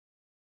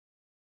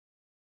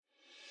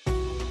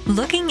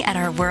Looking at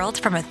our world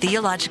from a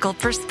theological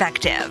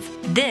perspective.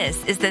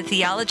 This is the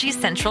Theology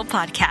Central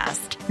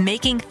Podcast,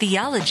 making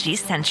theology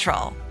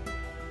central.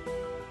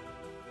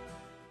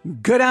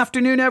 Good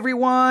afternoon,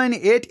 everyone.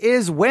 It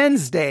is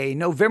Wednesday,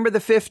 November the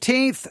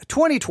 15th,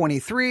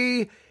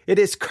 2023. It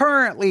is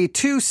currently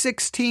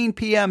 2:16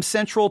 p.m.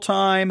 Central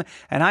Time,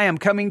 and I am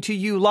coming to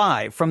you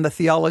live from the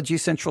Theology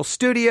Central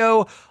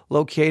studio,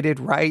 located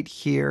right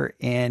here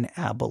in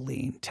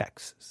Abilene,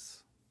 Texas.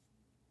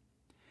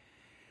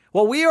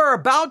 Well, we are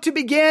about to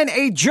begin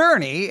a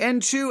journey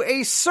into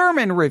a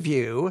sermon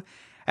review,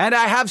 and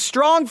I have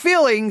strong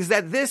feelings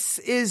that this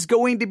is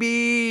going to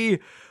be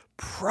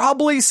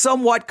probably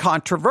somewhat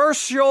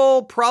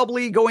controversial,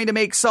 probably going to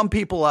make some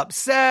people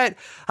upset.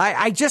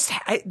 I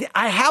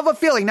have a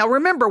feeling. Now,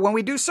 remember, when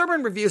we do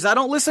sermon reviews, I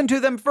don't listen to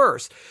them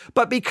first.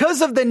 But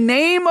because of the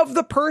name of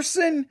the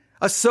person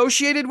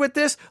associated with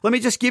this, let me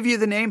just give you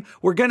the name.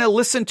 We're going to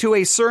listen to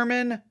a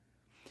sermon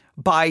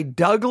by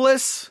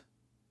Douglas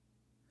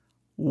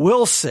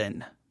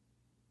Wilson.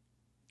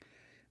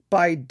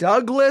 By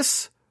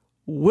Douglas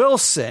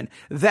Wilson.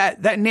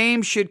 That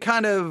name should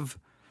kind of,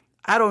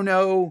 I don't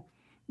know,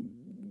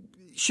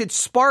 should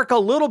spark a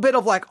little bit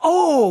of like,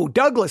 oh,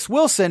 Douglas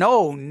Wilson.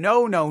 Oh,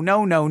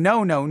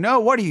 no.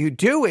 What are you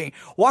doing?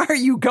 Why are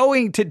you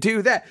going to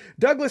do that?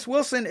 Douglas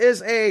Wilson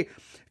is a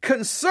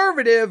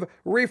conservative,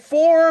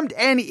 reformed,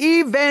 and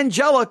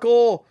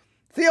evangelical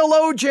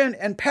theologian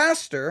and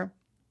pastor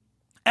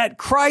at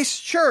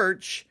Christ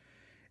Church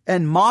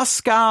in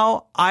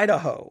Moscow,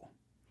 Idaho.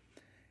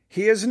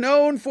 He is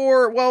known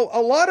for, well,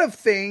 a lot of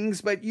things,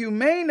 but you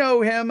may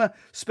know him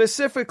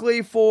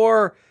specifically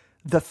for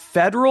the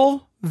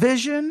Federal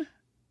Vision.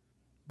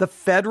 The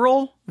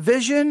Federal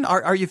Vision.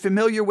 Are you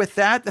familiar with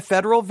that? The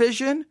Federal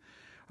Vision?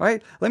 All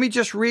right. Let me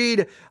just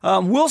read.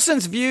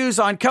 Wilson's views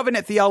on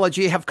covenant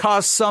theology have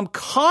caused some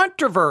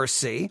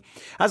controversy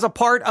as a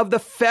part of the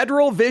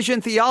Federal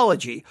Vision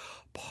theology,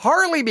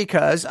 partly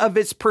because of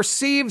its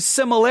perceived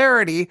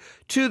similarity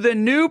to the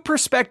new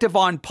perspective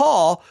on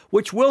Paul,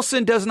 which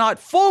Wilson does not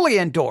fully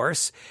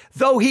endorse,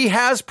 though he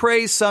has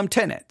praised some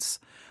tenets.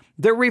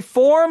 The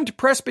Reformed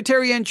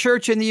Presbyterian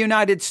Church in the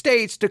United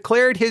States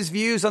declared his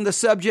views on the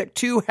subject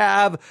to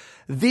have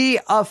the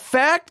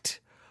effect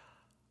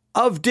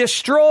of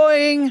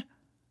destroying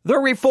the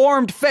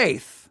Reformed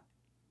faith.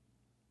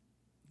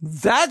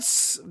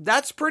 That's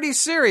pretty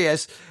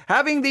serious.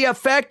 Having the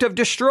effect of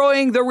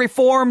destroying the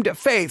Reformed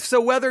faith. So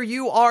whether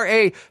you are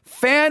a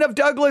fan of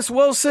Douglas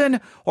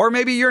Wilson or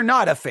maybe you're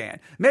not a fan,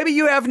 maybe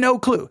you have no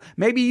clue.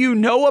 Maybe you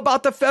know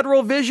about the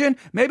Federal Vision.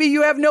 Maybe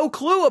you have no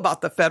clue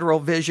about the Federal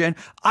Vision.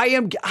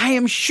 I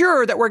am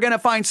sure that we're going to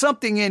find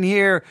something in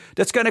here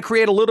that's going to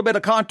create a little bit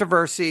of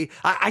controversy.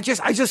 I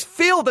just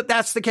feel that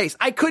that's the case.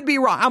 I could be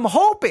wrong. I'm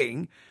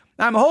hoping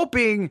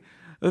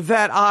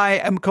that I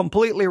am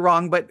completely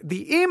wrong, but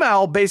the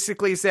email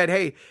basically said,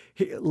 hey,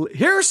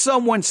 here's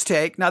someone's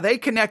take. Now, they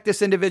connect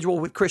this individual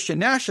with Christian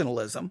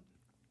nationalism.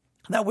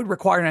 That would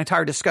require an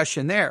entire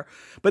discussion there.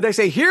 But they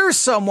say, here's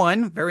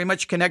someone very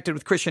much connected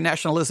with Christian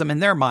nationalism in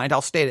their mind.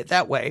 I'll state it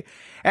that way.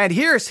 And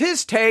here's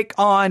his take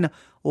on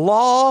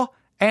law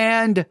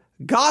and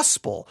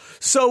gospel.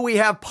 So we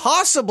have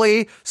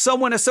possibly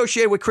someone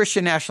associated with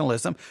Christian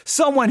nationalism,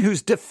 someone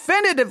who's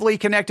definitively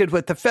connected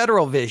with the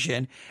Federal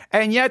Vision,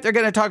 and yet they're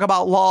going to talk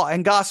about law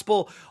and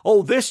gospel.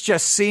 Oh, this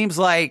just seems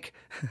like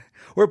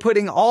we're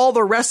putting all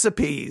the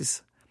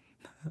recipes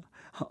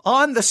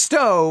on the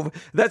stove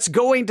that's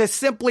going to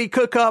simply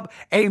cook up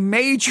a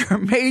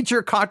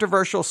major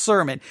controversial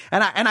sermon.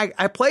 And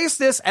I place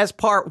this as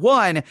part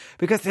one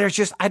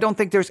because I don't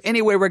think there's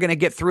any way we're going to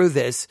get through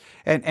this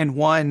and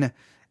one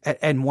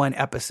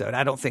episode.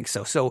 I don't think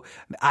so. So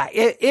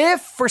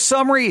if for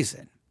some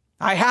reason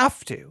I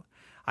have to,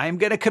 I'm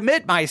going to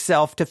commit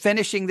myself to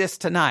finishing this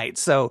tonight.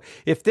 So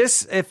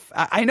if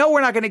I know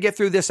we're not going to get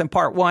through this in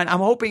part one, I'm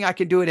hoping I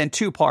can do it in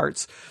two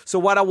parts. So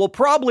what I will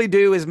probably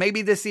do is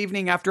maybe this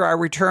evening after I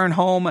return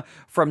home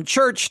from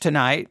church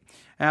tonight,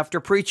 after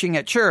preaching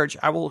at church,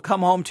 I will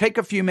come home, take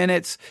a few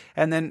minutes,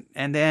 and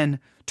then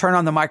turn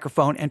on the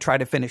microphone and try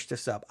to finish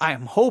this up. I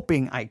am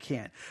hoping I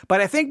can. But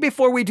I think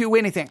before we do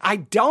anything, I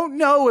don't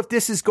know if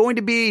this is going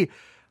to be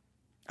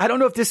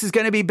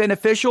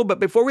beneficial, but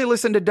before we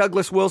listen to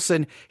Douglas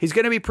Wilson, he's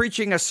going to be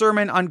preaching a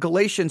sermon on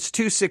Galatians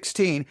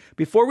 2:16.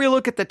 Before we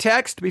look at the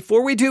text,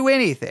 before we do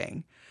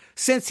anything,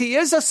 since he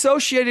is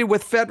associated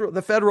with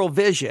the Federal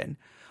Vision,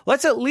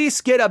 let's at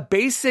least get a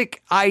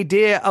basic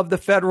idea of the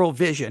Federal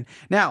Vision.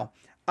 Now,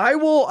 I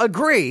will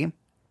agree.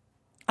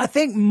 I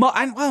think,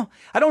 I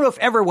don't know if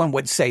everyone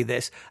would say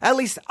this. At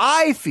least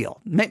I feel,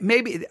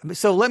 maybe,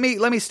 so let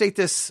me state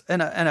this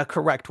in a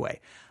correct way.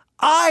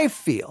 I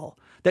feel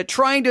that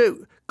trying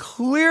to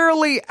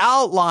clearly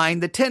outline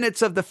the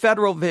tenets of the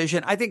Federal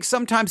Vision, I think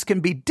sometimes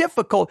can be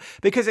difficult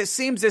because it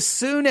seems as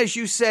soon as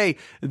you say,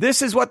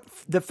 this is what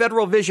the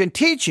Federal Vision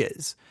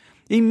teaches,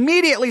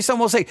 immediately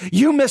someone will say,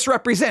 you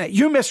misrepresent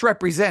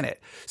it.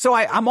 So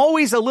I'm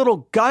always a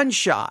little gun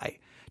shy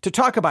to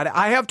talk about it.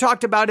 I have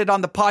talked about it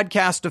on the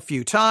podcast a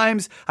few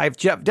times. I've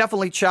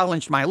definitely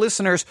challenged my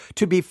listeners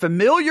to be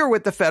familiar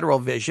with the federal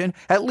vision,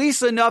 at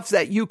least enough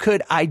that you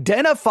could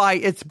identify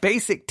its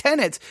basic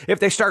tenets if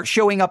they start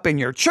showing up in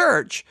your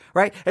church,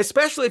 right?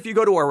 Especially if you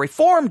go to a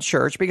Reformed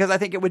church, because I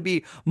think it would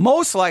be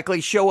most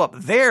likely show up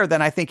there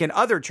than I think in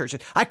other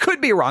churches. I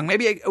could be wrong.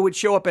 Maybe it would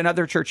show up in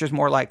other churches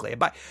more likely,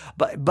 but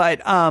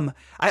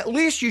at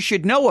least you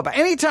should know about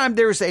anytime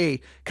there's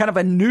a kind of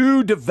a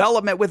new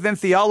development within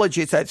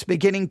theology that's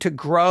beginning to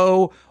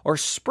grow or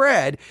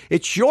spread.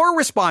 It's your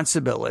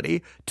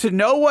responsibility to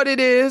know what it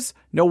is,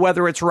 know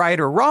whether it's right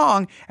or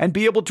wrong, and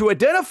be able to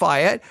identify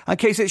it in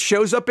case it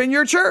shows up in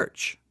your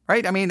church,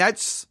 right? I mean,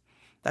 that's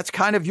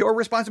kind of your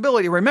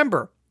responsibility.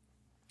 Remember,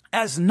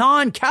 as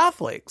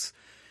non-Catholics,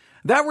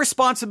 that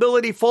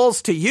responsibility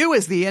falls to you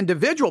as the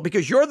individual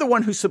because you're the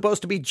one who's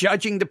supposed to be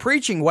judging the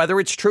preaching, whether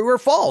it's true or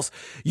false.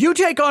 You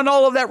take on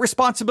all of that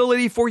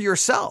responsibility for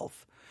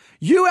yourself.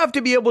 You have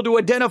to be able to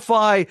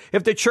identify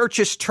if the church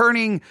is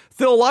turning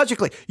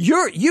theologically.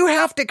 You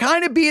have to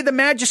kind of be the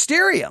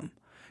magisterium.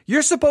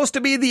 You're supposed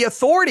to be the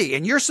authority,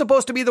 and you're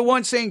supposed to be the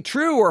one saying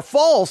true or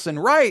false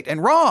and right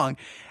and wrong.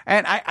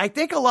 And I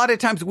think a lot of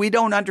times we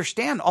don't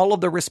understand all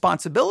of the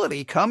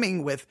responsibility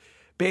coming with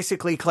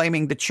basically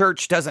claiming the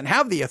church doesn't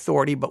have the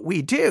authority, but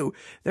we do.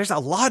 There's a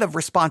lot of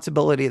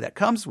responsibility that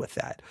comes with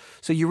that.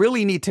 So you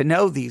really need to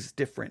know these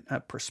different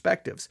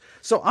perspectives.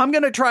 So I'm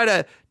going to try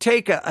to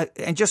take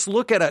and just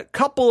look at a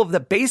couple of the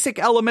basic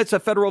elements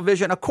of federal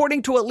vision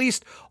according to at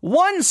least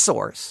one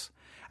source.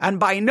 And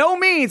by no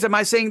means am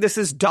I saying this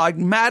is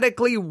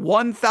dogmatically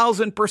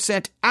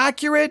 1,000%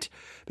 accurate,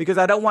 because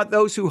I don't want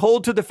those who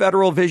hold to the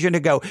federal vision to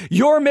go,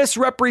 you're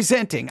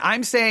misrepresenting.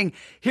 I'm saying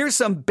here's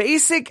some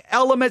basic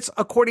elements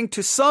according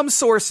to some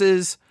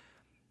sources.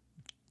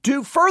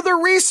 Do further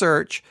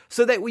research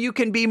so that you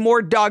can be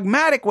more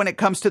dogmatic when it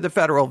comes to the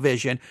federal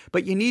vision.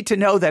 But you need to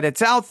know that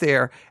it's out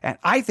there. And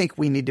I think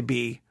we need to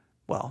be,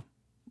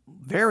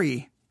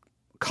 very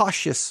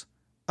cautious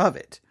of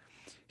it.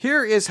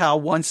 Here is how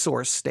one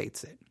source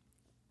states it.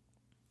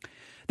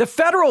 The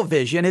federal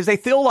vision is a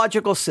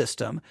theological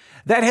system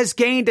that has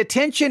gained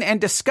attention and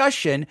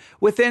discussion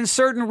within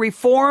certain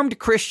Reformed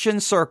Christian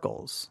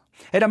circles.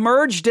 It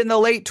emerged in the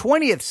late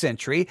 20th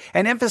century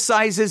and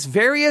emphasizes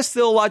various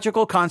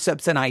theological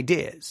concepts and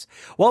ideas.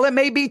 While it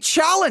may be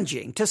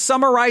challenging to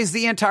summarize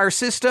the entire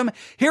system,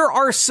 here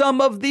are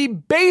some of the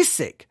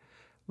basic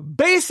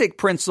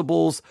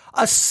principles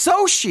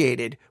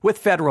associated with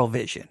federal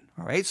vision.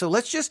 All right, so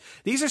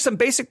these are some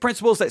basic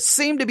principles that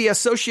seem to be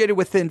associated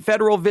within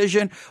federal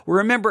vision.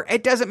 Remember,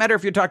 it doesn't matter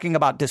if you're talking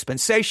about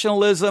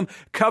dispensationalism,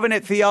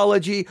 covenant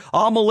theology,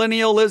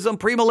 amillennialism,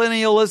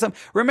 premillennialism.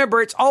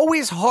 Remember, it's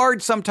always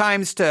hard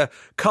sometimes to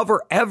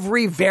cover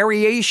every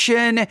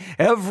variation,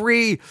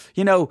 even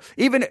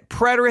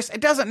preterist.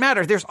 It doesn't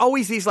matter. There's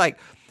always these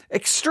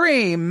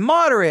extreme,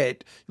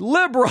 moderate,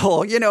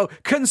 liberal,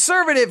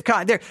 conservative.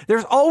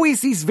 There's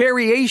always these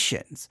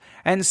variations.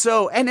 And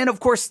then of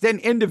course, then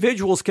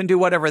individuals can do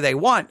whatever they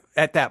want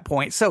at that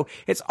point. So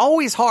it's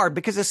always hard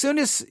because as soon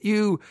as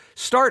you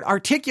start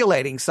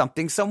articulating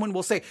something, someone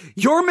will say,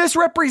 you're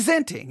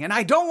misrepresenting. And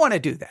I don't want to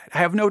do that. I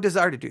have no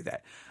desire to do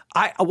that.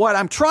 What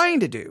I'm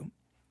trying to do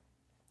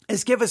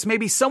is give us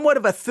maybe somewhat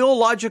of a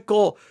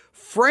theological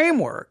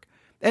framework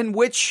in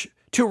which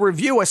to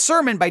review a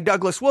sermon by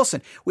Douglas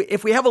Wilson.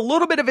 If we have a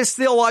little bit of his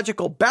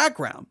theological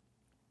background,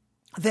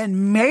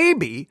 then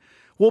maybe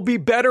we'll be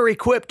better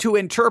equipped to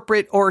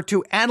interpret or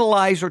to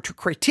analyze or to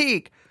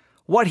critique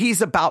what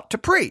he's about to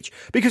preach.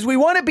 Because we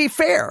want to be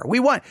fair. We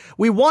want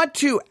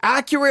to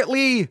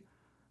accurately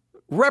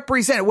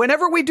represent.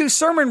 Whenever we do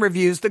sermon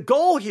reviews, the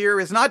goal here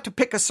is not to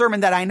pick a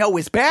sermon that I know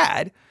is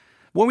bad.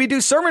 When we do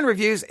sermon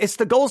reviews,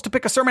 the goal is to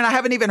pick a sermon I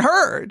haven't even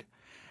heard.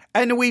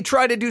 And we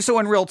try to do so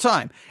in real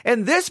time.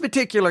 In this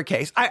particular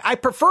case, I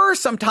prefer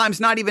sometimes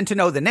not even to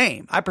know the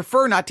name. I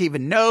prefer not to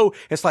even know.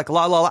 It's like,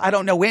 I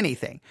don't know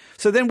anything.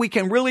 So then we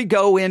can really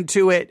go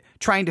into it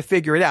trying to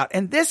figure it out.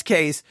 In this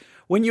case,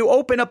 when you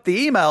open up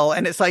the email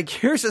and it's like,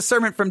 here's a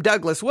sermon from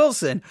Douglas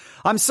Wilson,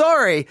 I'm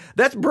sorry,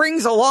 that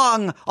brings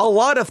along a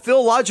lot of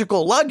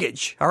theological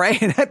luggage. All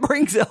right. And that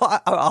brings a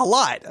lot.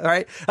 All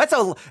right.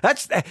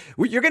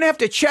 You're going to have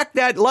to check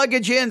that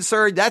luggage in,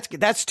 sir.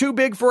 That's too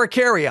big for a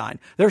carry-on.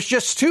 There's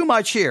just too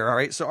much here. All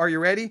right. So are you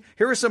ready?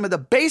 Here are some of the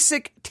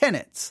basic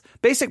tenets,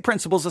 basic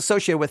principles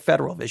associated with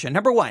federal vision.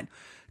 Number one,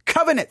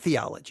 covenant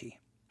theology.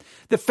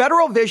 The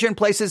federal vision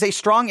places a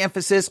strong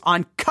emphasis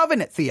on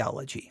covenant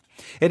theology.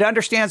 It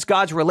understands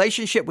God's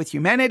relationship with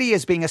humanity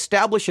as being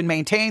established and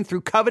maintained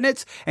through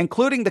covenants,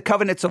 including the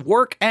covenants of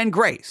work and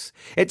grace.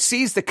 It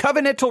sees the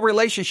covenantal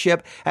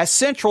relationship as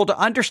central to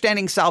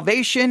understanding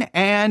salvation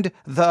and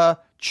the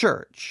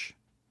church.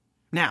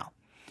 Now,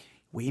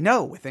 we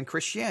know within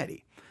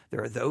Christianity,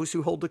 there are those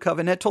who hold to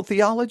covenantal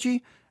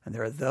theology, and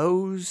there are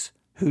those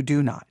who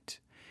do not.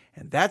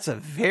 And that's a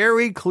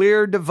very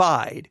clear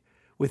divide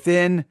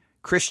within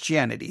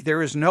Christianity.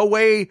 There's no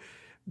way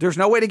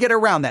to get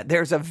around that.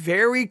 There's a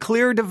very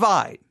clear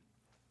divide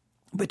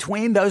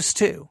between those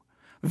two.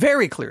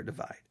 Very clear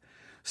divide.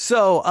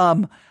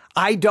 So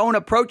I don't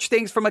approach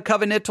things from a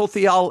covenantal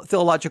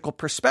theological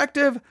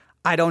perspective.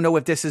 I don't know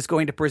if this is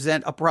going to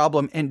present a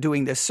problem in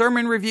doing this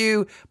sermon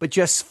review, but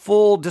just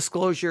full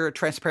disclosure,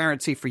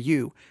 transparency for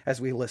you as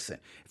we listen.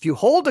 If you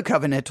hold a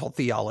covenantal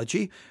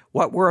theology,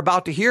 what we're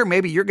about to hear,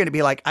 maybe you're going to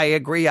be like, I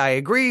agree,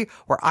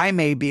 or I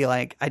may be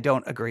like, I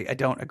don't agree.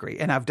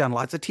 And I've done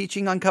lots of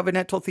teaching on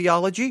covenantal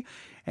theology,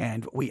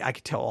 and I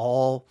could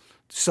tell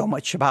so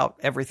much about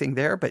everything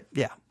there, but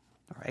yeah.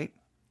 All right.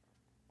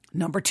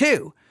 Number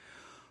 2,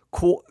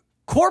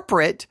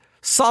 corporate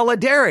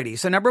solidarity.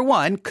 So number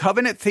 1,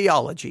 covenant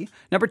theology.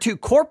 Number 2,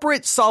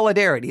 corporate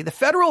solidarity. The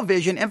federal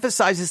vision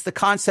emphasizes the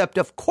concept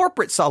of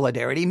corporate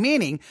solidarity,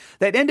 meaning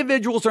that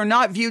individuals are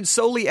not viewed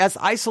solely as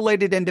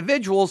isolated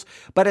individuals,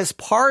 but as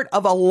part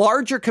of a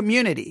larger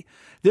community.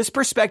 This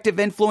perspective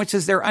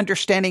influences their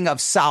understanding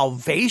of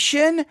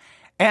salvation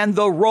and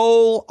the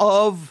role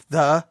of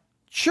the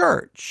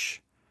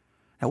church.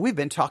 Now, we've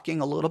been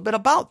talking a little bit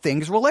about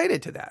things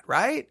related to that,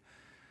 right?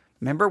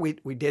 Remember, we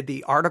read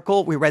the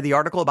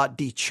article about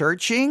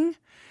de-churching,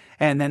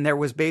 and then there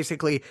was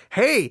basically,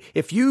 hey,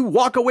 if you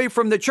walk away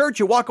from the church,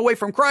 you walk away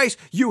from Christ,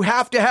 you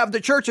have to have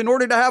the church in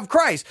order to have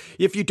Christ.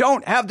 If you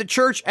don't have the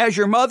church as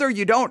your mother,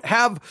 you don't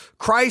have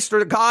Christ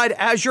or God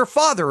as your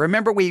father.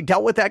 Remember, we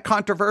dealt with that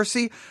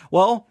controversy?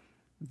 Well,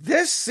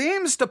 this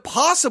seems to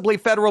possibly,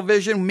 federal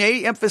vision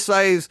may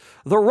emphasize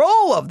the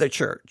role of the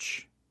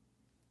church.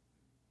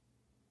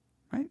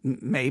 Right?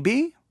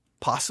 Maybe,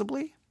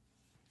 possibly.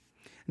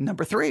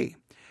 Number 3,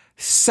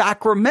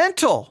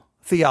 sacramental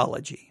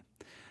theology.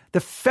 The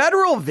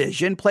federal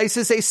vision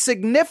places a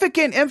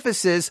significant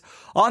emphasis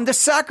on the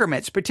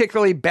sacraments,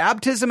 particularly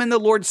baptism and the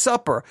Lord's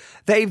Supper.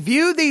 They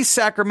view these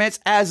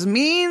sacraments as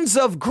means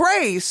of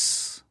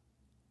grace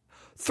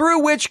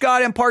through which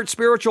God imparts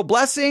spiritual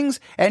blessings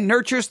and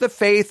nurtures the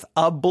faith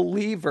of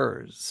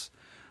believers.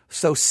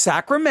 So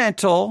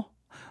sacramental,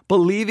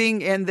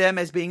 believing in them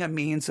as being a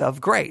means of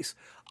grace.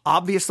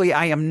 Obviously,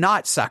 I am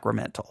not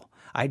sacramental.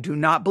 I do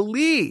not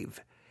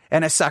believe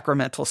in a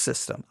sacramental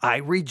system. I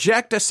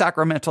reject a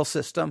sacramental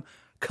system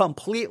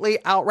completely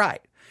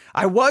outright.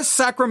 I was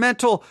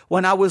sacramental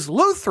when I was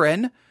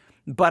Lutheran,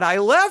 but I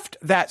left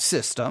that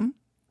system.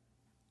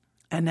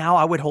 And now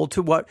I would hold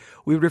to what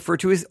we refer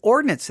to as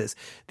ordinances.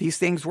 These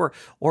things were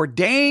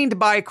ordained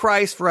by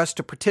Christ for us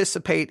to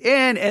participate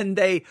in, and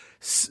they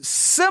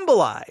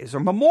symbolize or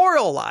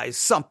memorialize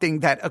something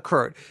that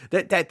occurred,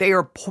 that they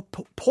are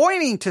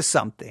pointing to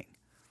something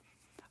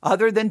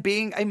other than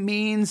being a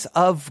means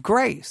of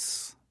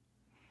grace.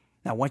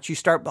 Now, once you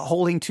start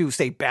holding to,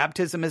 say,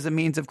 baptism as a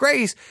means of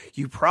grace,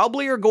 you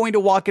probably are going to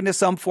walk into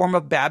some form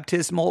of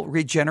baptismal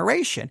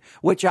regeneration,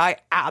 which I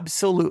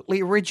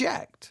absolutely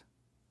reject.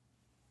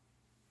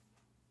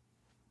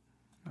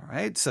 All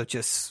right, so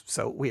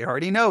we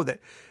already know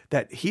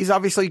that he's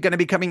obviously going to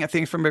be coming at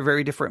things from a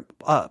very different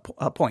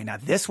point. Now,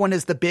 this one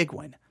is the big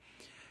one.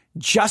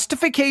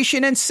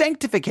 Justification and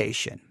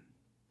sanctification.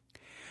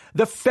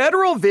 The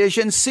federal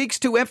vision seeks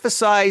to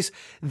emphasize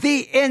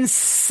the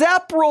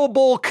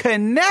inseparable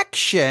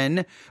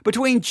connection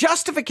between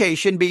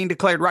justification, being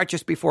declared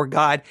righteous before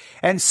God,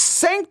 and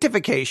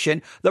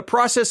sanctification, the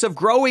process of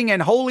growing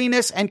in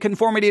holiness and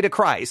conformity to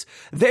Christ.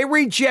 They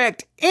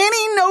reject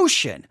any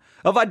notion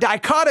of a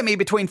dichotomy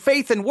between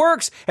faith and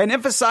works and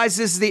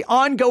emphasizes the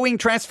ongoing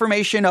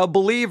transformation of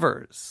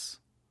believers.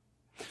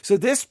 So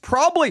this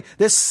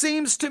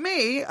seems to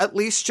me, at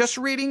least just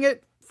reading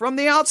it from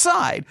the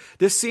outside,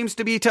 this seems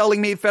to be telling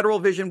me federal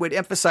vision would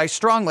emphasize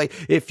strongly,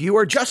 if you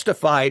are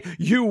justified,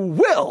 you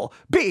will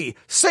be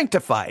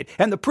sanctified.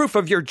 And the proof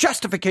of your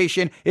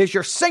justification is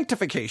your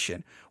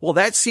sanctification. Well,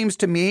 that seems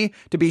to me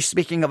to be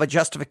speaking of a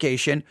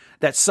justification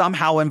that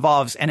somehow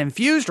involves an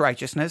infused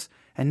righteousness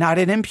and not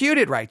an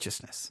imputed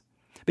righteousness.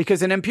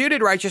 Because an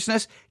imputed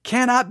righteousness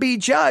cannot be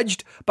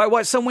judged by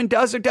what someone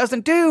does or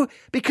doesn't do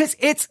because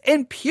it's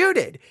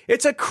imputed.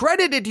 It's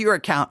accredited to your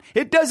account.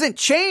 It doesn't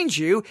change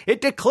you. It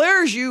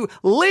declares you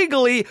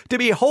legally to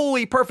be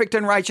holy, perfect,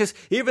 and righteous,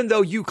 even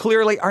though you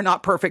clearly are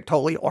not perfect,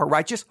 holy, or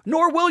righteous,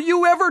 nor will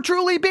you ever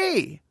truly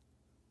be.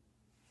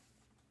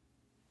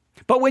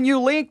 But when you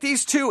link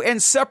these two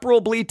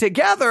inseparably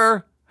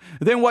together,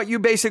 then what you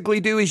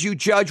basically do is you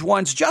judge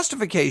one's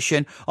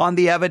justification on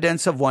the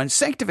evidence of one's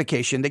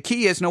sanctification. The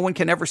key is no one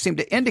can ever seem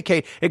to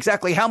indicate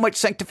exactly how much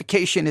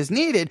sanctification is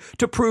needed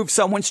to prove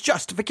someone's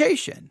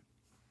justification.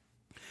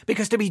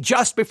 Because to be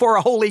just before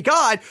a holy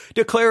God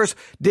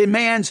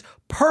demands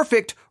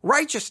perfect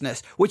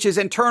righteousness, which is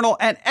internal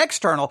and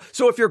external.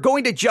 So if you're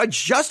going to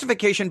judge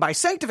justification by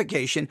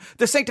sanctification,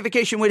 the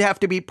sanctification would have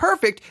to be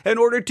perfect in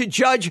order to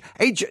judge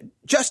a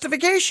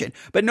justification.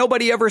 But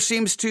nobody ever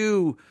seems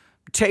to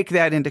take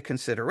that into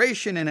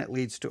consideration, and it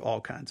leads to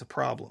all kinds of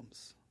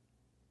problems.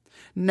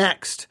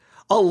 Next,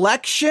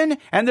 election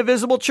and the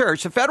visible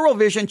church, the Federal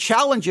Vision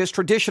challenges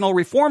traditional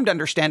Reformed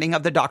understanding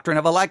of the doctrine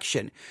of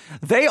election.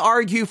 They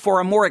argue for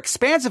a more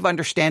expansive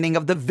understanding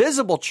of the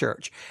visible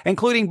church,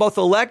 including both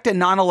elect and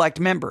non-elect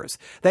members.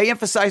 They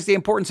emphasize the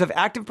importance of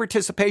active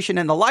participation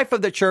in the life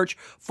of the church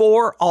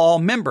for all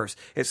members.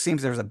 It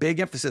seems there's a big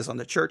emphasis on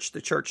the church,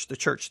 the church, the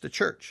church, the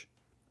church.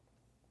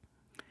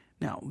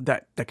 Now,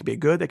 that could be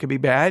good, that could be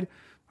bad.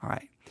 All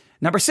right.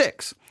 Number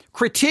 6,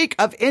 critique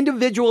of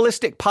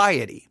individualistic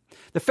piety.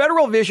 The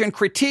Federal Vision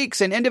critiques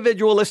an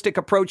individualistic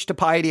approach to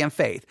piety and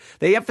faith.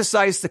 They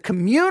emphasize the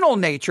communal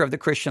nature of the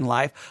Christian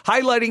life,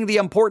 highlighting the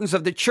importance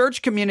of the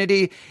church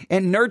community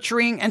in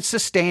nurturing and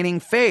sustaining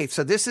faith.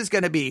 So this is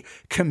going to be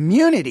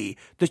community,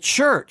 the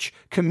church,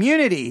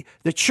 community,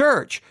 the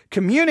church,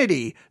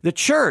 community, the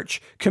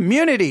church,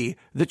 community,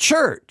 the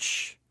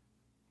church.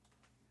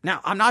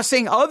 Now, I'm not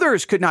saying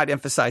others could not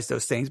emphasize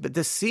those things, but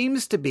this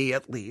seems to be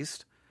at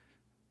least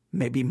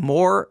maybe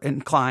more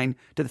inclined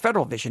to the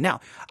Federal Vision. Now,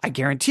 I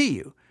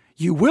guarantee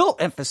you will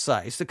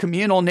emphasize the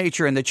communal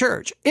nature in the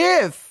church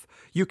if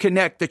you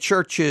connect the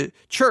church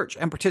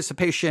and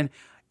participation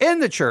in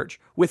the church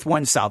with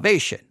one's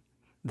salvation.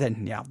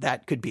 Then, yeah,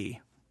 that could be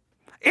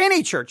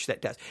any church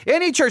that does.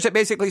 Any church that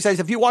basically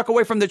says if you walk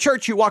away from the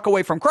church, you walk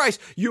away from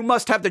Christ, you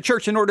must have the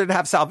church in order to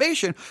have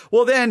salvation.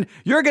 Well, then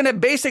you're going to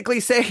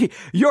basically say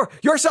your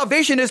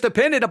salvation is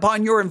dependent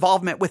upon your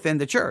involvement within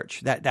the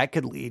church. That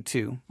could lead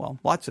to, well,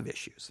 lots of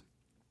issues.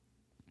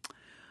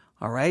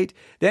 All right.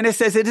 Then it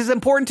says it is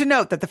important to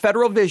note that the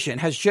Federal Vision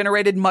has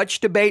generated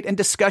much debate and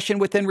discussion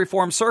within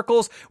Reformed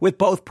circles with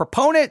both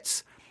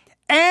proponents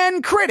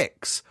and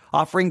critics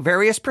offering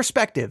various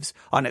perspectives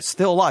on its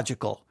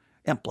theological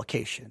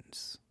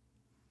implications.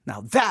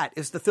 Now, that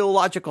is the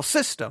theological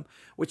system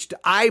which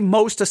I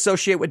most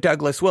associate with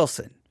Douglas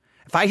Wilson.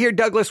 If I hear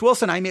Douglas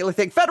Wilson, I immediately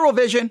think Federal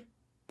Vision.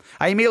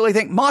 I immediately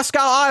think Moscow,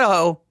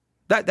 Idaho.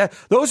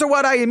 Those are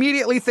what I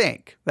immediately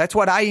think. That's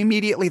what I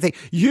immediately think.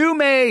 You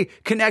may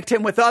connect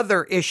him with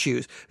other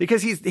issues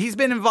because he's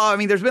been involved. I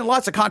mean, there's been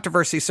lots of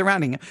controversy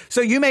surrounding him.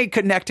 So you may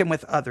connect him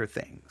with other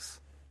things.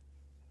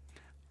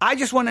 I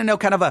just want to know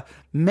kind of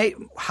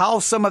how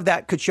some of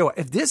that could show up.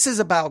 If this is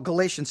about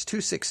Galatians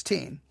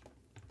 2:16,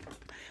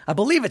 I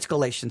believe it's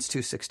Galatians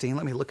 2:16.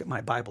 Let me look at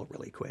my Bible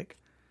really quick.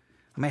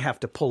 I may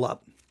have to pull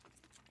up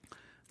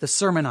the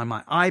sermon on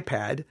my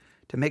iPad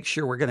to make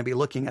sure we're going to be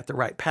looking at the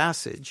right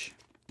passage.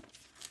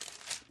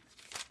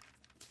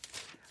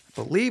 I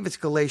believe it's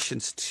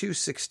Galatians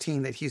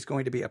 2:16 that he's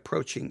going to be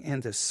approaching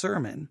in this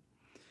sermon.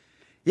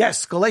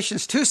 Yes,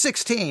 Galatians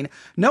 2:16,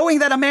 knowing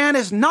that a man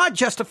is not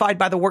justified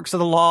by the works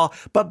of the law,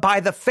 but by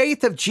the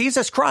faith of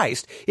Jesus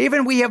Christ.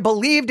 Even we have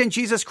believed in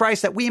Jesus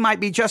Christ that we might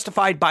be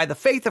justified by the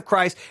faith of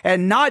Christ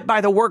and not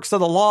by the works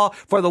of the law,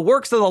 for the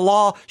works of the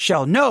law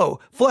shall no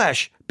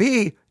flesh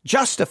be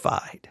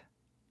justified.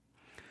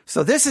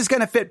 So this is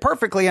going to fit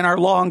perfectly in our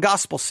Law and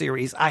Gospel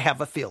series, I have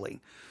a feeling.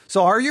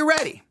 So are you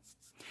ready?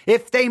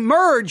 If they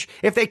merge,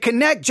 if they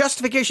connect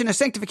justification and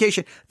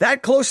sanctification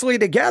that closely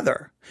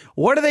together,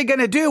 what are they going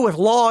to do with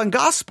law and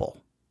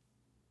gospel?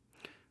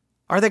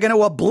 Are they going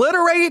to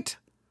obliterate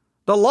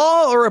the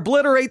law or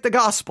obliterate the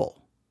gospel?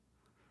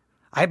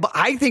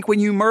 I think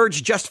when you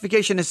merge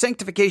justification and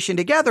sanctification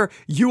together,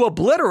 you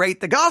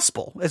obliterate the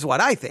gospel, is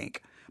what I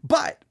think.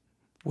 But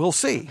we'll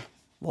see.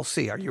 We'll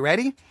see. Are you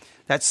ready?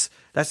 That's.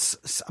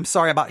 I'm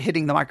sorry about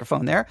hitting the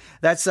microphone there.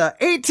 That's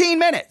 18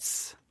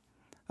 minutes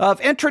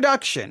of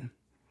introduction.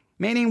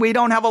 Meaning we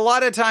don't have a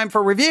lot of time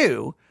for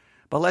review,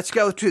 but let's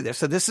go through this.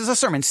 So this is a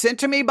sermon sent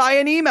to me by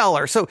an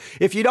emailer. So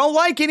if you don't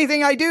like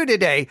anything I do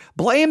today,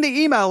 blame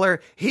the emailer.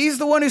 He's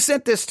the one who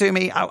sent this to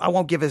me. I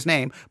won't give his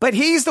name, but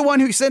he's the one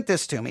who sent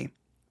this to me.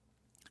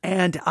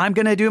 And I'm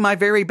going to do my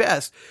very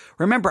best.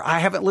 Remember, I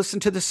haven't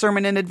listened to the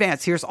sermon in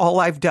advance. Here's all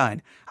I've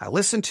done. I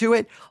listened to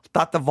it,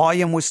 thought the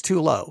volume was too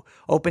low,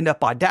 opened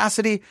up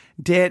Audacity,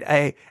 did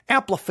a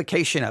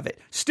amplification of it,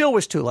 still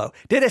was too low,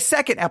 did a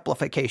second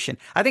amplification.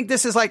 I think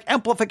this is like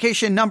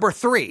amplification number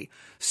 3.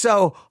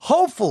 So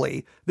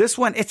hopefully this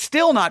one, it's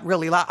still not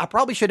really loud. I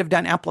probably should have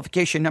done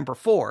amplification number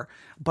 4,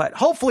 but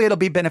hopefully it'll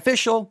be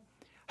beneficial,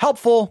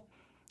 helpful,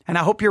 and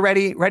I hope you're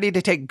ready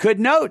to take good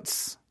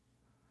notes.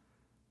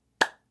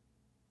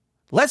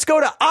 Let's go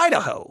to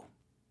Idaho.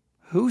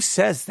 Who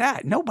says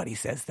that? Nobody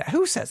says that.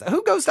 Who says that?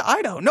 Who goes to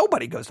Idaho?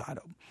 Nobody goes to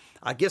Idaho.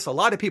 I guess a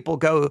lot of people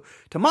go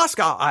to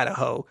Moscow,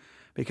 Idaho,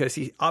 because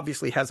he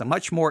obviously has a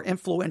much more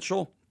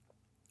influential,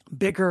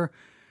 bigger,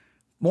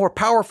 more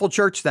powerful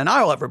church than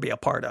I'll ever be a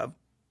part of.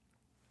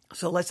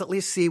 So let's at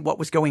least see what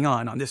was going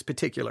on this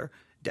particular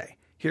day.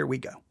 Here we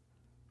go.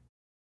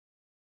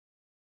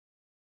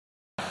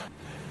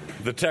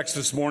 The text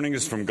this morning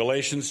is from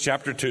Galatians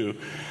chapter 2,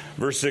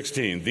 verse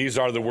 16. These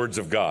are the words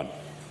of God.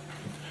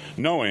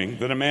 Knowing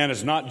that a man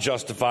is not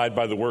justified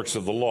by the works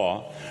of the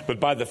law, but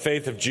by the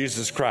faith of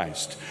Jesus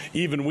Christ.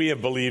 Even we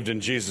have believed in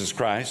Jesus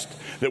Christ,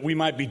 that we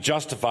might be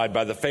justified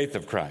by the faith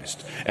of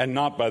Christ, and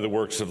not by the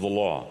works of the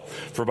law.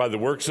 For by the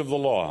works of the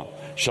law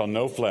shall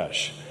no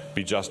flesh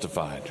be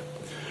justified.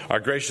 Our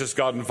gracious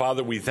God and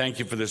Father, we thank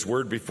you for this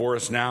word before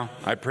us now.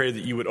 I pray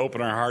that you would open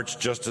our hearts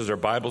just as our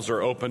Bibles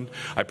are opened.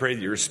 I pray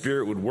that your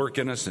Spirit would work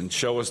in us and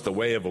show us the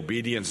way of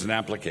obedience and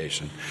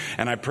application.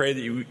 And I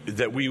pray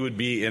that we would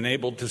be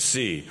enabled to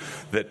see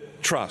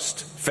that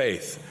trust,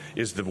 faith,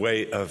 is the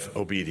way of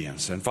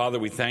obedience. And Father,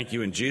 we thank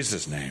you in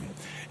Jesus' name.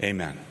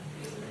 Amen.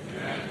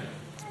 Amen.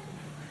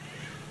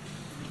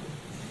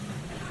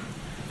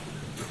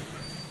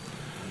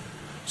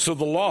 So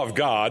the law of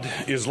God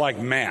is like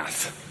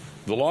math.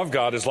 The law of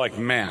God is like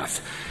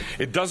math.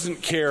 It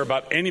doesn't care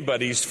about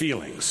anybody's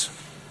feelings.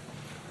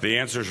 The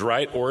answer's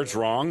right or it's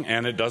wrong,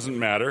 and it doesn't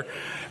matter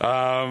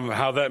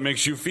how that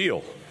makes you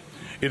feel.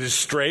 It is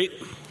straight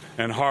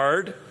and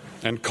hard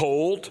and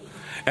cold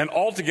and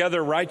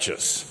altogether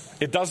righteous.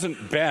 It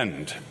doesn't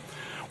bend.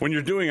 When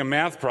you're doing a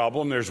math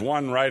problem, there's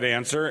one right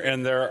answer,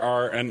 and there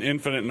are an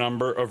infinite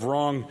number of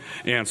wrong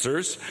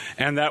answers,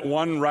 and that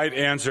one right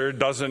answer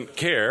doesn't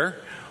care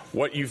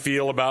what you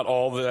feel about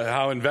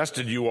how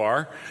invested you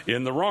are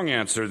in the wrong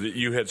answer that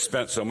you had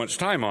spent so much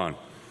time on.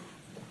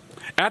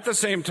 At the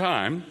same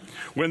time,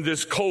 when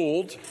this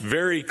cold,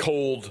 very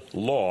cold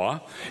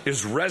law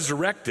is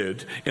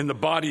resurrected in the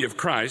body of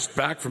Christ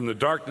back from the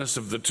darkness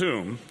of the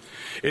tomb,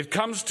 it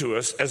comes to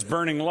us as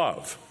burning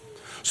love.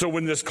 So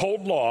when this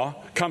cold law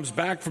comes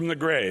back from the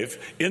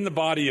grave in the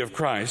body of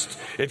Christ,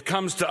 it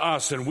comes to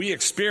us and we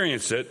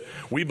experience it,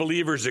 we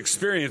believers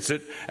experience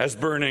it as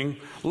burning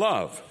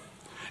love.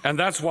 And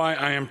that's why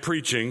I am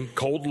preaching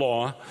cold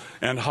law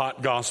and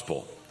hot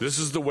gospel. This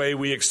is the way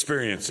we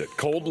experience it.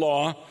 Cold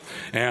law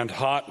and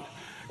hot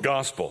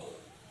gospel.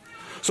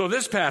 So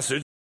this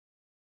passage.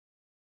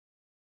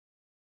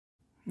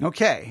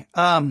 Okay.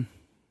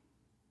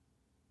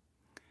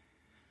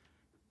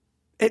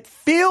 It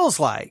feels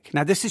like,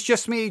 now this is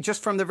just me,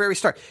 just from the very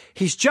start,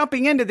 he's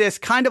jumping into this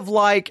kind of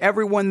like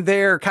everyone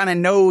there kind of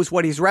knows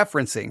what he's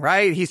referencing,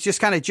 right? He's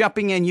just kind of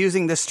jumping in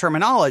using this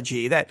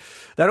terminology that,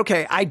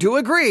 okay, I do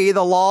agree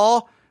the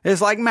law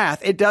is like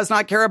math. It does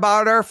not care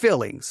about our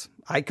feelings.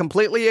 I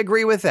completely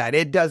agree with that.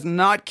 It does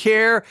not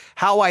care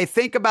how I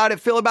think about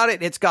it, feel about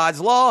it. It's God's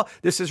law.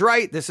 This is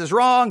right. This is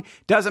wrong.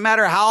 Doesn't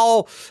matter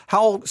how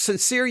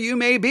sincere you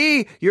may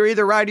be. You're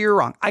either right or you're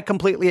wrong. I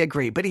completely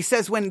agree. But he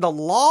says when the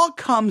law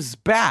comes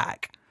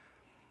back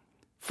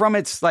from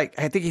its, like,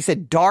 I think he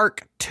said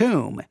dark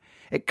tomb,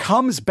 it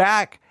comes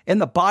back in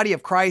the body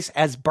of Christ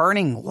as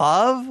burning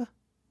love.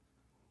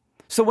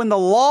 So when the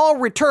law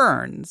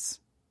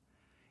returns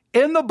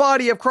in the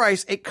body of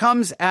Christ, it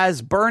comes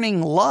as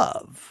burning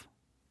love.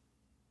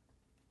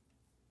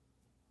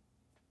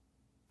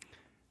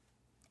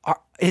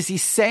 Is he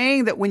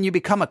saying that when you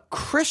become a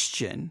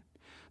Christian,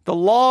 the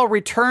law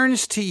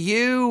returns to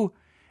you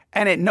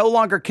and it no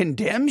longer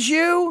condemns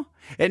you?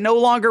 It no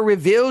longer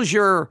reveals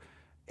your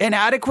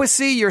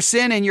inadequacy, your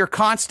sin, and your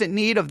constant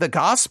need of the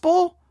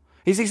gospel?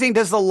 Is he saying,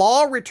 does the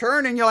law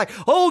return and you're like,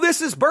 oh,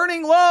 this is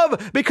burning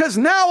love because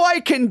now I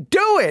can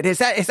do it? Is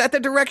that the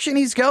direction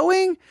he's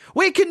going?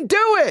 We can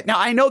do it. Now,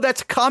 I know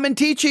that's common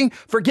teaching.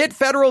 Forget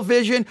federal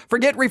vision.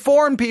 Forget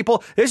reform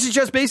people. This is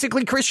just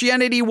basically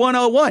Christianity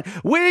 101.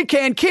 We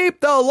can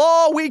keep the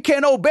law. We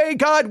can obey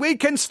God. We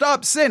can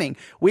stop sinning.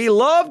 We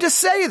love to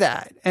say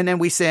that. And then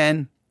we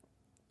sin.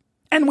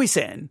 And we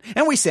sin,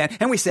 and we sin,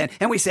 and we sin,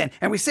 and we sin,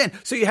 and we sin.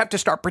 So you have to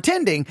start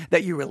pretending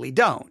that you really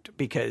don't,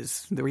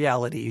 because the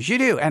reality is you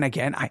do. And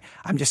again,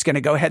 I'm just going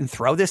to go ahead and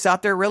throw this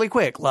out there really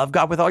quick. Love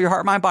God with all your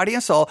heart, mind, body,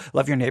 and soul.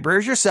 Love your neighbor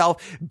as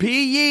yourself.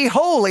 Be ye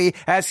holy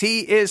as he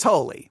is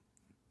holy.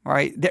 All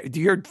right?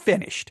 You're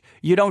finished.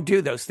 You don't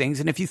do those things.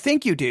 And if you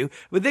think you do,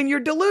 well, then you're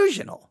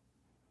delusional.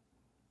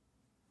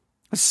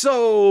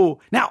 So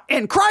now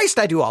in Christ,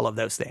 I do all of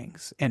those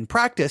things. In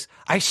practice,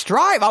 I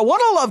strive. I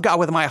want to love God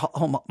with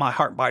my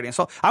heart, body, and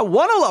soul. I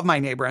want to love my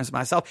neighbor as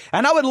myself.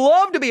 And I would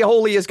love to be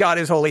holy as God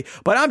is holy.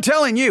 But I'm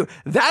telling you,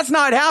 that's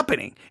not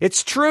happening.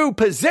 It's true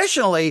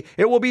positionally.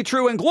 It will be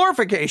true in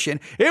glorification.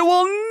 It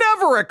will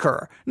never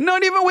occur.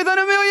 Not even within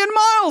 1,000,000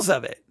 miles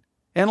of it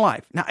in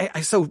life. Now,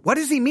 so what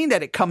does he mean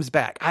that it comes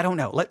back? I don't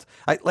know.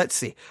 Let's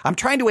see. I'm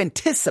trying to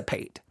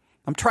anticipate.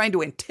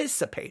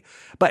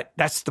 But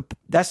that's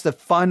the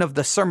fun of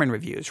the sermon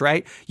reviews,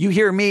 right? You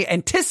hear me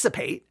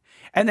anticipate,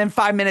 and then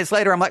 5 minutes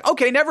later, I'm like,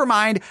 okay, never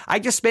mind. I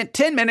just spent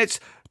 10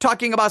 minutes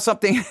talking about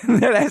something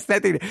that has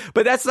nothing to do.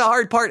 But that's the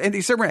hard part in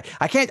the sermon.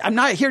 I'm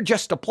not here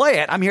just to play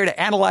it. I'm here to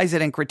analyze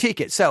it and critique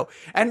it. So,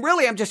 and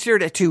really, I'm just here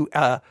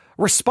to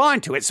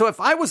respond to it. So if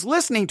I was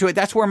listening to it,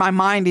 that's where my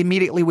mind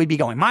immediately would be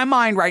going. My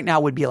mind right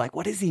now would be like,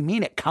 what does he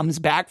mean? It comes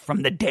back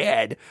from the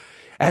dead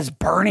as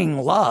burning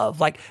love.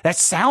 Like, that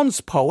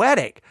sounds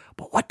poetic,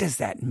 but what does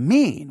that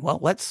mean? Well,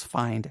 let's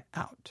find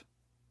out.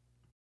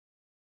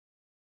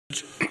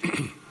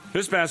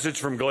 This passage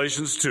from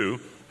Galatians 2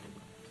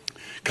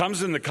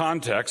 comes in the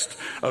context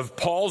of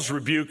Paul's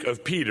rebuke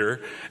of Peter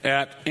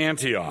at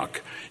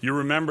Antioch. You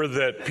remember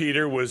that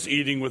Peter was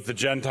eating with the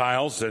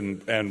Gentiles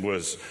and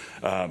was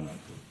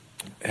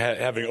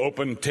having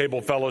open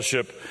table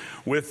fellowship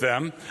with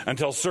them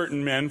until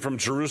certain men from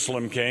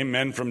Jerusalem came,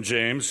 men from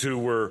James, who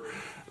were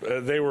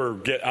they were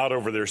get out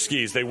over their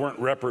skis. They weren't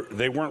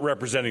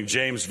representing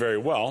James very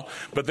well,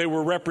 but they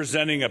were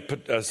representing a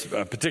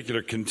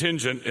particular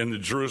contingent in the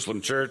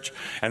Jerusalem church,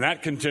 and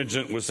that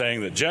contingent was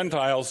saying that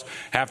Gentiles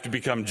have to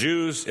become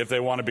Jews if they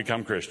want to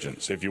become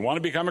Christians. If you want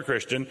to become a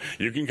Christian,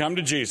 you can come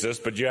to Jesus,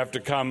 but you have to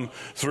come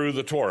through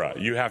the Torah.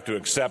 You have to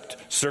accept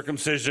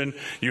circumcision.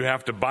 You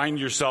have to bind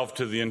yourself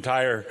to the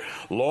entire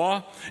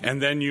law,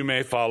 and then you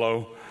may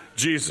follow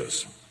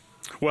Jesus.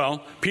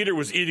 Well, Peter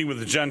was eating with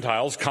the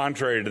Gentiles,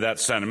 contrary to that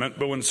sentiment,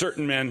 but when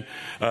certain men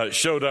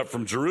showed up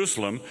from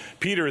Jerusalem,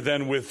 Peter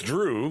then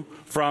withdrew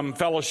from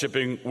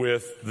fellowshipping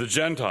with the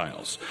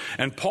Gentiles.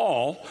 And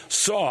Paul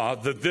saw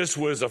that this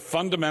was a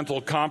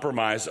fundamental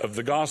compromise of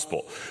the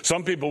gospel.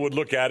 Some people would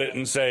look at it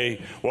and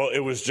say, well,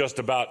 it was just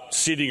about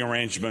seating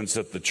arrangements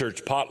at the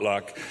church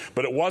potluck,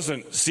 but it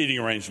wasn't seating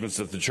arrangements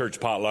at the church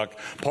potluck.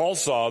 Paul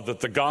saw that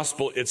the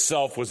gospel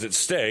itself was at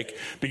stake,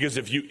 because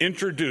if you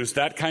introduce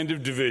that kind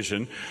of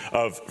division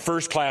of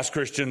first-class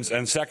Christians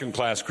and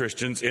second-class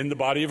Christians in the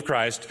body of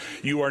Christ,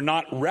 you are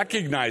not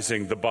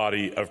recognizing the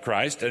body of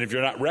Christ. And if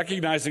you're not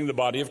recognizing the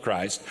body of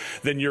Christ,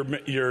 then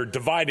you're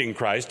dividing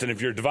Christ. And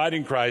if you're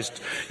dividing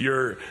Christ,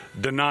 you're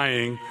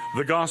denying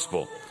the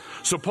gospel.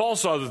 So Paul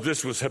saw that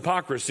this was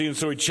hypocrisy, and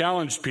so he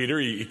challenged Peter.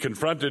 He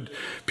confronted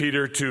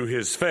Peter to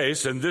his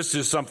face, and this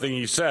is something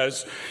he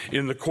says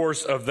in the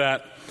course of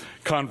that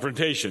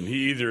confrontation.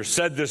 He either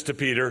said this to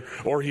Peter,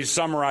 or he's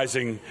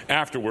summarizing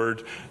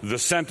afterward the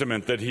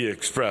sentiment that he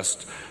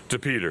expressed to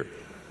Peter.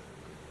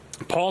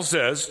 Paul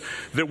says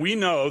that we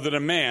know that a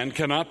man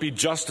cannot be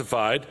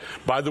justified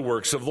by the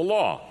works of the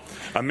law.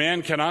 A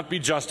man cannot be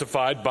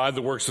justified by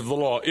the works of the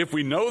law. If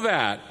we know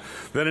that,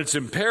 then it's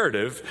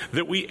imperative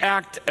that we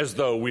act as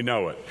though we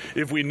know it.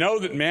 If we know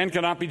that man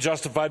cannot be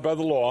justified by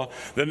the law,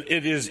 then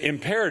it is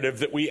imperative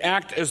that we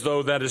act as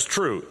though that is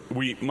true.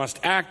 We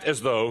must act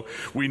as though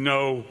we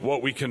know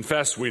what we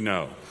confess we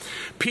know.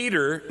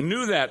 Peter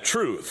knew that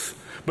truth,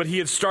 but he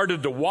had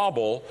started to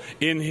wobble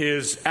in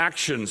his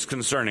actions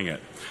concerning it.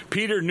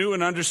 Peter knew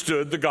and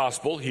understood the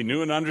gospel. He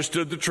knew and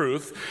understood the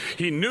truth.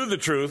 He knew the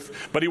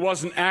truth, but he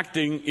wasn't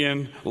acting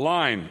in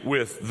line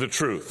with the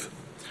truth.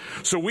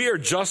 So we are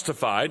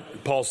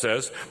justified, Paul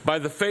says, by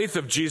the faith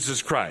of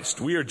Jesus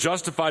Christ. We are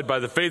justified by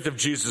the faith of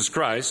Jesus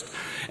Christ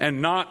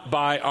and not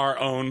by our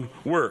own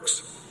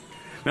works.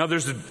 Now,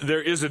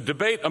 there is a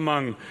debate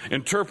among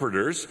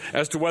interpreters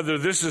as to whether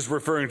this is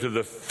referring to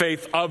the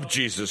faith of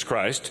Jesus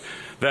Christ,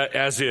 that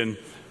as in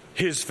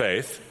his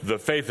faith, the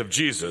faith of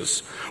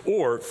Jesus,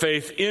 or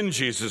faith in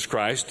Jesus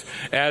Christ,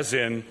 as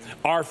in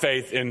our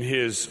faith in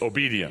his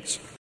obedience.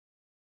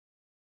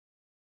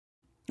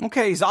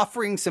 Okay, he's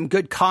offering some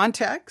good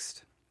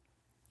context.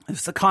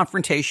 It's a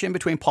confrontation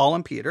between Paul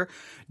and Peter,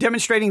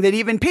 demonstrating that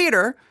even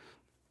Peter,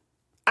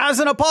 as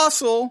an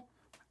apostle,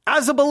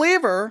 as a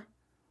believer,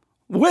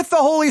 with the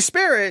Holy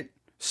Spirit,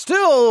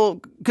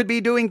 still could be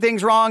doing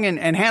things wrong and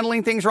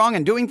handling things wrong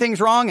and doing things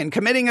wrong and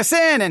committing a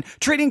sin and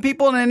treating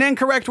people in an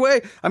incorrect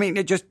way. I mean,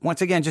 it just,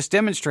 once again, just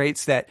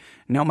demonstrates that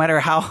no matter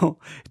how,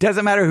 it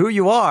doesn't matter who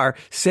you are,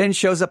 sin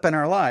shows up in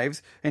our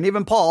lives. And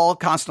even Paul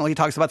constantly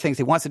talks about things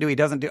he wants to do, he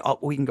doesn't do. Oh,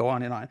 we can go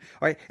on and on.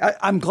 All right.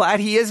 I'm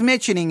glad he is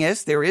mentioning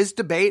this. There is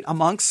debate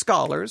amongst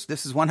scholars.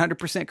 This is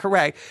 100%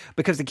 correct,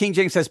 because the King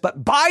James says,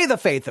 but by the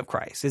faith of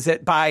Christ. Is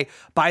it by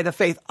the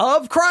faith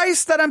of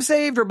Christ that I'm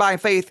saved, or by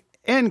faith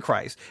in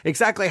Christ?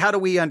 Exactly how do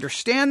we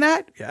understand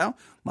that? Yeah,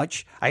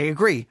 I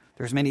agree.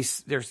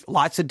 There's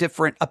lots of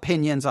different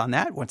opinions on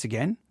that. Once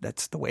again,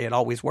 that's the way it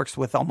always works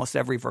with almost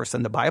every verse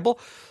in the Bible.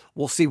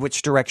 We'll see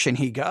which direction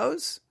he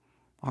goes.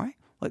 All right.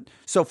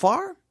 So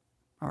far,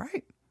 all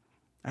right.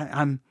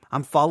 I'm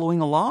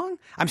following along.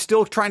 I'm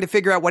still trying to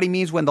figure out what he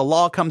means when the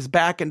law comes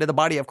back into the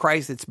body of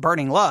Christ. It's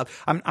burning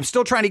love. I'm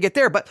still trying to get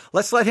there, but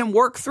let's let him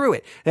work through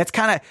it.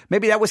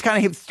 Maybe that was kind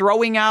of him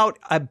throwing out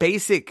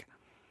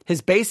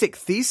his basic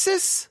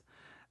thesis,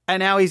 and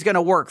now he's going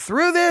to work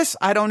through this.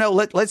 I don't know.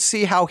 Let's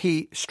see how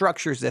he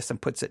structures this and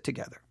puts it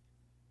together.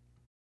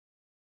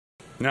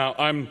 Now,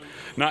 I'm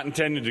not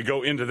intending to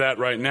go into that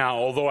right now,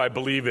 although I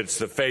believe it's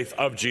the faith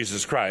of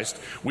Jesus Christ.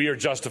 We are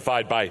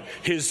justified by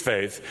his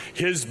faith,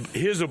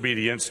 his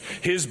obedience,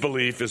 his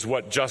belief is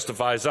what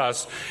justifies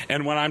us.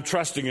 And when I'm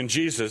trusting in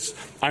Jesus,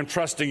 I'm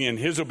trusting in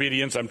his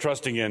obedience, I'm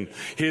trusting in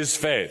his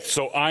faith.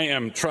 So I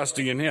am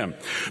trusting in him.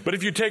 But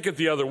if you take it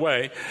the other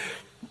way,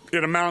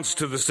 it amounts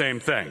to the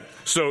same thing.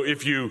 So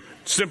if you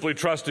simply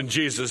trust in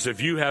Jesus, if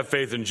you have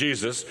faith in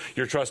Jesus,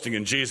 you're trusting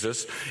in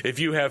Jesus. If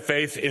you have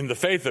faith in the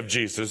faith of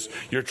Jesus,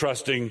 you're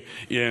trusting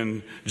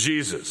in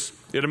Jesus.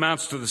 It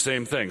amounts to the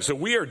same thing. So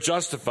we are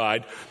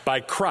justified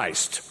by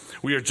Christ.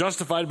 We are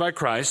justified by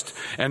Christ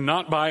and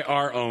not by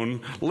our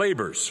own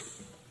labors.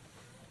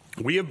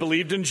 We have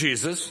believed in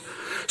Jesus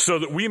so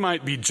that we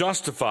might be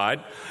justified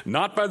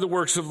not by the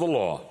works of the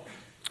law.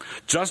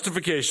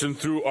 Justification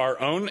through our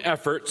own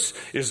efforts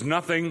is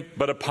nothing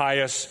but a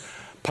pious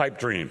pipe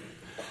dream.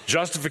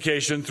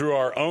 Justification through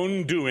our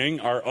own doing,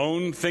 our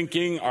own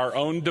thinking, our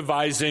own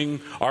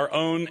devising, our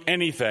own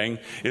anything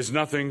is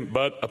nothing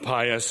but a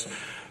pious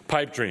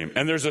pipe dream.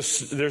 And there's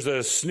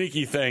a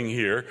sneaky thing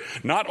here.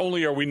 Not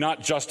only are we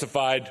not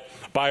justified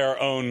by our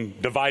own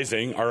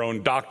devising, our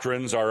own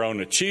doctrines, our own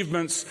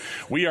achievements,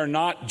 we are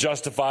not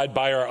justified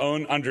by our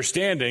own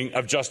understanding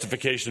of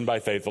justification by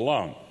faith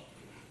alone.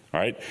 All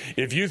right?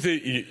 If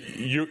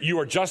you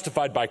are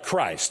justified by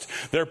Christ.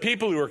 There are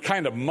people who are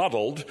kind of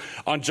muddled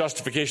on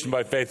justification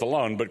by faith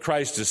alone, but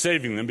Christ is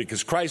saving them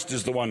because Christ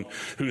is the one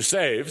who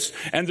saves.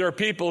 And there are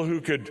people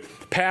who could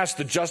pass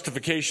the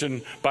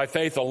justification by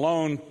faith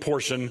alone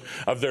portion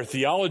of their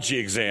theology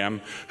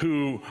exam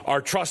who are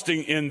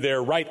trusting in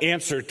their right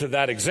answer to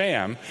that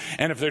exam.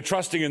 And if they're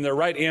trusting in their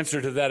right answer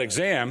to that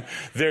exam,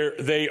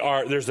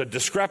 there's a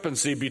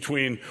discrepancy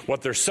between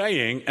what they're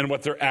saying and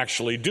what they're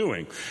actually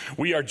doing.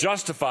 We are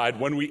justified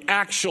when we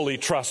actually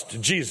trust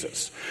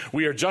Jesus.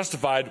 We are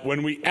justified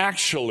when we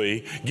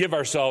actually give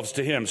ourselves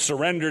to Him,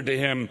 surrender to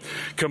Him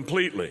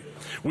completely.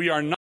 We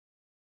are not.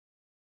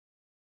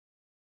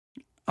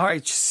 All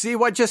right, see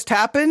what just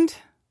happened?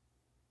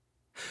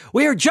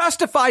 We are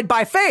justified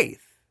by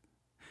faith.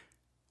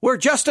 We're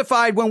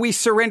justified when we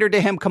surrender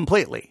to Him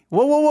completely.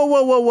 Whoa, whoa, whoa,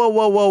 whoa, whoa, whoa,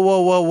 whoa, whoa,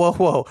 whoa, whoa, whoa,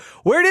 whoa.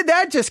 Where did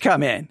that just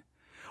come in?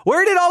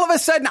 Where did all of a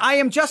sudden I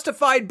am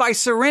justified by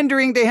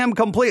surrendering to Him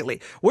completely?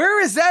 Where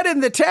is that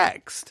in the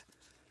text?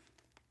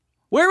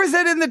 Where is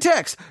that in the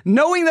text?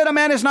 Knowing that a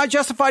man is not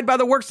justified by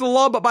the works of the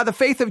law, but by the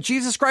faith of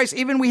Jesus Christ,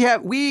 even we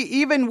have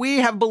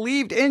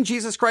believed in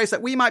Jesus Christ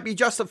that we might be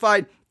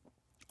justified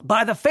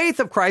by the faith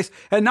of Christ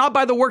and not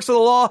by the works of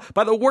the law.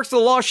 By the works of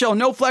the law shall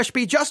no flesh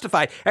be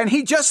justified. And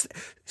he just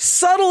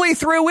subtly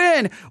threw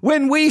in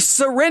when we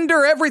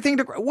surrender everything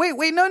to Christ.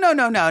 Wait,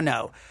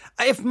 no.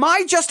 If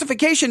my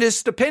justification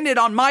is dependent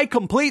on my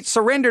complete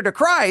surrender to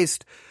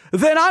Christ,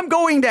 then I'm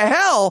going to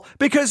hell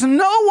because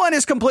no one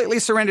is completely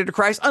surrendered to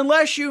Christ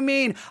unless you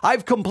mean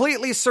I've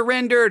completely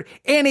surrendered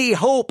any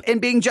hope in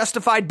being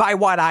justified by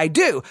what I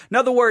do. In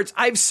other words,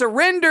 I've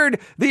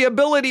surrendered the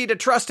ability to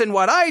trust in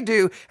what I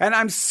do and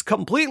I'm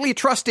completely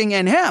trusting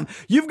in Him.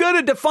 You've got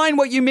to define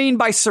what you mean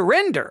by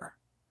surrender.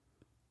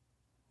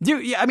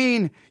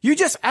 You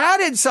just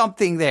added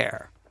something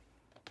there.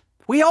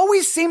 We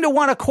always seem to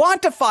want to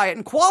quantify it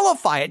and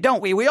qualify it,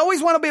 don't we? We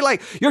always want to be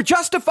like, you're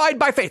justified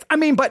by faith.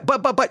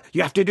 But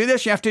you have to do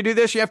this, you have to do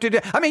this, you have to do.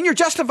 You're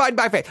justified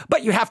by faith,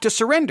 but you have to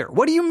surrender.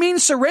 What do you mean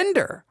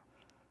surrender?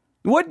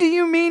 What do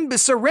you mean by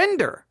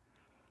surrender?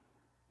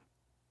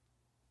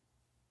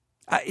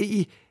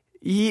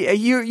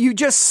 You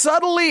just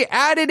subtly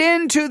added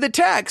into the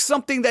text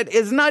something that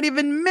is not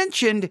even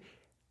mentioned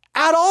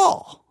at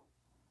all.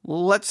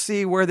 Let's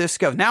see where this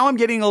goes. Now I'm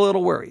getting a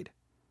little worried.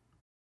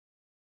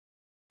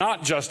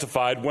 Not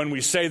justified when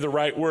we say the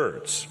right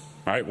words.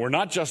 All right, we're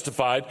not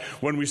justified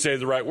when we say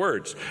the right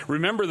words.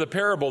 Remember the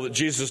parable that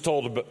Jesus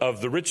told of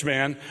the rich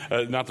man,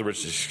 the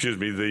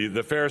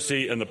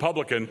Pharisee and the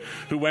publican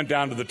who went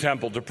down to the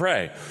temple to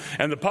pray.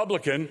 And the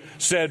publican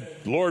said,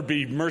 Lord,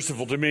 be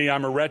merciful to me.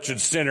 I'm a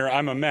wretched sinner.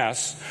 I'm a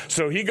mess.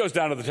 So he goes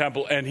down to the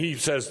temple and he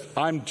says,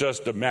 I'm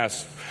just a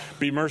mess.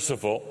 Be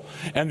merciful.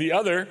 And the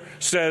other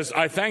says,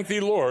 I thank thee,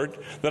 Lord,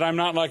 that I'm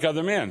not like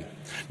other men.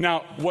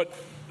 Now, what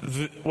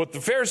the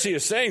Pharisee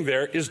is saying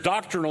there is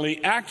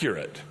doctrinally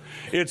accurate.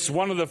 It's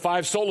one of the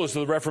 5 solas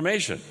of the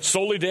Reformation.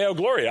 Soli Deo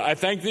Gloria. I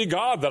thank thee,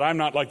 God, that I'm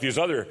not like these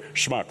other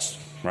schmucks,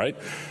 right?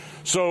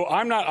 So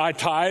I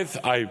tithe,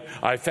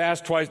 I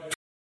fast twice.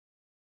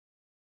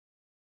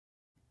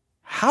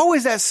 How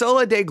is that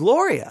Sola Deo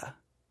Gloria?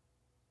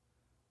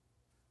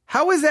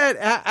 How is that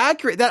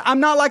accurate? That I'm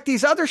not like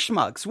these other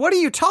schmucks. What are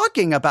you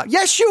talking about?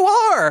 Yes, you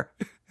are.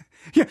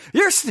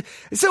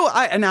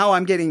 Now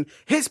I'm getting,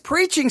 his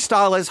preaching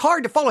style is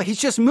hard to follow. He's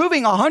just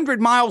moving 100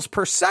 miles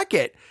per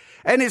second.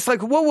 And it's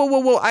like,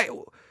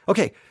 whoa.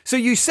 Okay. So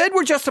you said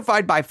we're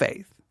justified by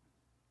faith.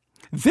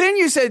 Then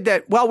you said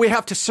that, well, we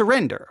have to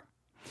surrender.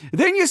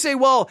 Then you say,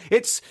 well,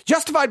 it's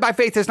justified by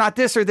faith is not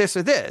this or this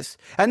or this.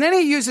 And then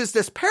he uses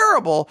this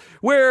parable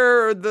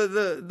where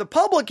the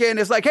publican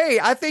is like, hey,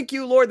 I thank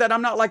you, Lord, that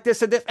I'm not like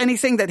this or this. And he's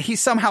saying that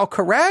he's somehow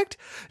correct.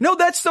 No,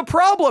 that's the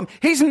problem.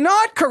 He's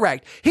not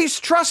correct.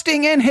 He's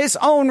trusting in his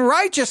own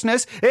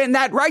righteousness, and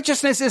that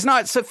righteousness is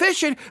not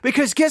sufficient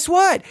because guess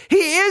what?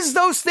 He is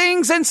those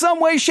things in some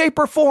way, shape,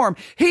 or form.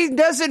 He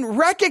doesn't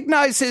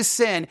recognize his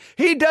sin.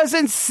 He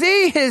doesn't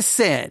see his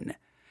sin.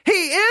 He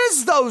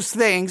is those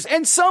things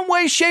in some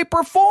way, shape,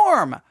 or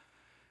form.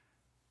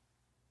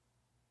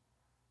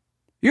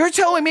 You're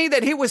telling me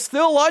that he was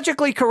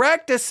theologically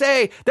correct to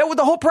say that what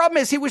the whole problem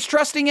is he was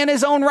trusting in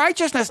his own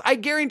righteousness. I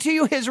guarantee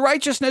you his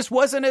righteousness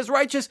wasn't as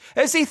righteous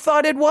as he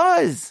thought it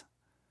was.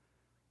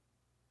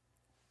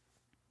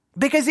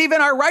 Because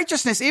even our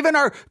righteousness, even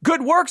our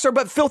good works are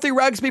but filthy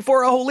rags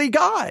before a holy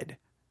God.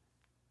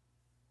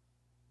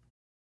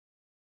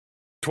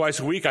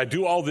 Twice a week, I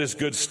do all this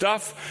good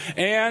stuff.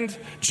 And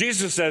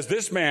Jesus says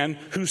this man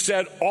who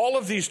said all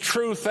of these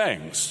true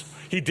things,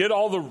 he did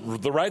all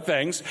the right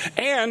things,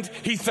 and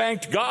he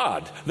thanked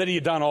God that he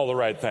had done all the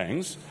right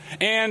things.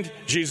 And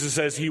Jesus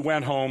says he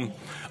went home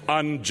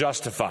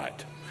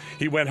unjustified.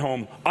 He went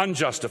home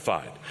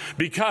unjustified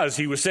because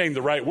he was saying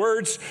the right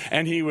words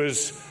and he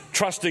was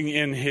trusting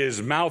in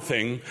his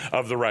mouthing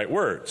of the right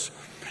words.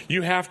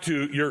 You have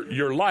to,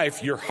 your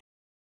life, your heart.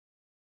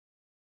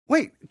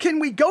 Wait, can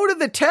we go to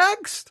the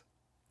text?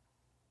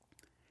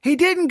 He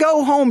didn't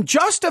go home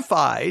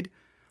justified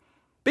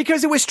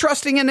because he was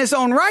trusting in his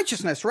own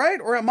righteousness, right?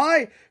 Or am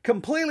I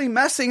completely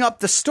messing up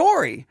the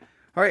story?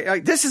 All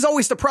right, this is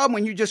always the problem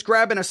when you just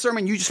grab in a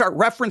sermon, you just start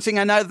referencing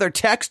another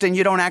text and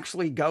you don't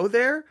actually go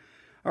there.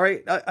 All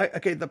right,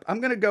 I'm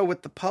going to go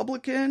with the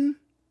publican.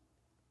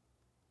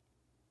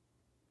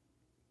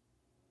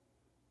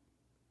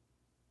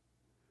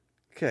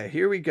 Okay,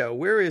 here we go.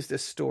 Where is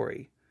this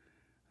story?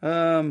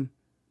 Where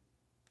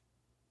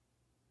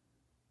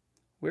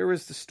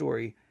is the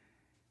story?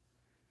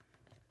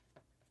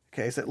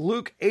 Okay, is it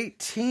Luke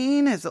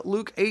 18? Is it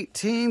Luke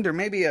 18? There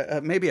may be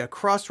a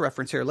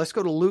cross-reference here. Let's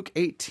go to Luke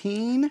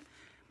 18.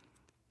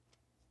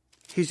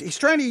 He's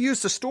trying to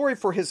use the story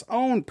for his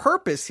own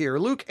purpose here.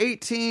 Luke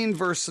 18,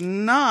 verse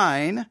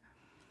 9. All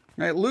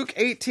right, Luke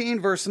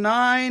 18, verse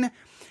 9.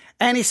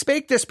 And he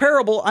spake this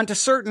parable unto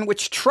certain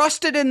which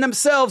trusted in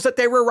themselves that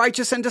they were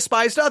righteous and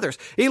despised others.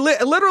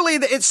 Literally,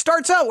 it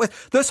starts out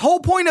with this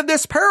whole point of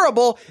this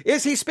parable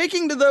is he's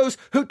speaking to those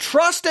who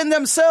trust in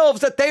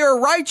themselves that they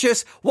are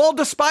righteous while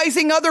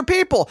despising other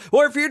people.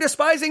 Or if you're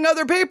despising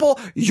other people,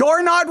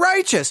 you're not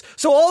righteous.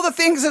 So all the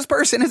things this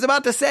person is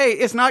about to say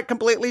is not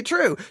completely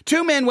true.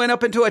 Two men went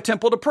up into a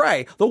temple to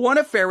pray. The one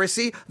a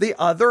Pharisee, the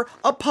other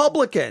a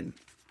publican.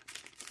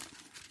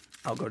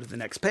 I'll go to the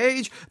next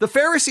page. The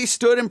Pharisee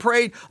stood and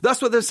prayed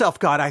thus with himself,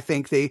 God, I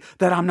thank thee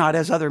that I'm not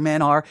as other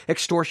men are,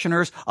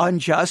 extortioners,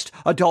 unjust,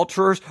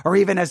 adulterers, or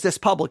even as this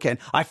publican.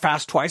 I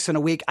fast twice in a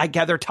week. I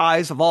gather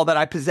tithes of all that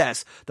I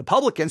possess. The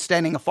publican,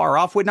 standing afar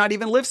off, would not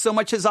even lift so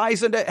much his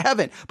eyes into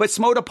heaven, but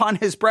smote upon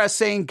his breast,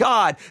 saying,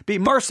 God, be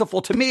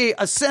merciful to me,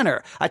 a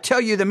sinner. I tell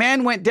you, the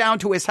man went down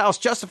to his house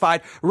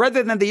justified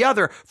rather than the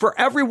other. For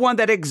everyone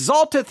that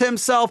exalteth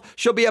himself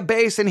shall be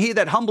abased, and he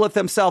that humbleth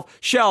himself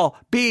shall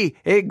be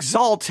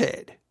exalted.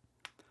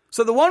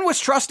 So the one was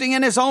trusting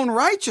in his own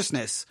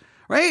righteousness,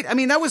 right? I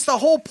mean, that was the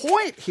whole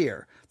point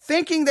here.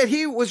 Thinking that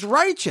he was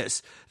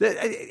righteous,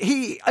 that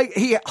he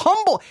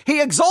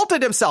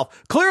exalted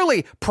himself.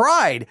 Clearly,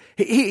 pride.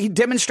 He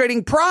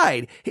demonstrating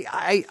pride.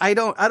 I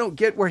don't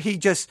get where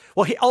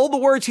all the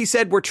words he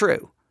said were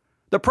true.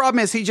 The problem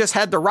is he just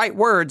had the right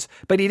words,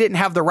 but he didn't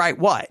have the right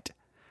what?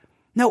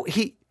 No,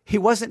 he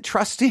wasn't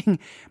trusting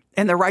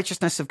in the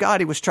righteousness of God.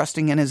 He was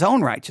trusting in his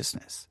own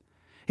righteousness.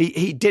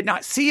 He did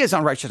not see his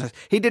own righteousness.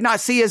 He did not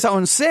see his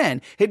own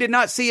sin. He did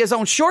not see his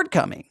own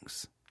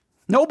shortcomings.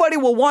 Nobody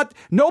will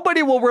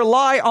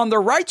rely on the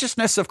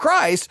righteousness of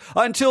Christ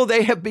until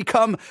they have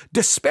become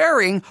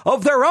despairing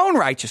of their own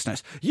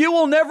righteousness. You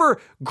will never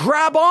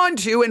grab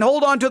onto and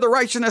hold on to the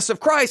righteousness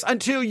of Christ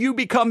until you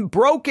become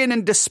broken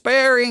and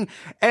despairing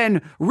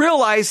and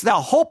realize the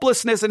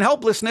hopelessness and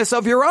helplessness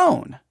of your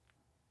own.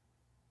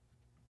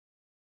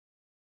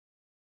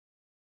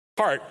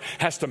 Heart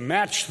has to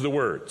match the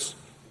words.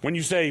 When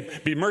you say,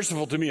 be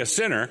merciful to me, a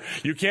sinner,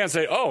 you can't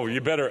say, oh,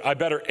 I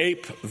better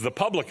ape the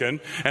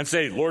publican and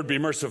say, Lord, be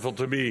merciful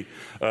to me,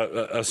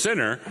 a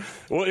sinner.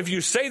 Well, if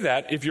you say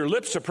that, if your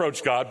lips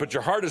approach God, but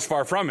your heart is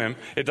far from him,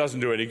 it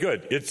doesn't do any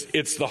good.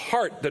 It's the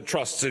heart that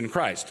trusts in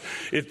Christ.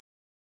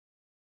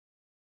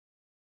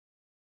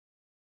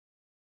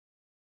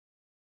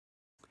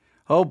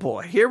 Oh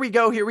boy, here we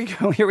go.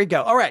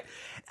 All right.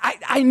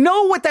 I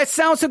know what that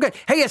sounds so good.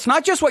 Hey, it's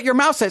not just what your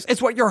mouth says,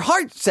 it's what your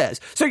heart says.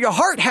 So your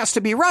heart has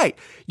to be right.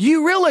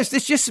 You realize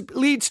this just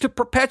leads to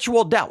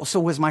perpetual doubt.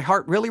 So was my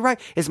heart really right?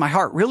 Is my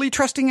heart really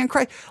trusting in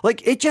Christ?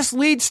 Like, it just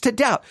leads to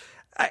doubt.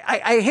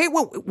 I hate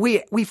what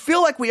we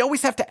feel like we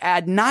always have to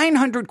add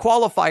 900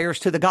 qualifiers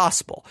to the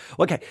gospel.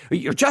 Okay,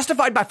 you're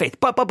justified by faith,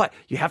 but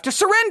you have to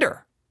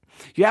surrender.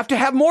 You have to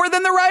have more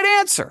than the right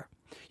answer.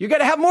 You got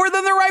to have more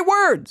than the right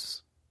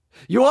words.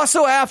 You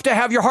also have to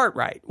have your heart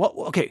right. Well,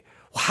 okay.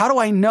 How do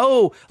I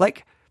know?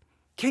 Like,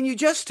 can you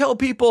just tell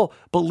people,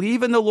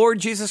 believe in the Lord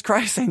Jesus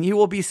Christ and you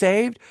will be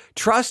saved?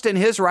 Trust in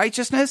his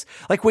righteousness?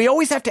 Like, we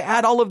always have to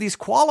add all of these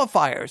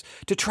qualifiers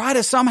to try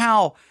to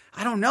somehow,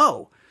 I don't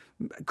know,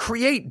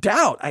 create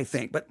doubt, I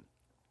think. But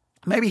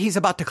maybe he's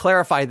about to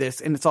clarify this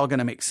and it's all going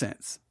to make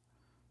sense.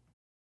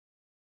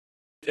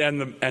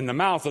 And the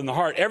mouth and the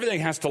heart,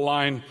 everything has to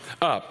line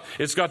up.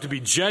 It's got to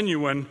be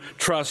genuine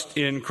trust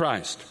in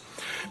Christ.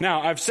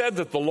 Now, I've said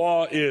that the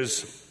law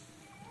is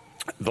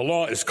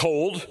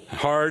cold,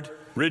 hard,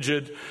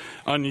 rigid,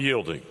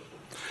 unyielding.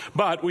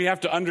 But we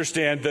have to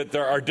understand that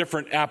there are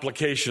different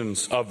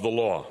applications of the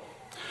law.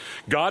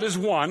 God is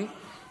one,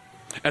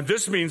 and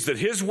this means that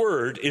his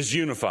word is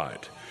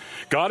unified.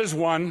 God is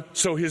one,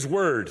 so his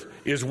word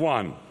is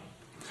one.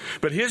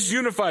 But his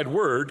unified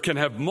word can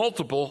have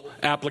multiple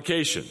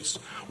applications.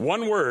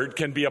 One word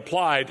can be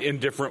applied in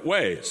different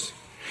ways.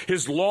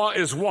 His law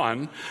is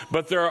one,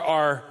 but there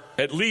are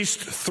at least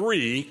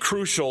three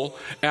crucial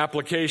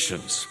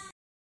applications.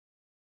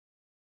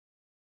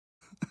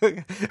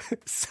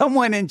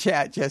 Someone in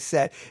chat just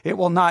said, it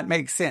will not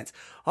make sense.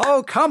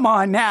 Oh, come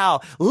on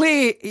now.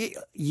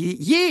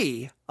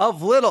 Ye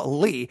of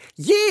little,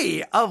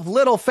 ye of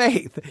little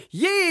faith,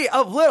 ye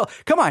of little.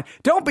 Come on,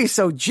 don't be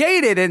so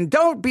jaded and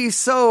don't be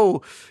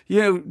so,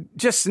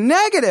 just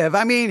negative.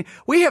 I mean,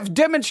 we have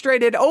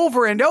demonstrated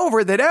over and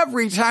over that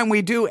every time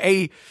we do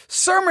a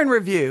sermon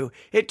review,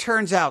 it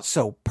turns out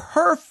so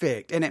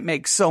perfect and it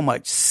makes so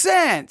much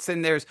sense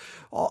and there's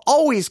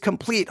always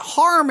complete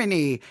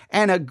harmony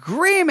and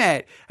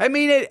agreement. I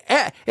mean,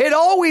 it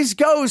always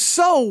goes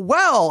so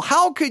well.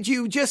 How could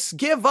you just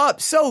give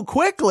up so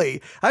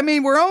quickly? I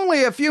mean, we're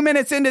only a few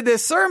minutes into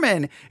this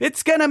sermon.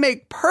 It's going to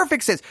make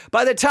perfect sense.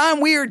 By the time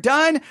we are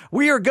done,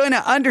 we are going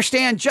to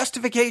understand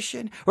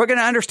justification. We're going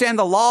to understand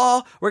the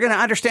law. We're going to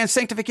understand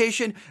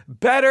sanctification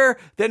better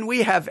than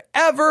we have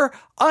ever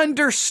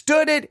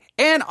understood it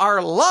in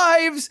our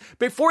lives.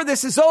 Before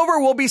this is over,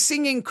 we'll be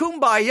singing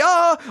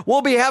Kumbaya.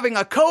 We'll be having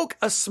a Coke,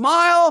 a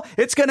smile.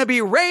 It's going to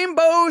be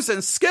rainbows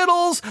and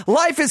Skittles.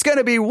 Life is going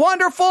to be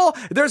wonderful.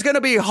 There's going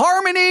to be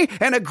harmony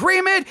and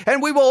agreement,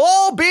 and we will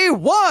all be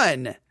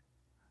one.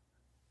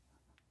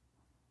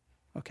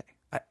 Okay,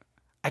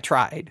 I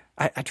tried.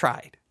 I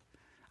tried.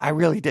 I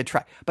really did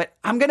try. But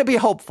I'm going to be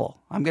hopeful.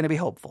 I'm going to be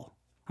hopeful.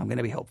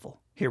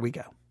 Here we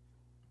go.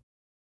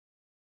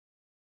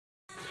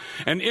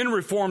 And in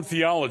Reformed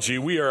theology,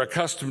 we are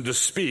accustomed to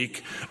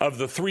speak of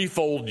the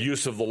threefold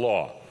use of the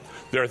law.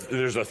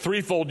 There's a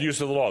threefold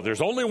use of the law.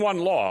 There's only one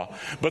law,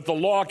 but the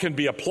law can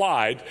be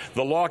applied.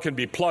 The law can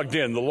be plugged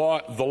in. The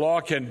law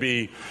can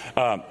be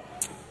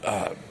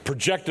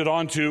projected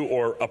onto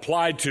or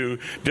applied to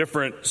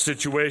different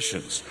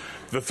situations.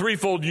 The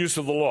threefold use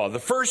of the law. The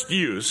first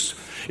use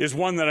is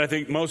one that I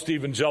think most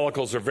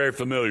evangelicals are very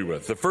familiar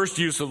with. The first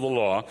use of the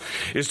law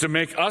is to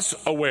make us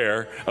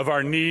aware of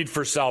our need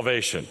for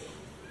salvation.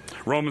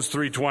 Romans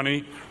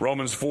 3:20,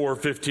 Romans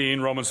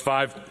 4:15, Romans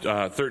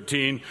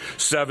 5:13,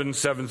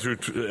 7 through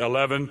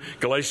 11,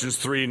 Galatians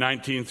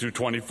 3:19 through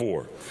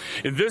 24.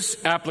 In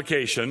this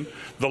application,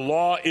 the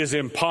law is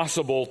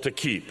impossible to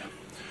keep.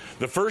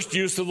 The first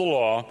use of the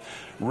law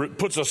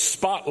puts a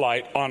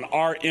spotlight on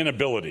our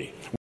inability.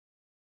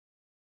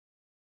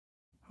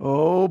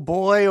 Oh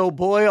boy.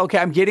 Okay,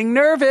 I'm getting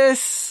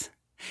nervous.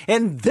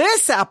 In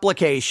this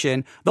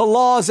application, the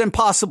law is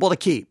impossible to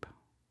keep.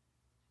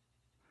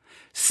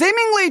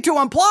 Seemingly to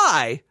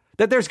imply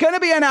that there's going to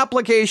be an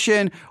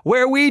application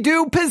where we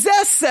do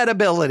possess said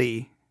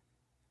ability.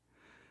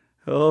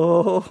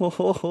 Oh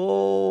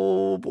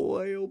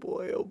boy.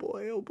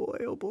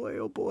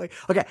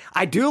 Okay,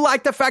 I do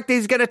like the fact that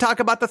he's going to talk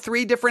about the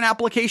 3 different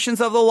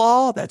applications of the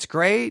law. That's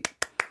great.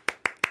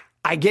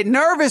 I get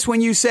nervous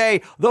when you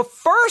say the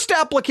first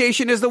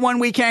application is the one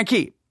we can't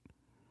keep.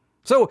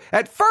 So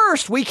at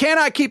first, we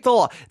cannot keep the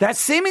law. That's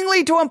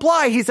seemingly to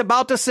imply he's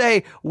about to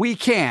say we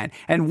can.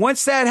 And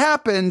once that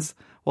happens,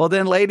 well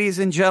then, ladies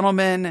and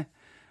gentlemen,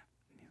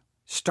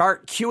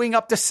 start queuing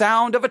up the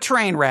sound of a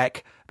train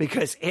wreck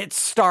because it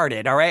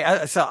started. All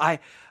right.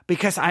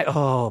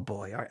 Oh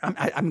boy,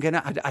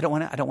 I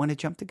don't want to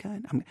jump the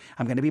gun.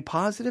 I'm going to be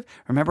positive.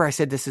 Remember, I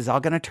said this is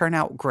all going to turn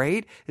out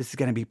great. This is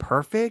going to be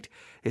perfect.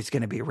 It's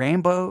going to be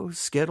rainbows,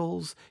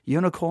 Skittles,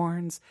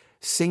 unicorns,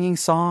 singing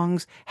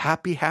songs,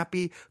 happy,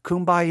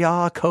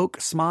 kumbaya,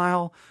 Coke,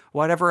 smile,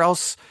 whatever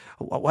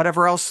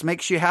else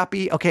makes you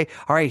happy. Okay.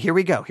 All right. Here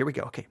we go.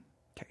 Okay.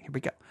 Here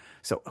we go.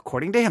 So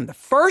according to him, the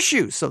first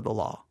use of the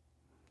law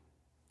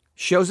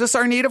shows us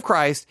our need of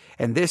Christ,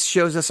 and this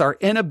shows us our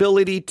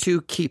inability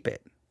to keep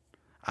it.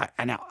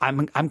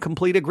 I'm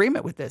complete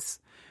agreement with this.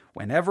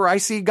 Whenever I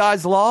see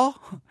God's law,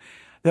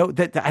 though,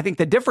 I think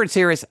the difference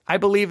here is I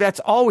believe that's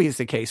always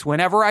the case.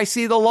 Whenever I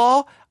see the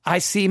law, I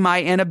see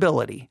my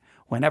inability.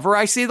 Whenever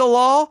I see the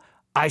law,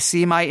 I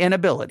see my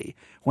inability.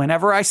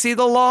 Whenever I see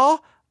the law,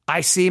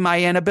 I see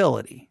my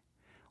inability.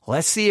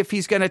 Let's see if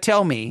he's going to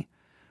tell me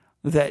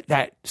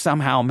that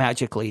somehow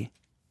magically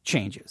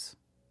changes.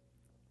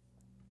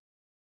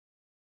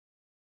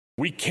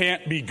 We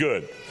can't be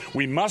good.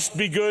 We must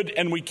be good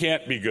and we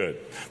can't be good.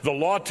 The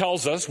law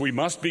tells us we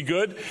must be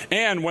good,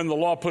 and when the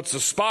law puts a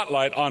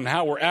spotlight on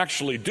how we're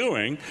actually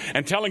doing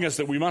and telling us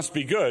that we must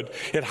be good,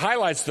 it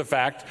highlights the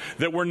fact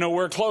that we're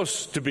nowhere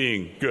close to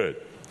being good.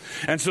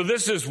 And so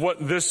this is what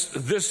this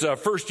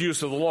first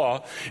use of the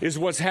law is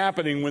what's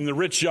happening when the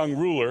rich young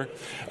ruler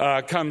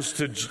comes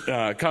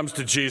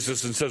to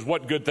Jesus and says,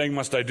 "What good thing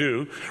must I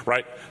do?"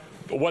 Right?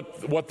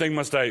 What thing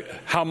must I,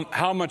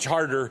 how much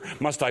harder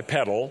must I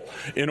pedal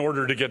in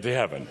order to get to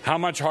heaven? How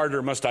much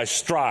harder must I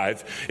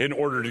strive in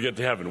order to get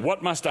to heaven?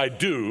 What must I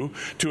do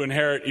to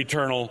inherit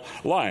eternal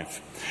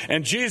life?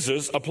 And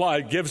Jesus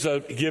gives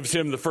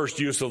him the first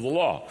use of the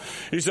law.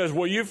 He says,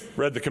 well, you've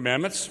read the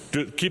commandments.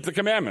 Keep the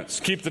commandments.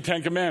 Keep the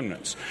 10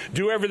 commandments.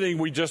 Do everything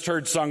we just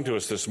heard sung to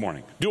us this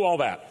morning. Do all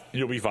that.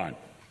 You'll be fine.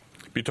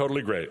 Be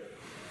totally great.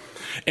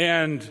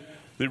 And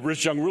the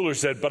rich young ruler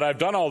said, but I've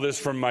done all this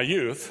from my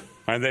youth.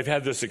 And they've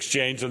had this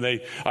exchange, and they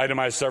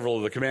itemize several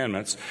of the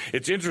commandments.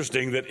 It's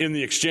interesting that in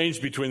the exchange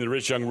between the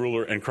rich young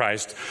ruler and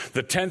Christ,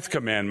 the 10th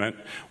commandment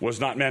was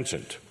not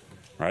mentioned.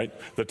 right?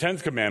 The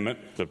 10th commandment,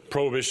 the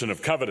prohibition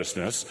of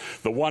covetousness,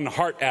 the one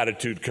heart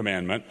attitude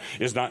commandment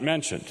is not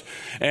mentioned.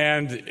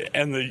 And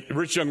the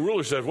rich young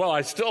ruler said, well,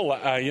 I'm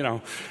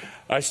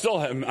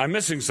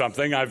missing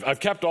something. I've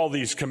kept all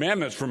these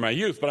commandments from my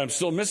youth, but I'm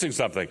still missing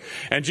something.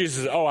 And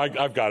Jesus said,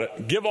 I've got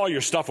it. Give all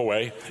your stuff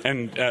away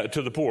and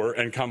to the poor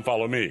and come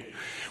follow me,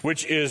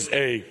 which is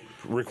a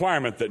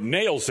requirement that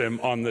nails him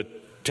on the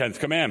 10th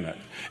commandment.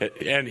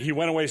 And he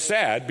went away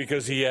sad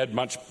because he had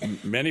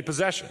many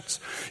possessions.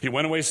 He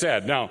went away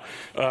sad. Now,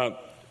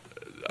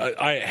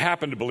 I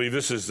happen to believe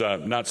this is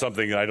not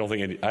something that I don't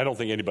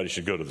think anybody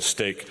should go to the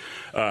stake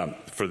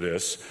for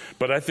this,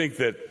 but I think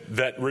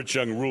that rich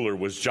young ruler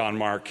was John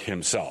Mark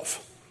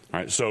himself. All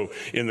right, so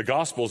in the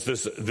Gospels,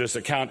 this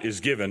account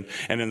is given,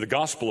 and in the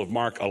Gospel of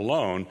Mark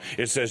alone,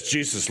 it says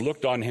Jesus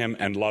looked on him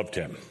and loved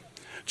him.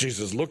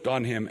 Jesus looked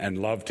on him and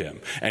loved him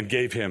and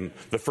gave him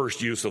the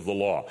first use of the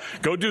law.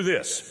 Go do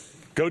this.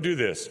 Go do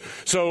this.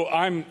 So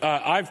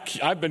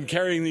I've been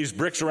carrying these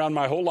bricks around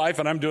my whole life,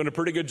 and I'm doing a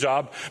pretty good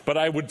job, but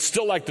I would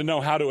still like to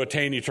know how to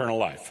attain eternal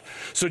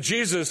life. So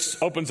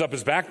Jesus opens up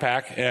his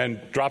backpack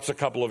and drops a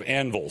couple of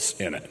anvils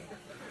in it.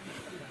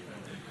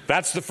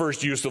 That's the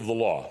first use of the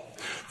law.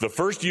 The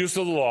first use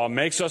of the law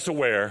makes us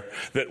aware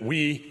that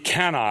we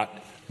cannot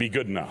be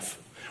good enough.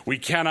 We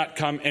cannot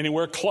come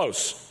anywhere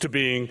close to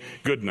being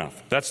good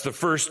enough. That's the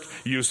first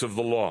use of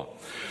the law.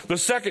 The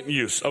second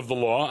use of the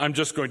law I'm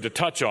just going to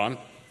touch on.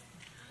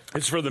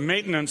 It's for the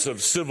maintenance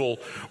of civil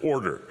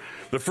order.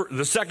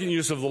 The second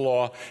use of the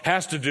law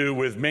has to do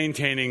with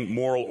maintaining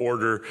moral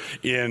order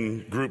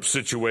in group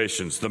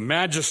situations. The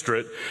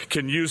magistrate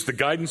can use the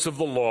guidance of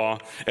the law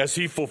as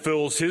he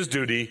fulfills his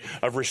duty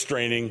of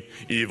restraining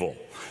evil.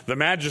 The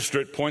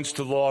magistrate points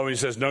to the law and he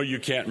says, no, you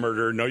can't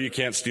murder. No, you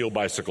can't steal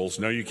bicycles.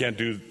 No, you can't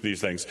do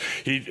these things.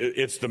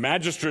 It's the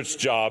magistrate's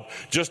job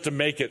just to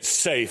make it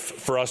safe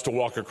for us to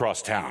walk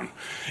across town.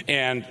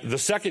 And the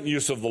second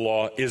use of the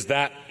law is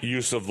that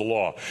use of the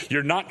law.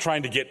 You're not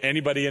trying to get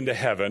anybody into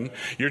heaven.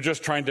 You're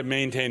just trying to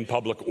maintain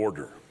public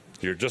order.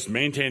 You're just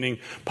maintaining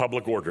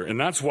public order. And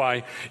that's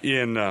why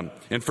in 1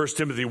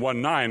 Timothy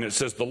 1:9 it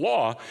says the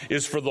law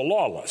is for the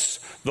lawless.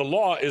 The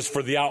law is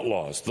for the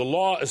outlaws. The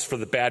law is for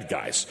the bad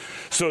guys.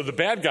 So the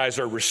bad guys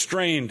are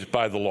restrained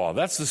by the law.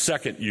 That's the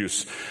second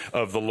use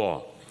of the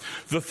law.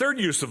 The third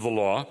use of the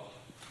law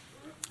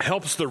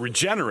helps the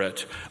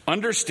regenerate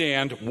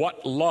understand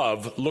what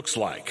love looks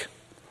like.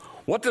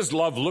 What does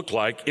love look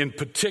like in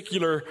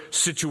particular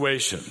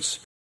situations?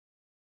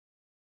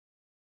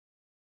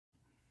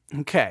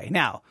 Okay,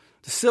 now,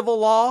 the civil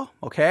law,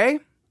 okay?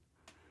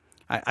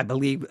 I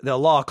believe the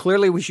law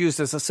clearly was used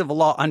as a civil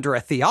law under a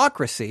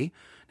theocracy.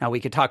 Now, we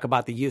could talk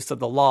about the use of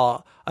the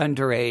law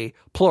under a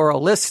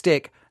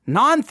pluralistic,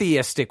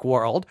 non-theistic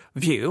world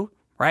view,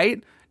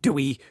 right? Do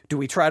we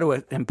try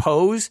to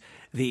impose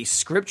the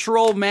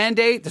scriptural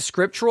mandate, the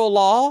scriptural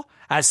law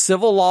as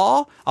civil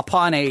law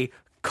upon a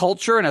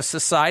culture and a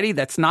society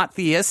that's not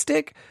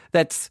theistic,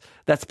 that's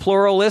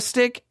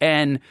pluralistic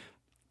and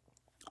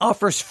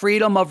offers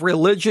freedom of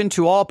religion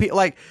to all people?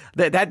 Like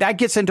that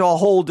gets into a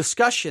whole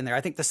discussion there.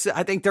 I think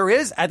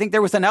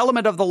there was an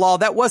element of the law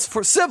that was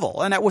for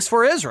civil and that was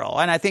for Israel.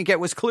 And I think it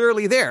was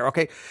clearly there.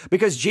 Okay.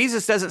 Because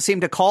Jesus doesn't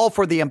seem to call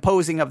for the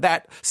imposing of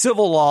that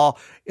civil law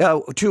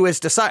to his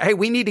disciples. Hey,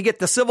 we need to get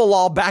the civil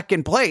law back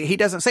in play. He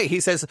doesn't say,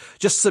 he says,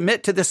 just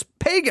submit to this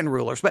pagan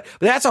rulers, but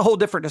that's a whole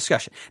different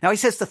discussion. Now he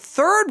says the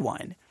third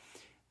one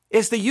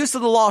is the use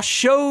of the law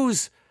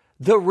shows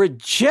the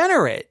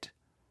regenerate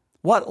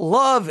what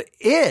love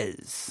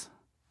is.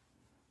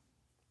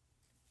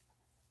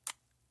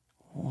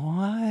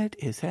 What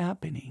is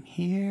happening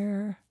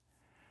here?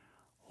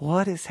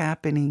 What is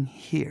happening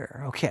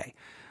here? Okay.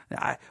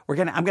 I'm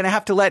going to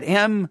have to let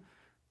him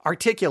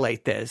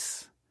articulate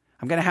this.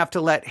 I'm going to have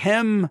to let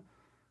him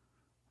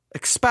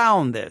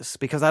expound this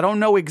because I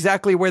don't know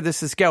exactly where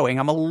this is going.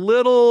 I'm a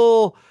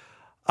little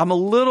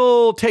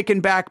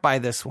taken back by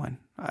this one.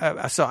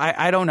 So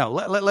I don't know.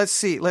 Let's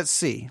see.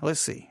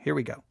 Here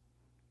we go.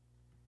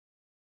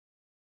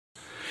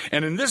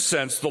 And in this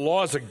sense, the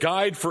law is a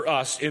guide for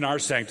us in our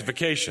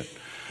sanctification.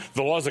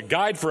 The law is a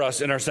guide for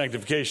us in our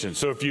sanctification.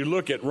 So if you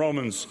look at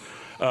Romans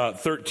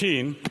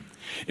 13,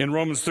 in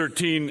Romans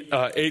 13,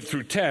 8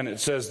 through 10, it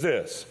says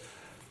this.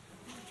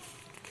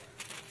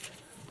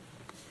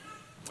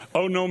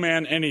 Owe no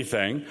man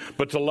anything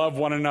but to love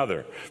one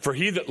another. For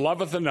he that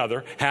loveth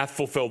another hath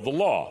fulfilled the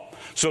law.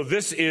 So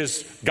this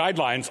is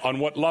guidelines on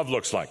what love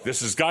looks like.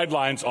 This is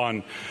guidelines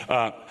on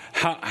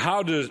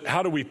how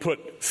do we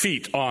put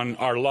feet on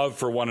our love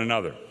for one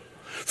another.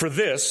 For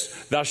this,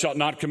 thou shalt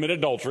not commit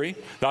adultery,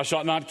 thou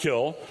shalt not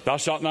kill, thou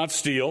shalt not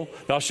steal,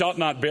 thou shalt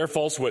not bear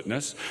false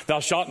witness, thou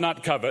shalt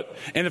not covet.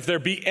 And if there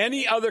be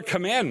any other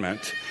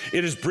commandment,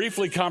 it is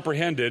briefly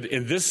comprehended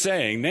in this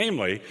saying,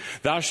 namely,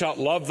 thou shalt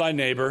love thy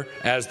neighbor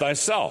as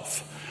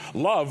thyself.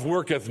 Love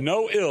worketh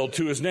no ill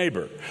to his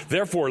neighbor.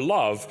 Therefore,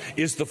 love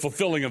is the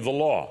fulfilling of the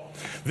law.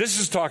 This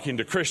is talking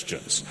to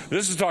Christians.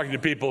 This is talking to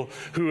people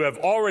who have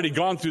already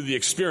gone through the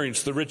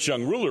experience the rich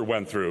young ruler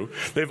went through.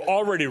 They've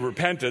already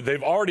repented.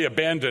 They've already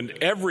abandoned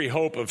every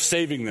hope of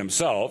saving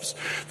themselves.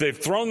 They've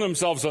thrown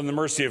themselves on the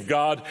mercy of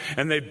God,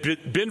 and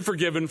they've been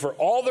forgiven for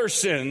all their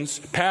sins,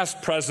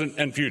 past, present,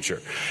 and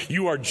future.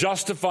 You are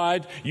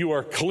justified. You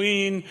are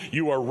clean.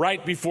 You are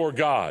right before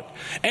God.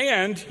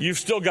 And you've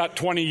still got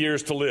 20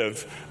 years to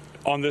live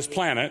on this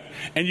planet,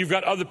 and you've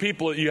got other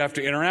people that you have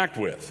to interact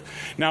with.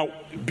 Now,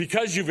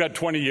 because you've got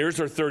 20 years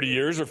or 30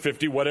 years or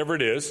 50, whatever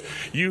it is,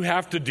 you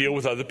have to deal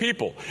with other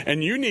people.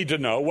 And you need to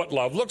know what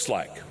love looks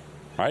like,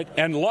 right?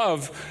 And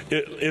love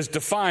is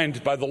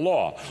defined by the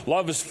law.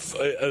 Love is,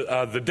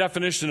 the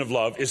definition of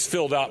love is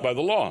filled out by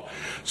the law.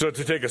 So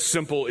to take a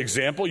simple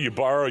example, you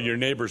borrow your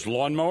neighbor's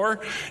lawnmower,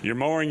 you're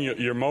mowing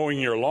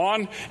your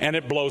lawn, and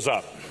it blows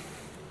up.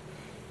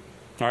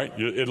 All right,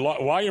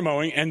 while you're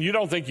mowing, and you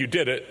don't think you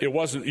did it, it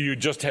wasn't, you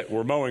just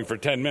were mowing for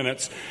 10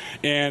 minutes,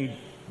 and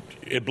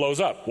it blows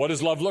up. What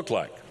does love look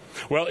like?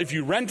 Well, if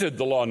you rented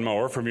the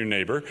lawnmower from your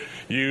neighbor,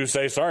 you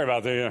say, sorry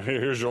about that,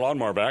 here's your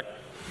lawnmower back.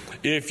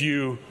 If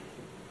you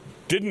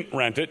didn't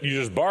rent it, you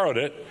just borrowed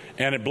it,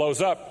 and it blows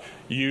up,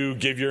 you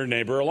give your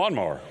neighbor a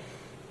lawnmower.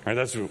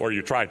 Right, or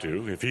you try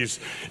to.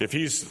 If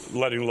he's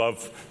letting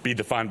love be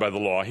defined by the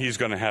law, he's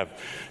going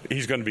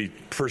to be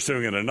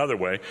pursuing it another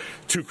way.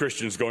 Two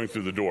Christians going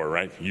through the door,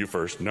 right? You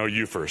first. No,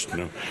 you first.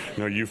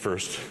 No, you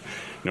first.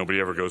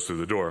 Nobody ever goes through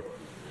the door.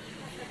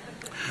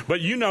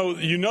 But you know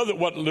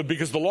that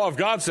because the law of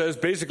God says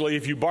basically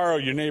if you borrow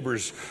your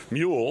neighbor's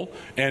mule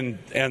and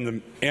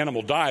the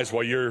animal dies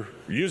while you're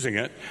using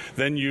it,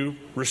 then you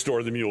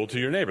restore the mule to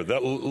your neighbor.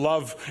 That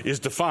love is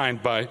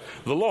defined by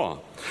the law.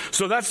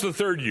 So that's the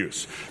third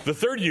use. The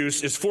third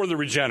use is for the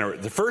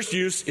regenerate. The first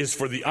use is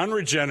for the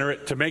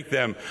unregenerate to make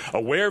them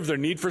aware of their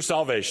need for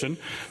salvation.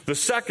 The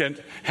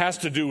second has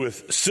to do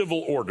with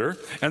civil order.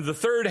 And the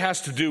third has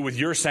to do with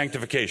your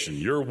sanctification,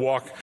 your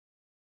walk.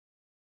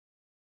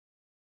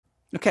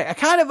 Okay, I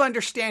kind of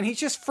understand. He's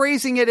just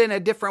phrasing it in a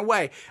different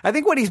way. I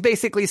think what he's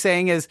basically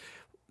saying is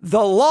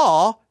the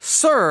law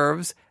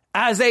serves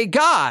as a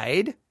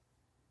guide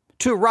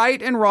to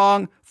right and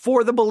wrong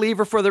for the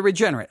believer, for the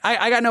regenerate.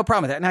 I got no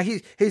problem with that. Now,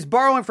 he's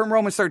borrowing from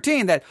Romans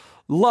 13 that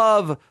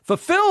love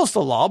fulfills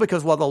the law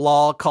because, well, the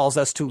law calls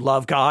us to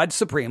love God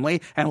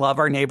supremely and love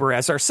our neighbor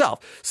as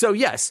ourselves. So,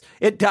 yes,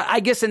 I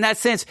guess in that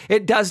sense,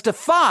 it does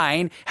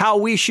define how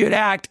we should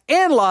act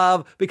in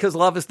love because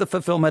love is the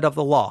fulfillment of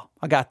the law.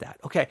 I got that.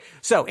 Okay.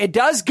 So it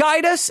does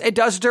guide us. It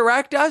does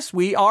direct us.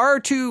 We are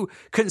to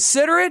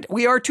consider it.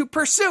 We are to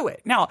pursue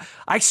it. Now,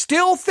 I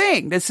still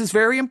think this is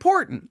very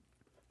important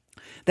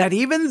that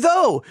even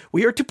though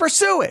we are to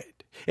pursue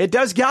it, it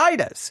does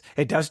guide us.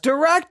 It does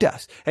direct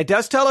us. It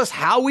does tell us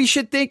how we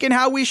should think and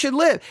how we should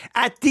live.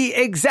 At the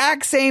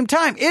exact same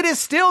time, it is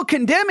still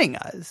condemning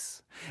us.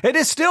 It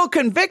is still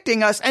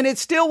convicting us, and it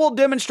still will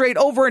demonstrate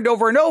over and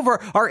over and over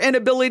our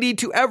inability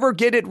to ever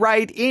get it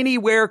right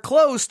anywhere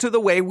close to the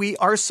way we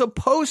are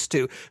supposed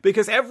to.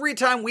 Because every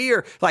time we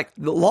are, like,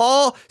 the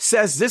law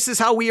says this is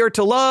how we are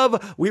to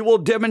love, we will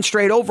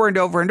demonstrate over and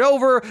over and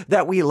over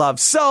that we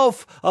love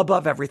self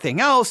above everything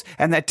else,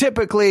 and that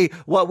typically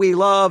what we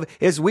love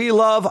is we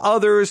love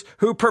others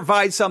who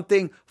provide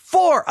something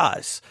for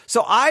us.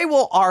 So I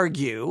will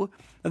argue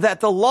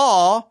that the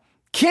law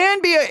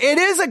it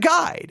is a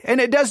guide,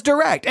 and it does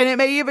direct, and it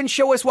may even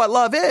show us what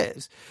love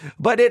is.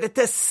 But at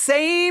the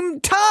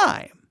same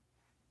time,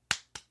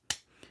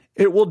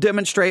 it will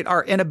demonstrate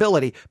our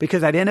inability, because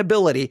that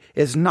inability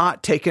is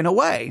not taken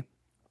away.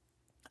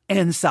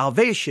 In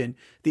salvation,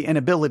 the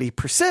inability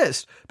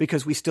persists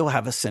because we still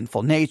have a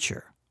sinful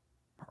nature.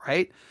 All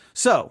right?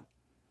 So,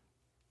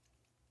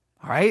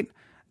 all right,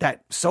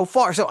 that so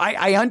far. So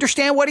I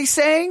understand what he's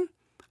saying.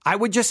 I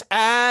would just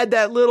add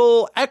that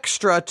little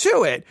extra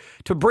to it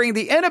to bring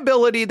the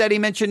inability that he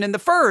mentioned in the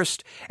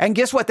first. And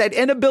guess what? That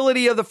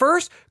inability of the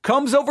first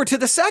comes over to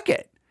the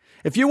second.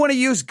 If you want to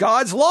use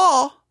God's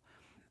law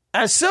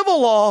as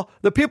civil law,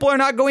 the people are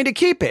not going to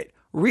keep it.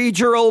 Read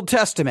your Old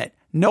Testament.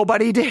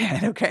 Nobody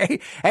did, okay?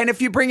 And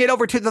if you bring it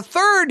over to the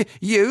third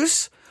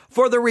use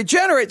for the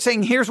regenerate,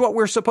 saying here's what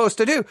we're supposed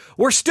to do,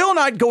 we're still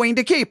not going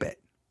to keep it.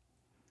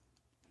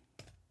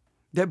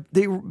 The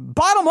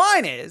bottom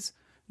line is,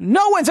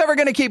 no one's ever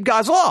going to keep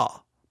God's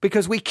law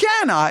because we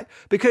cannot,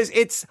 because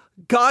it's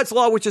God's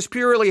law, which is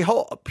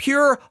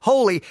pure,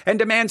 holy, and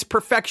demands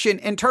perfection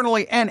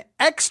internally and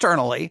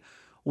externally.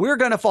 We're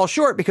going to fall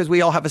short because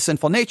we all have a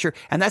sinful nature,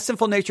 and that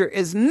sinful nature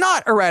is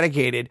not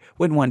eradicated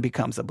when one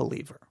becomes a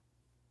believer.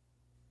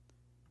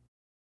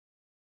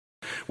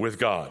 With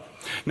God.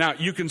 Now,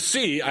 you can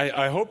see,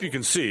 I hope you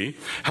can see,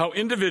 how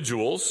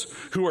individuals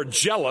who are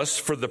jealous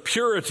for the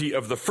purity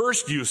of the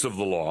first use of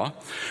the law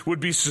would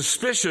be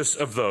suspicious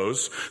of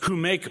those who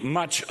make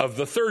much of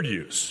the third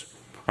use.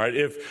 All right,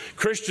 if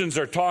Christians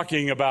are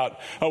talking about,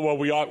 oh, well,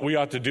 we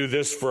ought to do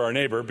this for our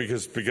neighbor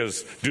because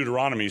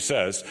Deuteronomy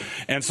says,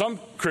 and some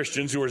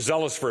Christians who are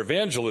zealous for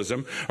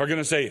evangelism are going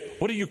to say,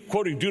 what are you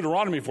quoting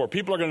Deuteronomy for?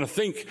 People are going to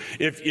think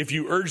if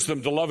you urge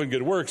them to love and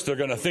good works, they're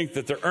going to think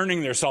that they're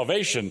earning their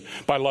salvation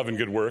by love and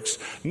good works.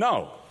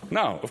 No,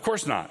 of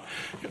course not.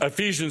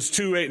 Ephesians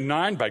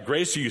 2:8-9, by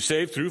grace are you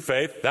saved through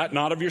faith, that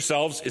not of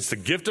yourselves, it's the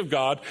gift of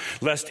God,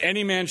 lest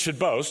any man should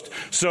boast.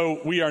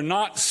 So we are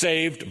not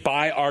saved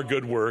by our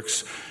good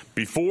works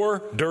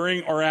before,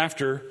 during, or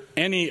after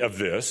any of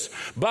this.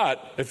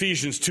 But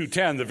Ephesians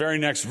 2:10, the very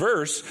next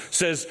verse,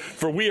 says,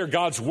 for we are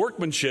God's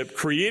workmanship,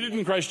 created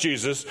in Christ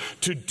Jesus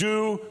to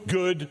do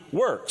good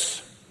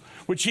works,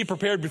 which he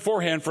prepared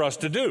beforehand for us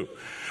to do.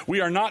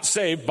 We are not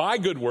saved by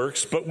good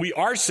works, but we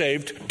are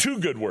saved to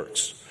good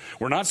works.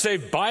 We're not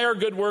saved by our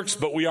good works,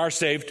 but we are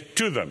saved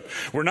to them.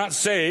 We're not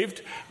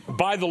saved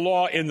by the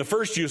law in the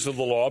first use of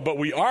the law, but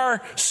we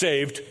are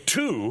saved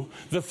to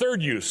the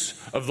third use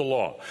of the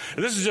law.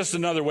 And this is just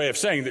another way of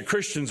saying that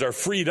Christians are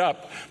freed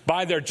up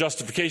by their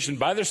justification,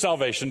 by their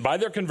salvation, by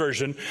their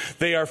conversion.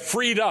 They are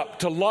freed up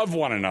to love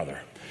one another.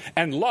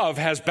 And love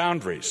has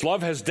boundaries.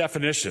 Love has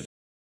definition.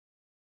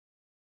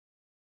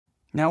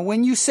 Now,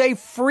 when you say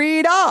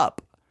freed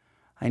up,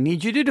 I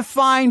need you to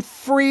define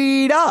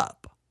freed up.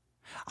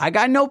 I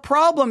got no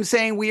problem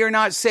saying we are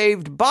not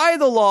saved by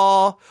the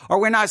law, or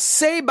we're not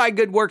saved by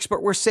good works,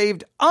 but we're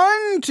saved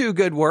unto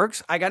good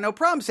works. I got no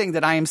problem saying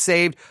that I am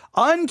saved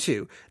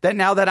unto, that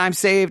now that I'm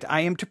saved,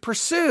 I am to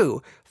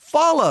pursue,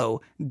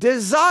 follow,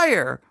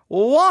 desire,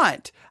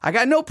 want. I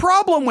got no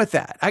problem with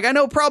that. I got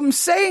no problem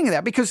saying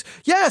that because,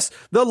 yes,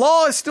 the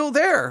law is still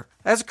there.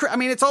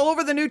 It's all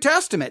over the New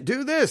Testament.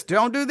 Do this,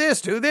 don't do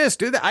this, do this,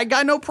 do that. I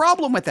got no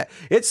problem with that.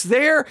 It's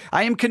there.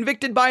 I am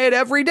convicted by it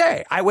every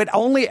day. I would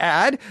only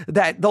add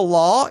that the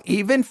law,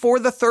 even for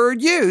the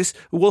third use,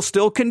 will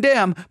still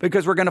condemn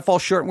because we're going to fall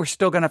short and we're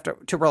still going to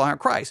have to rely on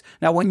Christ.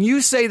 Now, when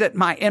you say that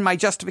in my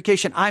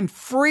justification, I'm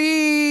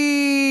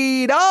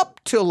freed up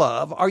to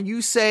love, are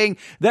you saying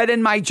that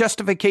in my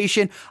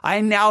justification,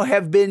 I now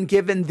have been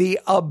given the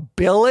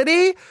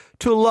ability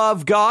to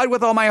love God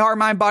with all my heart,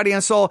 mind, body,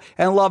 and soul,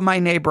 and love my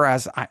neighbor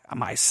as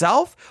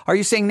myself? Are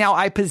you saying now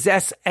I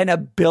possess an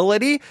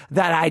ability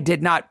that I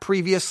did not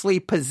previously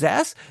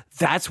possess?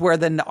 That's where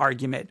then the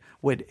argument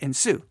would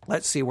ensue.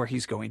 Let's see where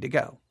he's going to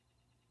go.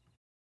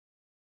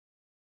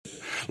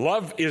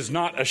 Love is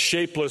not a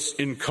shapeless,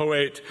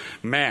 inchoate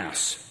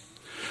mass.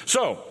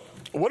 So,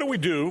 what do we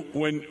do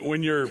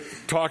when you're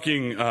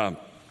talking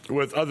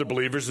with other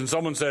believers and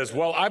someone says,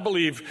 well, I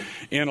believe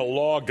in a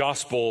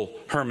law-gospel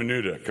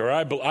hermeneutic, or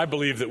I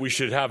believe that we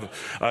should have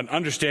an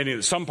understanding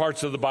that some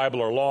parts of the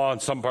Bible are law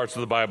and some parts of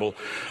the Bible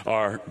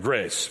are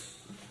grace.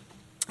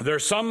 There are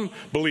some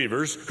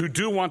believers who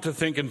do want to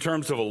think in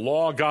terms of a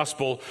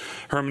law-gospel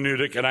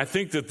hermeneutic, and I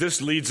think that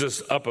this leads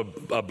us up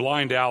a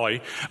blind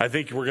alley. I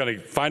think we're going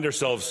to find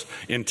ourselves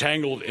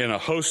entangled in a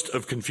host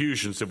of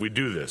confusions if we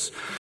do this.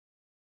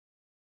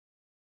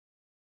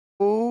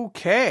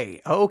 Okay.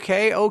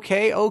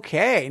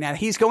 Now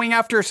he's going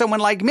after someone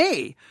like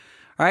me,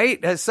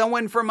 right? As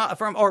someone from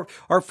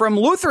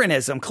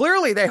Lutheranism.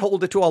 Clearly they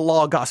hold it to a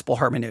law gospel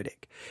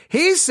hermeneutic.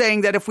 He's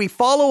saying that if we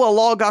follow a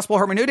law gospel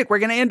hermeneutic, we're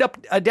going to end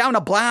up down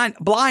a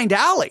blind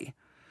alley.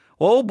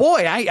 Oh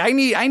boy, I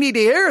need to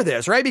hear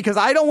this, right? Because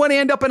I don't want to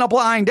end up in a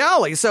blind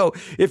alley. So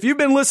if you've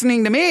been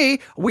listening to me,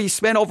 we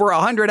spent over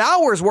 100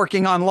 hours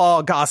working on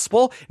law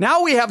gospel.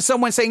 Now we have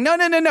someone saying,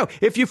 no.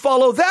 If you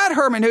follow that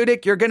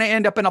hermeneutic, you're going to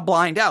end up in a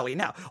blind alley.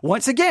 Now,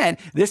 once again,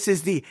 this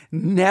is the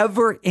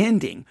never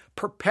ending,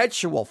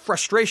 perpetual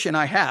frustration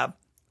I have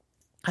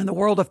in the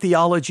world of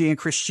theology and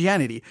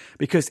Christianity,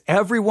 because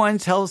everyone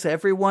tells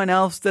everyone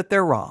else that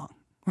they're wrong,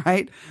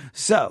 right?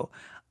 So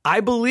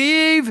I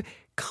believe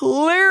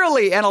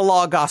clearly in a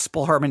law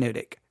gospel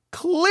hermeneutic.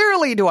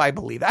 Clearly do I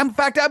believe that. In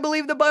fact, I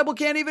believe the Bible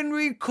can't even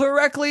be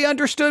correctly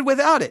understood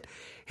without it.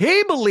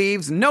 He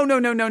believes, no.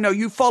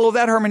 You follow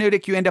that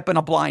hermeneutic, you end up in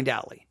a blind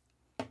alley.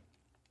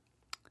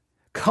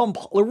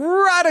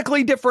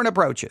 Radically different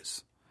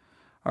approaches.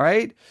 All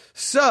right.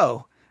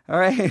 So, all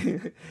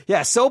right.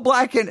 Yeah. So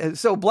black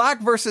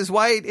versus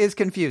white is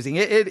confusing.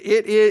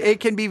 It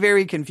can be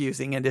very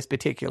confusing in this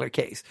particular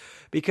case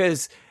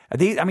because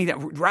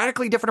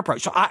radically different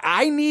approach. So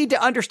I need to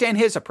understand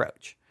his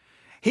approach.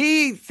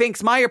 He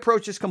thinks my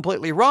approach is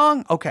completely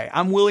wrong. Okay,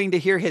 I'm willing to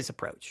hear his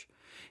approach.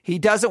 He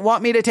doesn't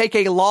want me to take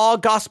a law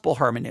gospel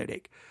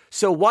hermeneutic.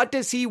 So what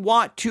does he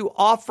want to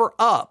offer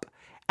up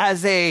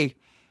as a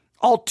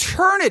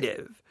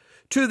alternative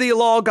to the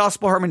law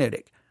gospel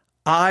hermeneutic?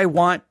 I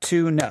want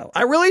to know.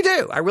 I really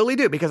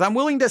do, because I'm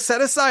willing to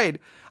set aside.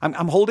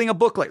 I'm holding a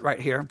booklet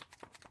right here.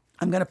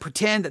 I'm going to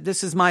pretend that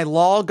this is my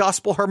law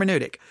gospel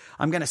hermeneutic.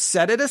 I'm going to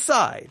set it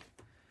aside,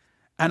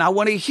 and I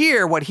want to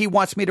hear what he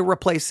wants me to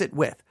replace it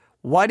with.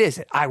 What is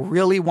it? I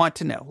really want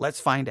to know. Let's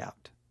find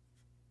out.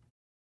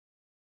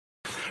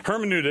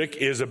 Hermeneutic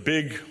is a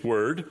big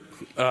word,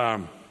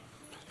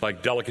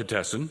 like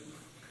delicatessen.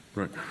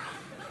 Right.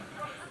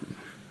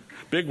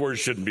 Big words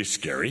shouldn't be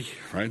scary,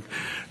 right?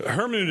 A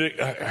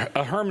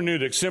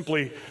hermeneutic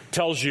simply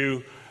tells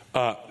you,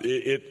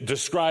 it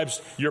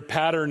describes your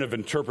pattern of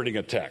interpreting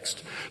a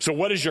text. So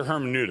what is your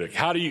hermeneutic?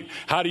 How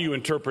do you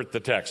interpret the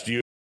text?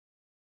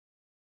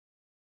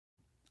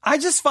 I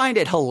just find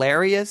it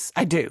hilarious.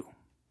 I do.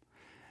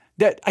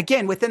 That,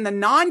 again, within the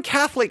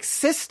non-Catholic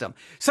system,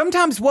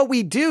 sometimes what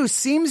we do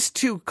seems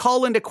to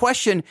call into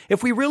question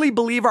if we really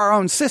believe our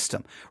own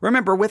system.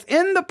 Remember,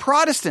 within the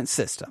Protestant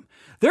system,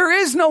 there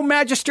is no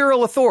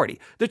magisterial authority.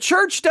 The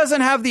church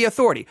doesn't have the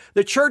authority.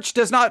 The church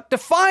does not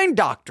define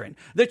doctrine.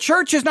 The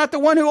church is not the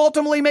one who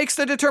ultimately makes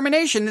the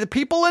determination. The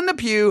people in the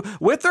pew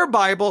with their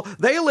Bible,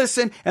 they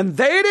listen and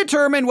they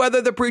determine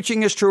whether the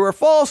preaching is true or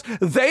false.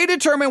 They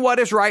determine what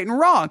is right and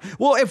wrong.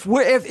 Well,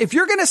 if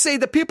you're going to say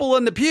the people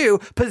in the pew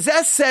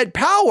possess said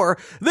power,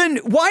 then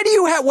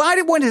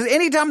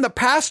anytime the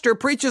pastor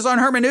preaches on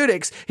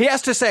hermeneutics, he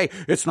has to say,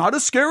 it's not a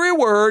scary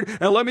word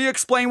and let me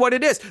explain what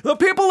it is. The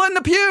people in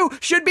the pew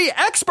should be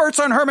experts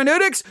on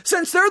hermeneutics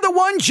since they're the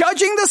one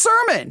judging the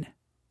sermon.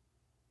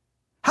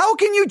 How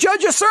can you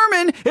judge a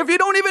sermon if you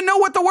don't even know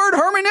what the word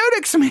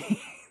hermeneutics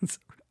means?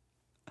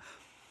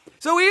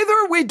 So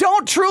either we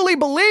don't truly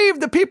believe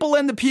the people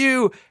in the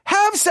pew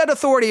have said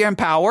authority and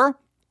power,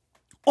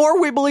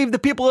 or we believe the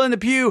people in the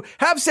pew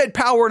have said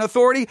power and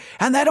authority,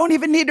 and they don't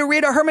even need to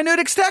read a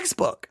hermeneutics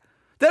textbook.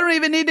 They don't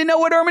even need to know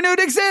what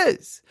hermeneutics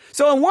is.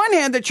 So on one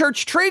hand, the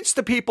church treats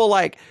the people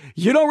like,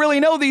 you don't really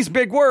know these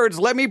big words.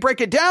 Let me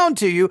break it down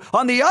to you.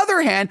 On the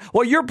other hand,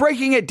 while you're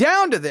breaking it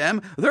down to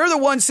them, they're the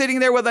ones sitting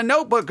there with a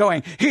notebook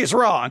going, he's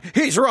wrong,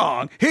 he's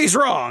wrong, he's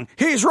wrong,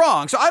 he's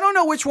wrong. So I don't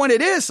know which one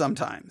it is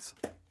sometimes.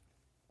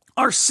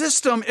 Our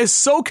system is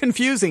so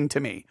confusing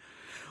to me.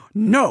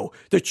 No,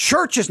 the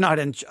church is not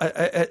in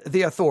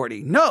the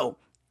authority. No,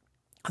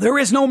 there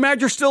is no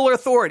magisterial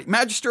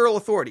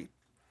authority.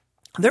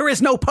 There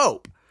is no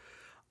pope.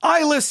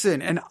 I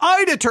listen and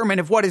I determine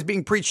if what is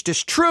being preached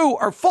is true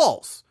or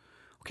false.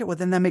 Okay, well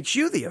then that makes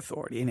you the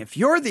authority. And if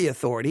you're the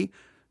authority,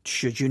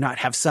 should you not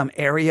have some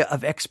area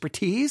of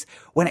expertise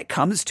when it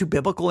comes to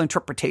biblical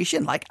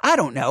interpretation? Like, I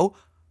don't know,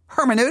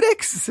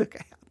 hermeneutics?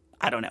 Okay,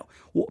 I don't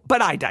know,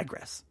 but I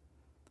digress.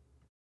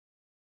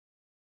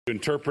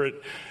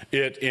 Interpret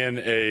it in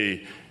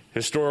a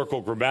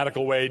historical,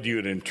 grammatical way? Do you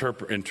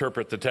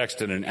interpret the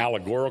text in an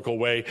allegorical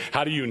way?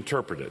 How do you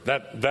interpret it?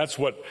 That's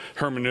what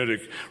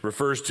hermeneutic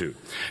refers to.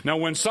 Now,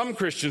 when some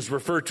Christians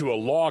refer to a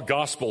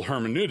law-gospel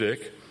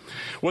hermeneutic,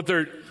 what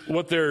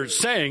they're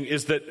saying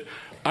is that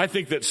I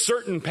think that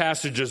certain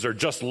passages are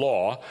just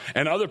law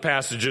and other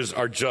passages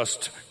are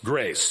just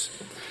grace.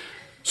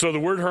 So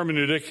the word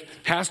hermeneutic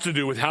has to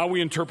do with how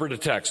we interpret a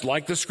text,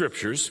 like the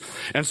scriptures.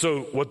 And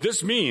so what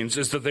this means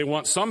is that they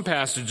want some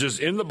passages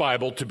in the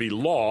Bible to be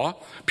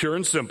law, pure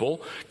and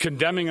simple,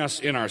 condemning us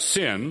in our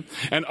sin,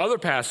 and other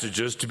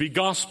passages to be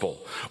gospel,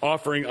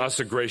 offering us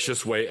a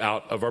gracious way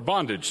out of our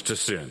bondage to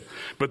sin.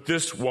 But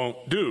this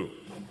won't do.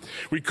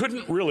 We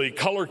couldn't really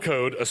color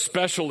code a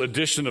special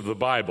edition of the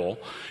Bible.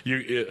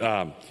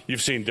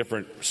 You've seen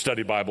different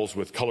study Bibles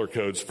with color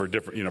codes for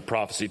different,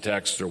 prophecy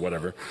texts or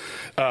whatever.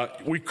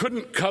 We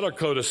couldn't color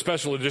code a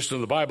special edition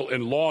of the Bible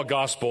in law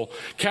gospel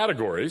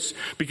categories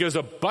because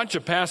a bunch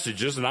of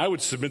passages, and I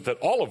would submit that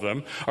all of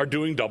them are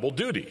doing double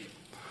duty.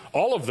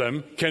 All of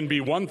them can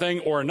be one thing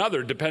or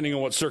another depending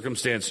on what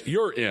circumstance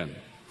you're in.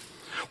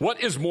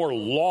 What is more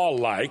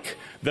law-like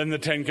than the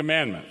Ten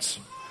Commandments?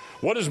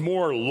 What is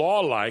more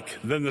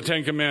law-like than the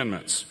Ten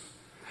Commandments?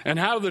 And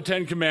how do the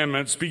Ten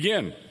Commandments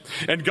begin?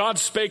 And God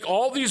spake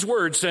all these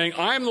words, saying,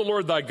 I am the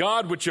Lord thy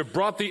God, which have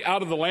brought thee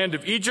out of the land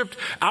of Egypt,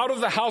 out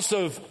of the house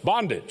of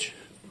bondage.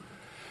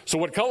 So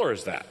what color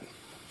is that?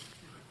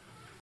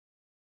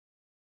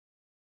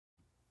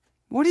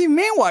 What do you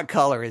mean, what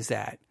color is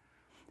that?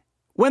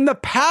 When the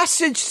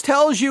passage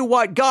tells you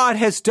what God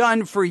has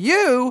done for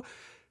you,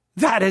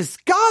 that is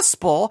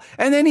gospel.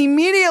 And then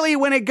immediately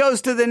when it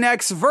goes to the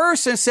next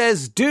verse and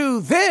says,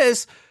 do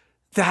this,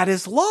 that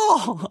is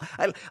law.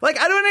 I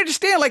don't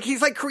understand.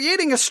 He's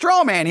creating a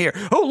straw man here.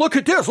 Oh, look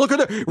at this. Look at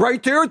that.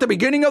 Right there at the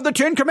beginning of the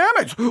Ten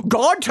Commandments.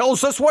 God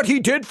tells us what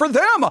he did for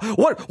them.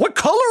 What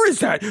color is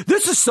that?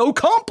 This is so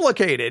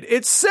complicated.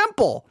 It's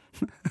simple.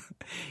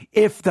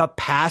 If the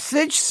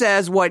passage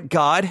says what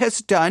God has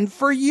done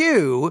for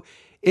you,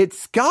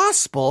 it's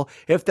gospel.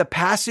 If the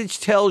passage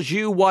tells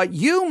you what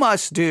you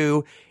must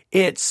do,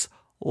 it's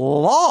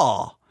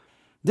law.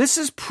 This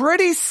is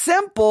pretty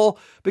simple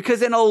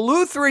because in a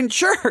Lutheran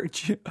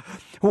church,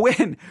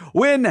 when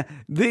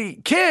the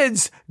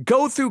kids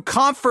go through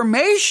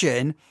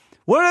confirmation,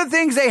 one of the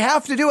things they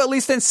have to do, at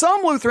least in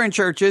some Lutheran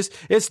churches,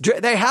 is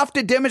they have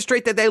to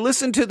demonstrate that they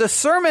listened to the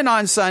sermon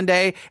on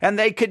Sunday and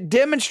they could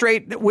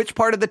demonstrate which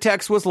part of the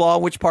text was law,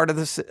 which part of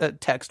the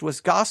text was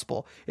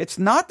gospel. It's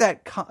not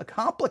that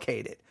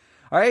complicated.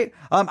 All right.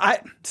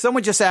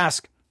 Someone just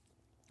asked,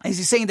 is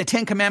he saying the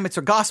Ten Commandments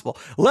are gospel?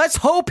 Let's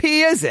hope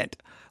he isn't.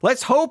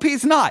 Let's hope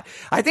he's not.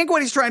 I think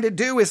what he's trying to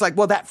do is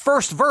that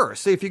first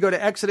verse. If you go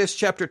to Exodus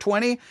chapter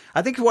 20,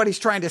 I think what he's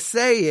trying to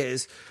say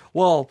is,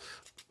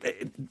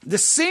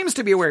 this seems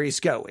to be where he's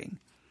going.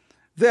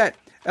 That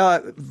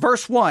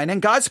verse 1,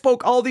 and God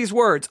spoke all these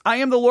words, I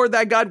am the Lord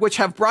thy God, which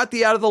have brought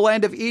thee out of the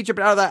land of Egypt,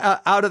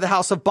 out of the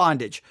house of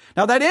bondage.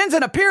 Now that ends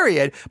in a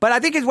period, but I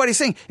think is what he's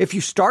saying. If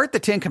you start the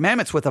 10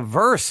 commandments with a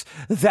verse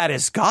that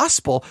is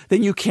gospel,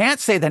 then you can't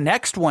say the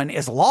next one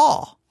is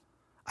law.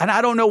 And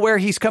I don't know where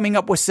he's coming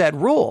up with said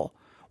rule.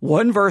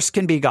 One verse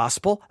can be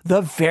gospel. The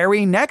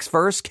very next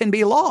verse can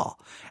be law.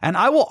 And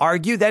I will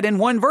argue that in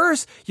one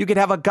verse, you could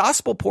have a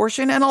gospel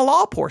portion and a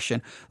law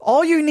portion.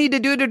 All you need to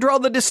do to draw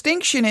the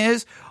distinction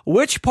is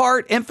which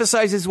part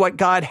emphasizes what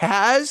God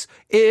has,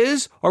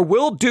 is, or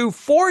will do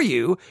for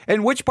you,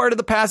 and which part of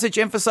the passage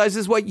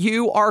emphasizes what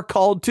you are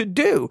called to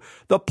do.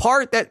 The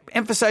part that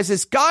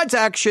emphasizes God's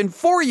action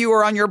for you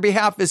or on your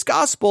behalf is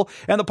gospel,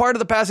 and the part of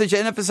the passage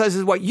that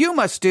emphasizes what you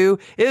must do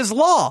is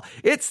law.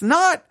 It's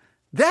not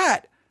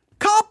that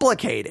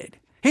complicated.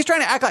 He's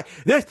trying to act like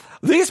this.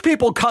 These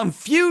people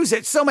confuse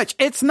it so much.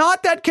 It's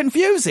not that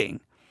confusing.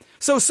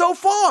 So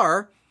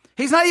far,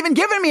 he's not even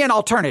given me an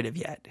alternative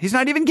yet. He's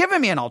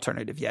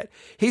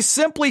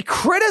simply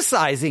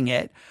criticizing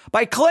it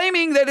by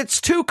claiming that it's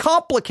too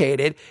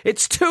complicated,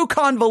 it's too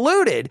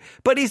convoluted,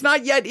 but he's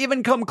not yet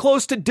even come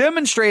close to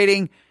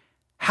demonstrating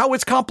how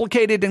it's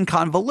complicated and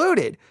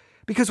convoluted.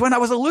 Because when I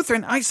was a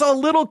Lutheran, I saw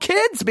little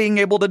kids being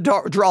able to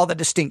draw the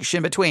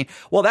distinction between,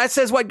 well, that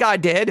says what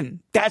God did and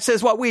that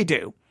says what we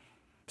do.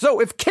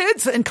 So if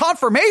kids in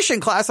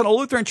confirmation class in a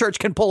Lutheran church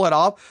can pull it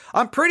off,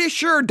 I'm pretty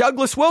sure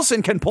Douglas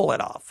Wilson can pull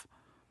it off.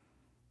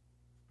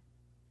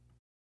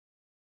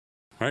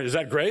 All right, is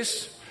that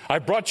grace? I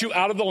brought you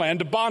out of the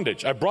land of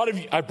bondage. I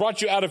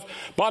brought you out of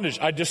bondage.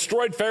 I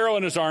destroyed Pharaoh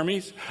and his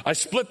armies. I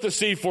split the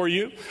sea for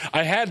you.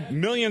 I had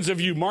millions of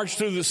you march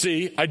through the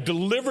sea. I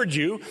delivered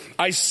you.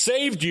 I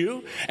saved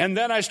you. And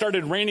then I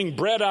started raining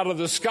bread out of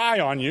the sky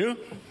on you.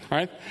 All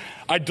right?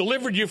 I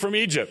delivered you from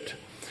Egypt.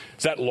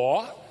 Is that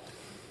law?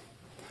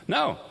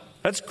 No,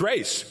 that's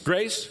grace.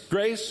 Grace,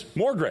 grace,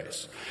 more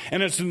grace.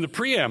 And it's in the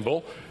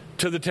preamble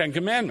to the 10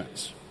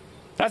 Commandments.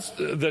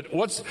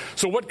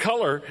 So what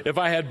color, if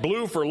I had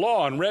blue for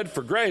law and red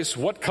for grace,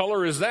 what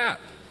color is that?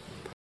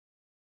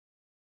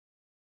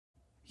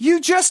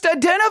 You just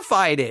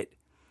identified it.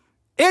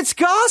 It's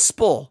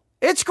gospel.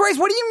 It's grace.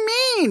 What do you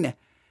mean?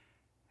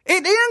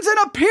 It ends in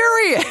a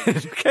period.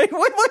 Okay.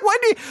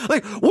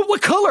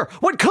 What color?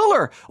 What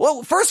color?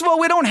 Well, first of all,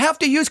 we don't have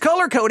to use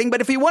color coding, but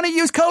if you want to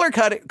use color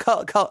coding,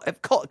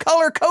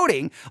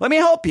 let me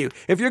help you.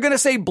 If you're going to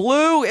say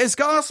blue is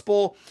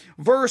gospel,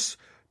 verse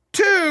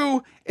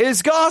 2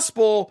 is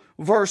gospel,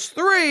 verse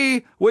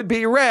 3 would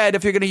be red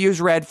if you're going to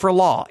use red for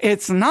law.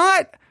 It's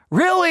not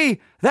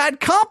really that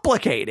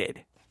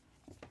complicated.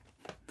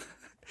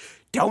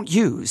 Don't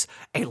use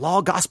a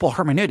law gospel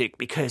hermeneutic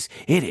because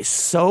it is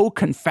so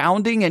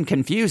confounding and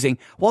confusing.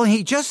 Well,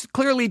 he just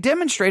clearly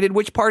demonstrated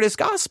which part is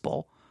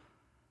gospel.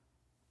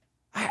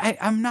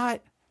 I'm not.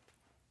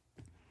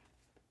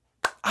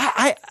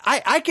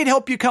 I can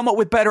help you come up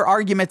with better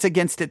arguments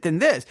against it than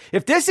this.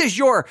 If this is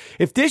your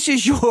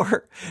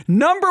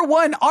number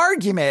one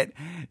argument,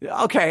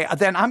 okay,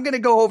 then I'm going to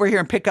go over here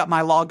and pick up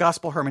my law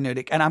gospel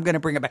hermeneutic and I'm going to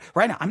bring it back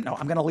right now. I'm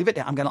going to leave it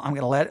down. I'm going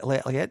to lay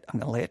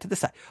it to the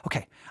side.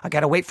 Okay. I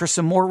got to wait for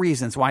some more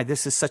reasons why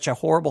this is such a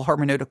horrible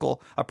hermeneutical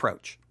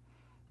approach.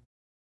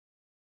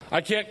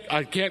 I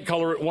can't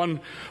color it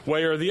one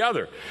way or the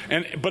other.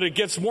 But it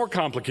gets more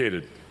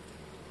complicated.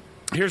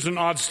 Here's an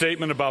odd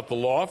statement about the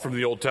law from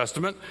the Old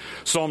Testament.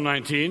 Psalm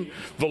 19.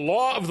 The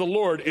law of the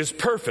Lord is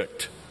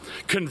perfect,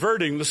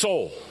 converting the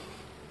soul.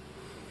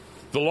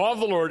 The law of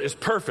the Lord is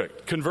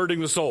perfect, converting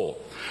the soul.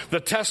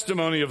 The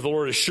testimony of the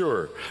Lord is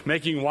sure,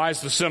 making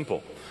wise the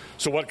simple.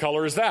 So what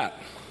color is that?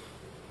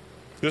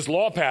 This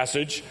law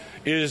passage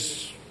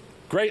is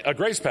a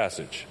grace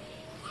passage.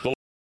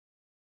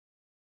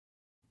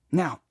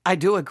 Now, I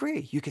do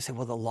agree. You can say,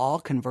 well, the law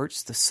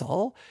converts the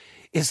soul.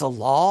 Is the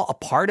law a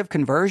part of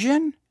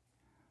conversion?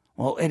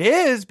 Well, it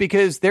is,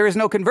 because there is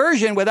no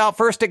conversion without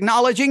first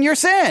acknowledging your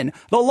sin.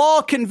 The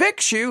law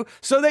convicts you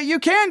so that you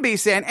can be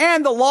sin.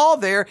 And the law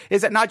there,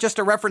 is it not just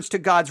a reference to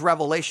God's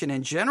revelation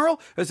in general?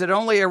 Is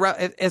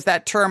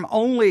that term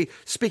only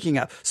speaking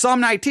of? Psalm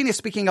 19 is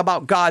speaking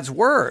about God's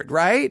word,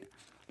 right?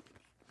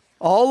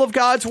 All of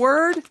God's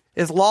word?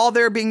 Is law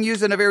there being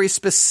used in a very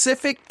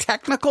specific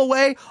technical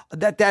way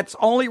that's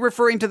only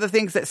referring to the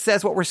things that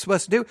says what we're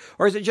supposed to do?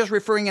 Or is it just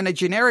referring in a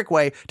generic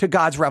way to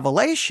God's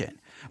revelation?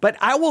 But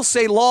I will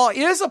say law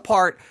is a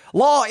part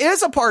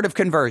of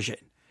conversion.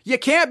 You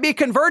can't be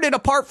converted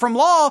apart from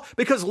law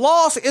because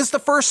law is the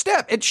first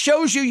step. It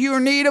shows you your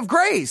need of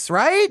grace,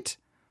 right?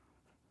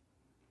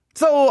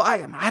 So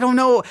I don't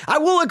know. I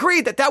will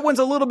agree that one's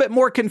a little bit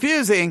more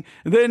confusing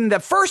than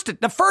the first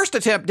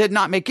attempt did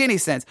not make any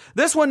sense.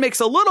 This one makes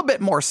a little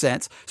bit more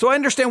sense. So I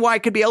understand why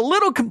it could be a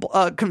little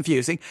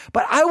confusing,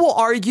 but I will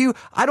argue,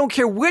 I don't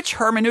care which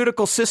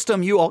hermeneutical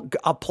system you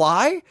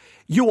apply,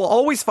 you will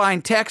always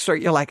find texts where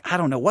you're like, I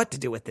don't know what to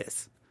do with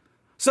this.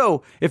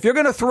 So if you're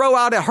going to throw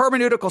out a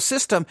hermeneutical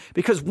system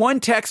because one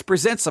text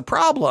presents a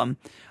problem,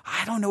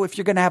 I don't know if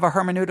you're going to have a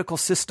hermeneutical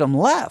system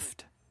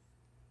left.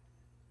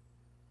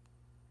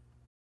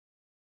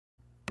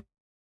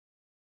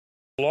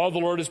 The law of the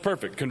Lord is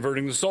perfect,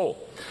 converting the soul.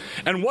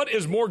 And what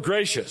is more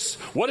gracious?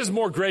 What is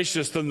more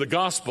gracious than the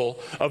gospel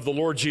of the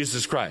Lord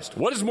Jesus Christ?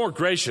 What is more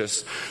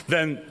gracious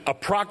than a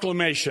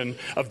proclamation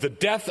of the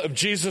death of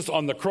Jesus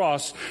on the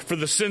cross for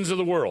the sins of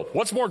the world?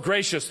 What's more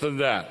gracious than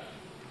that?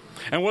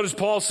 And what does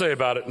Paul say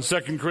about it in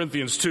 2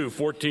 Corinthians 2,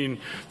 14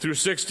 through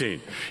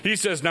 16? He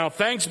says, "Now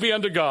thanks be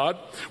unto God,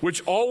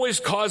 which always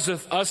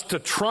causeth us to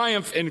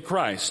triumph in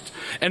Christ,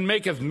 and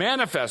maketh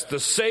manifest the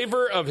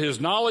savor of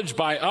his knowledge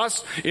by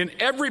us in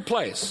every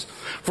place.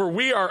 For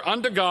we are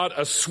unto God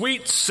a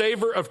sweet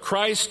savor of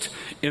Christ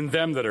in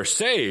them that are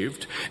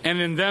saved,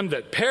 and in them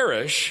that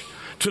perish.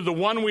 To the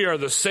one we are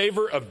the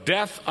savor of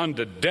death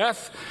unto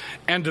death,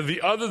 and to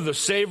the other the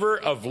savor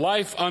of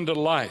life unto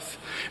life.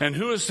 And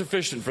who is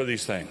sufficient for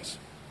these things?"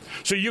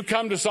 So you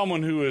come to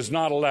someone who is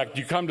not elect,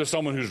 you come to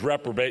someone who's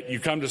reprobate,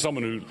 you come to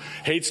someone who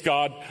hates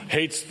God,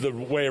 hates the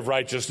way of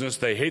righteousness.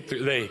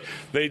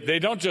 They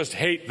don't just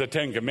hate the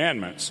Ten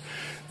Commandments,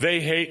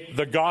 they hate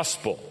the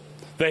gospel.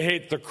 They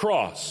hate the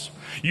cross.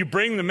 You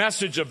bring the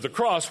message of the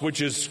cross, which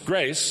is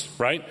grace,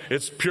 right?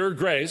 It's pure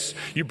grace.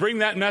 You bring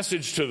that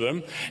message to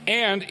them,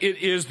 and it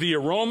is the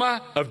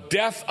aroma of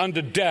death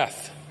unto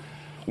death.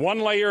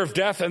 One layer of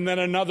death and then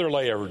another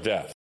layer of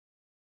death.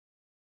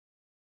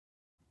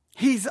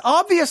 He's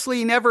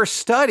obviously never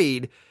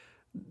studied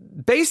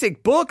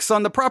basic books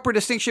on the proper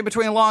distinction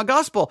between law and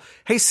gospel.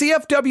 Hey,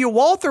 C.F.W.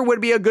 Walther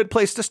would be a good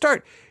place to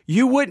start.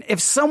 You wouldn't, if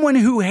someone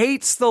who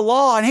hates the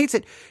law and hates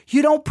it,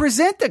 you don't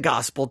present the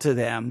gospel to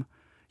them.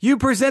 You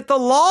present the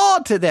law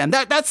to them.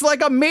 That's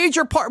like a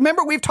major part.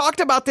 Remember, we've talked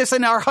about this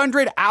in our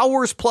 100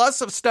 hours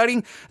plus of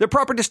studying the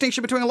proper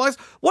distinction between the laws.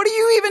 What are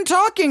you even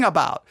talking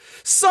about?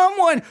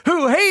 Someone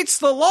who hates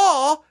the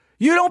law,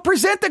 you don't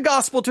present the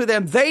gospel to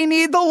them. They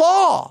need the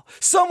law.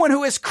 Someone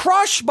who is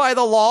crushed by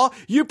the law,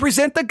 you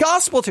present the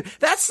gospel to.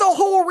 That's the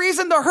whole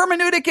reason the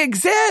hermeneutic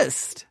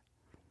exists.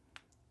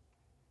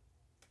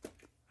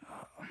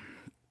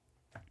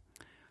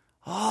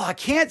 Oh, I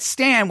can't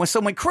stand when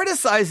someone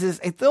criticizes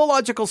a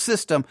theological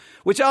system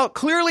without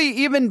clearly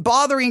even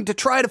bothering to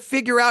try to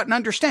figure out and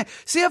understand.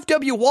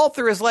 C.F.W.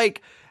 Walther is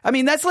like,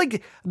 that's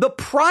like the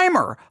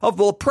primer of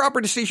the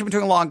proper distinction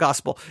between law and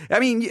gospel.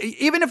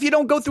 Even if you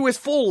don't go through his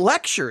full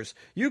lectures,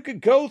 you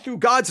could go through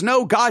God's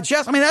no, God's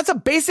yes. That's a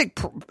basic,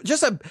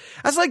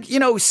 that's like,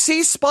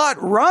 C-spot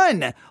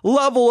run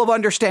level of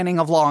understanding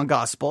of law and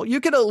gospel. You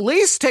could at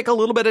least take a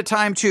little bit of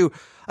time to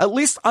at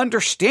least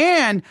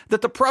understand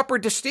that the proper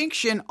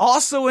distinction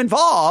also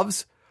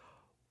involves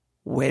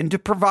when to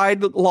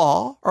provide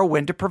law or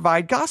when to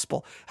provide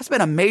gospel. That's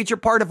been a major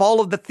part of all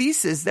of the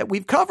theses that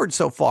we've covered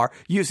so far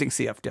using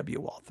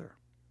C.F.W. Walther.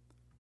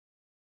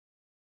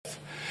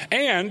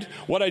 And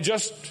what I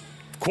just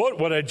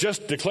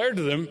declared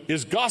to them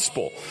is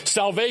gospel,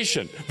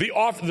 salvation,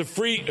 the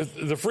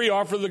free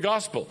offer of the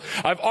gospel.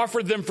 I've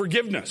offered them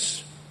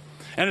forgiveness,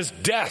 and it's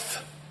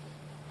death.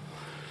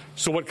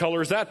 So what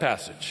color is that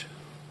passage?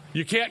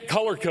 You can't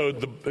color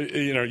code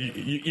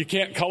you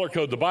can't color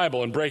code the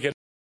Bible and break it.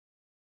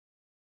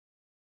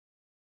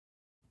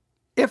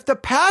 If the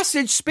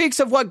passage speaks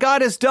of what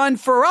God has done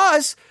for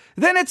us,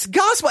 then it's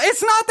gospel.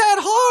 It's not that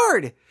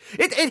hard.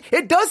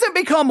 It doesn't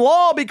become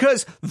law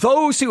because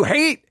those who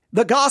hate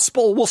the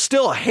gospel will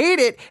still hate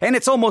it, and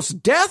it's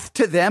almost death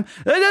to them.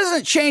 That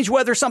doesn't change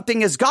whether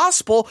something is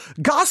gospel.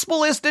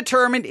 Gospel is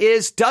determined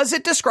does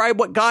it describe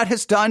what God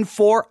has done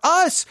for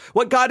us?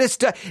 What God has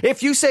done.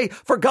 If you say,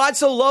 "For God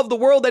so loved the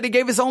world that he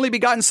gave his only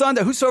begotten son,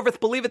 that whosoever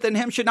believeth in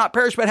him should not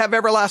perish but have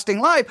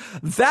everlasting life,"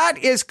 that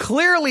is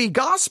clearly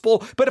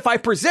gospel. But if I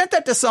present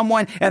that to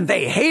someone and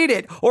they hate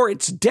it, or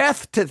it's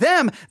death to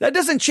them, that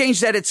doesn't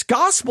change that it's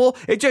gospel.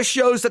 It just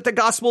shows that the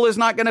gospel is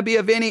not going to be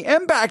of any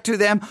impact to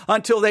them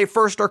until they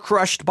first are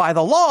crushed by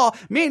the law,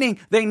 meaning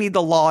they need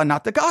the law and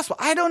not the gospel.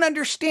 I don't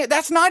understand.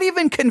 That's not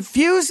even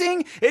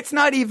confusing. It's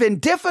not even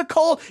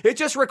difficult. It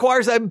just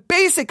requires a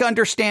basic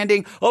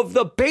understanding of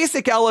the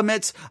basic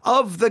elements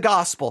of the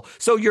gospel.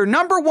 So your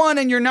number 1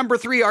 and your number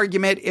 3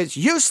 argument is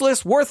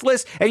useless,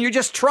 worthless, and you're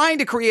just trying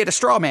to create a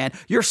straw man.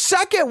 Your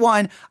second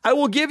one, I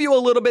will give you a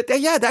little bit.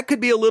 Yeah, that could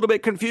be a little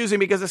bit confusing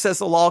because it says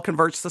the law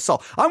converts the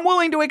soul. I'm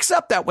willing to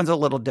accept that one's a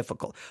little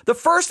difficult. The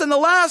first and the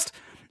last,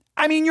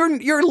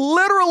 you're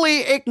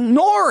literally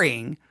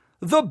ignoring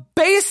the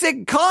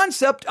basic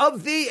concept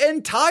of the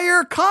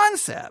entire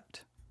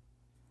concept.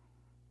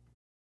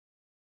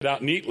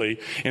 Out neatly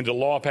into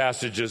law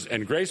passages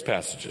and grace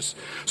passages.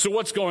 So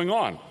what's going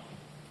on?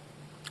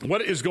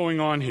 What is going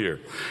on here?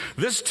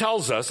 This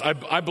tells us,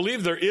 I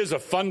believe there is a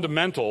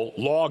fundamental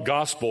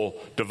law-gospel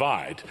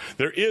divide.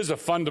 There is a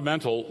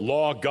fundamental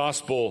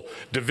law-gospel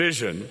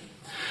division.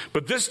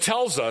 But this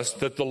tells us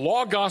that the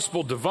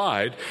law-gospel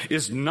divide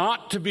is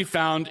not to be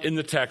found in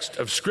the text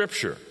of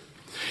Scripture.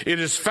 It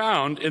is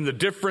found in the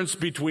difference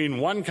between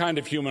one kind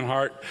of human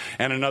heart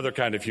and another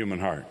kind of human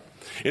heart.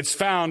 It's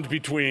found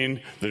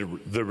between the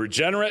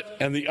regenerate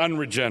and the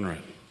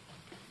unregenerate.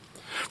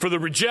 For the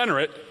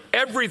regenerate,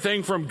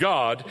 everything from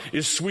God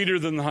is sweeter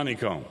than the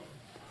honeycomb.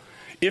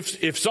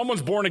 if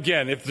someone's born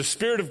again, if the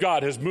Spirit of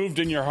God has moved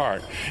in your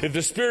heart, if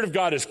the Spirit of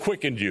God has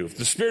quickened you, if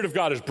the Spirit of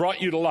God has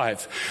brought you to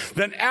life,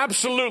 then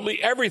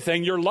absolutely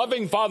everything your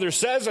loving Father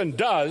says and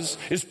does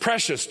is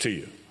precious to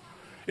you.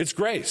 It's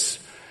grace.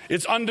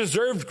 It's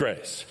undeserved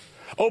grace.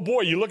 Oh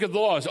boy, you look at the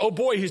laws. Oh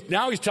boy,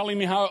 now he's telling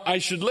me how I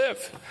should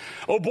live.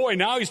 Oh boy,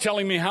 now he's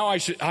telling me how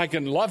I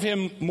can love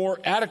him more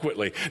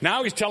adequately.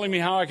 Now he's telling me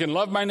how I can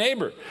love my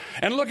neighbor.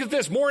 And look at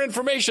this, more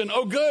information.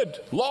 Oh good,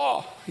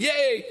 law,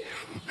 yay.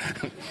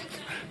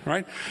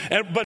 Right?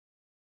 But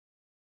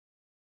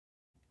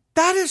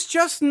that is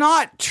just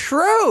not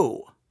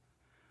true.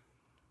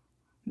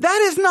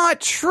 That is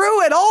not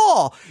true at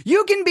all.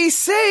 You can be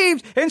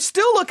saved and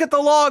still look at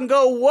the law and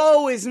go,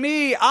 woe is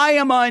me. I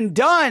am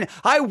undone.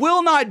 I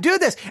will not do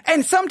this.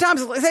 And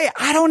sometimes say,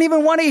 I don't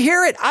even want to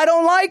hear it. I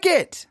don't like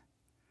it.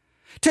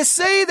 To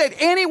say that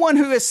anyone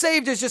who is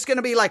saved is just going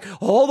to be like,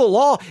 oh, the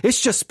law is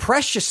just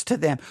precious to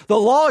them. The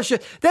law is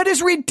just, that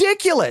is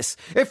ridiculous.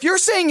 If you're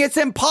saying it's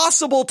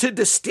impossible to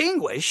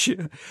distinguish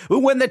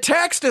when the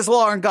text is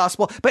law and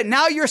gospel, but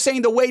now you're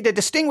saying the way to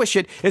distinguish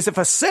it is if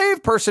a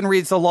saved person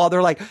reads the law,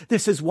 they're like,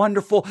 this is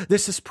wonderful.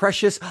 This is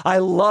precious. I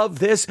love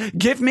this.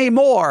 Give me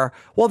more.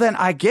 Well, then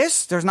I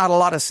guess there's not a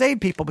lot of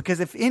saved people, because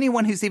if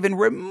anyone who's even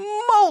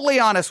remotely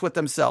honest with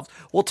themselves,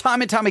 well,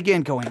 time and time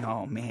again going,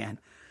 oh man,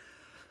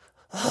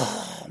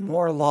 oh,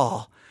 more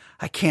law.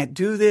 I can't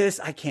do this.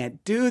 I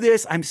can't do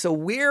this. I'm so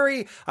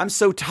weary. I'm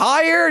so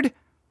tired.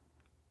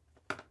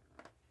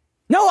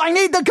 No, I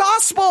need the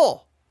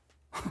gospel.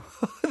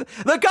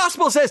 The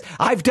gospel says,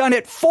 I've done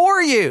it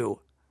for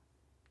you.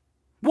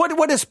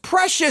 What is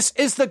precious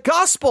is the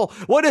gospel.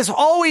 What is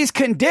always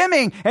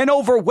condemning and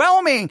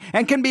overwhelming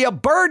and can be a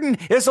burden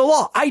is the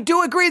law. I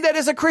do agree that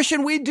as a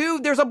Christian,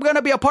 there's going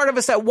to be a part of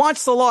us that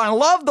wants the law and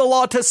love the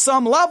law to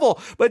some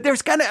level. But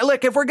there's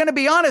if we're going to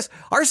be honest,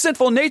 our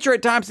sinful nature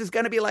at times is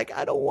going to be like,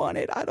 I don't want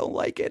it, I don't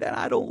like it, and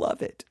I don't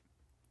love it.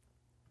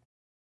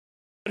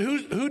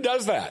 Who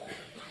does that?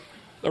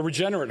 A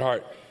regenerate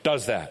heart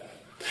does that.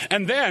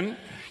 And then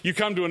you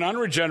come to an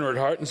unregenerate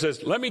heart and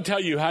says, let me tell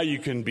you how you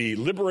can be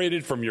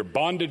liberated from your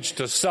bondage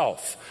to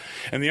self.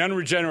 And the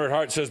unregenerate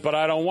heart says, but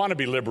I don't want to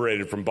be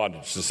liberated from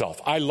bondage to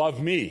self. I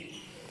love me.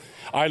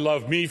 I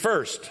love me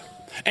first.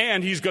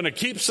 And he's going to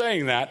keep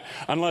saying that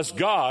unless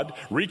God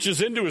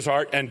reaches into his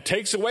heart and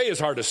takes away his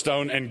heart of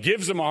stone and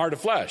gives him a heart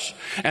of flesh.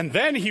 And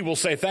then he will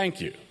say,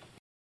 thank you.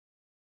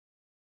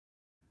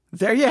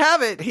 There you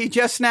have it. He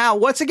just now,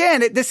 once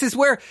again, this is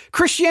where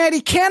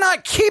Christianity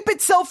cannot keep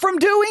itself from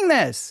doing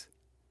this.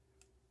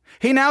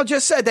 He now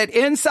just said that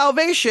in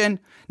salvation,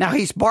 now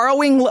he's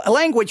borrowing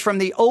language from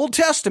the Old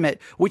Testament,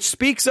 which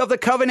speaks of the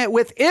covenant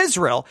with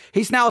Israel.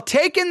 He's now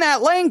taken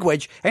that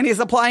language and he's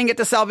applying it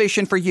to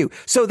salvation for you.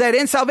 So that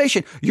in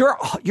salvation,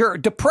 your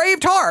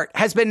depraved heart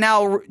has been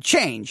now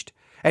changed.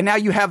 And now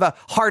you have a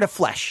heart of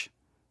flesh.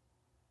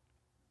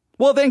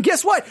 Well, then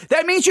guess what?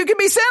 That means you can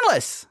be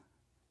sinless.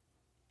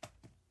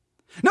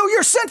 No,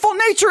 your sinful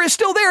nature is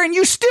still there and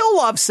you still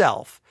love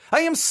self.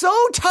 I am so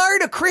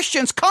tired of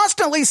Christians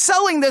constantly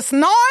selling this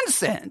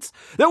nonsense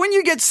that when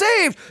you get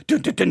saved,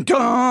 dun, dun, dun,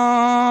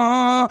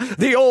 dun,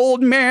 the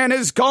old man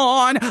is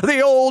gone.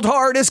 The old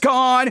heart is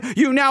gone.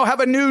 You now have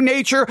a new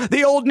nature.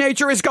 The old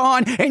nature is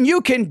gone. And you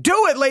can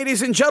do it,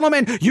 ladies and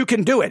gentlemen. You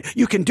can do it.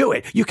 You can do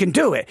it. You can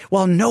do it.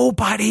 Well,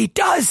 nobody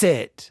does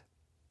it.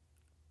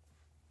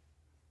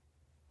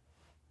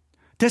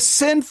 The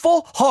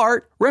sinful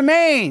heart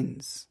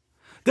remains.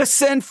 The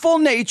sinful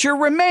nature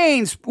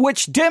remains,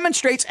 which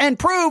demonstrates and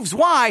proves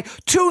why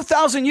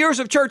 2,000 years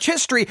of church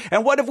history.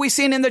 And what have we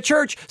seen in the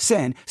church?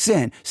 Sin,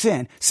 sin,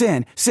 sin,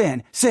 sin,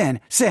 sin,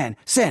 sin, sin,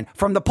 sin.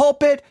 From the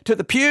pulpit to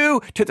the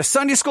pew, to the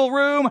Sunday school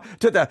room,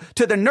 to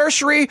the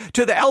nursery,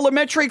 to the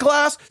elementary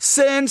class.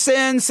 Sin,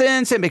 sin,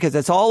 sin, sin. Because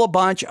it's all a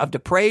bunch of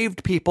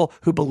depraved people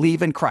who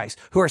believe in Christ,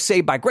 who are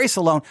saved by grace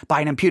alone, by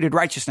an imputed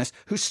righteousness,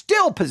 who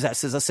still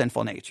possesses a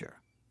sinful nature.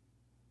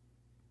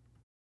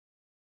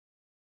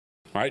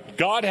 Right?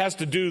 God has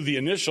to do the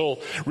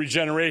initial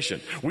regeneration.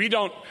 We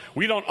don't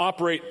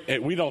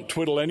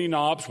twiddle any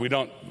knobs. We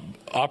don't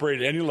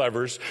operate any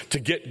levers to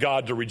get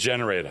God to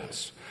regenerate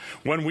us.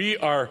 When we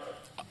are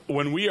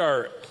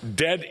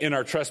dead in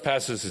our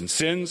trespasses and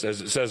sins, as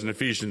it says in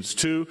Ephesians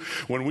 2,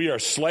 when we are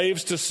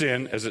slaves to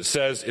sin, as it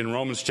says in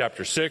Romans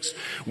chapter 6,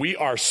 we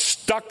are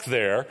stuck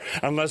there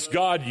unless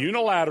God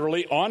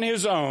unilaterally on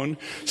his own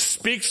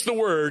speaks the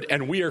word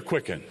and we are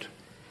quickened.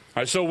 All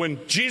right, so when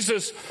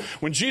Jesus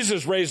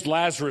raised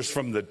Lazarus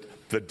from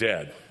the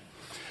dead,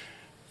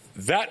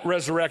 that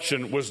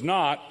resurrection was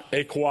not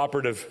a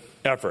cooperative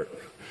effort.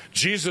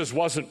 Jesus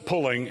wasn't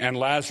pulling and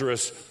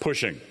Lazarus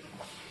pushing.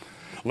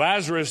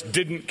 Lazarus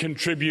didn't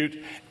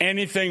contribute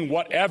anything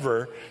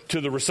whatever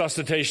to the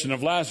resuscitation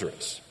of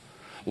Lazarus.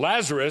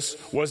 Lazarus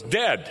was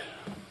dead.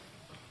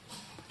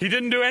 He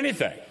didn't do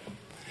anything.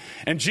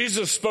 And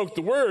Jesus spoke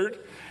the word,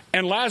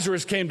 and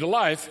Lazarus came to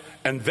life,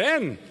 and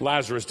then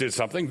Lazarus did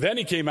something. Then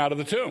he came out of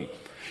the tomb.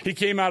 He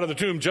came out of the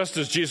tomb just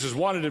as Jesus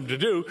wanted him to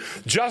do,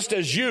 just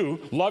as you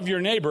love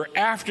your neighbor.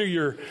 After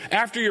you're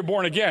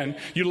born again,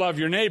 you love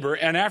your neighbor.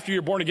 And after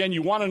you're born again,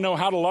 you want to know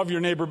how to love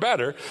your neighbor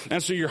better.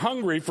 And so you're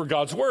hungry for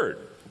God's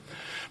word.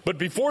 But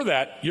before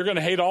that, you're going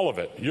to hate all of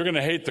it. You're going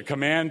to hate the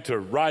command to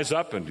rise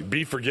up and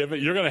be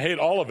forgiven. You're going to hate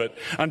all of it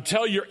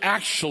until you're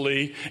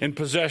actually in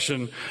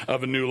possession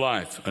of a new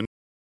life.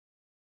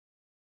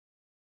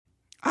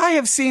 I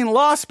have seen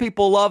lost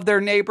people love their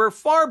neighbor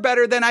far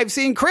better than I've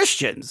seen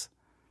Christians.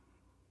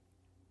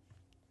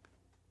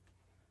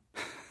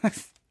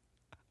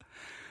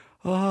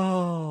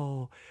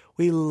 Oh,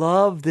 we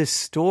love this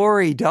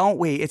story, don't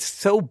we? It's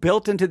so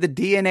built into the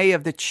DNA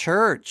of the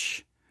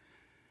church.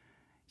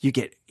 You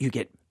get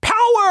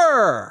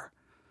power.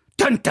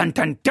 Dun, dun,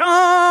 dun,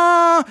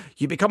 dun.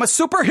 You become a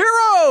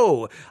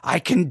superhero. I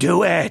can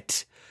do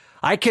it.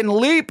 I can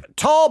leap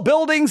tall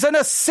buildings in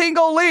a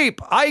single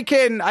leap. I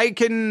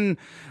can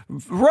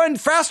run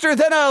faster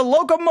than a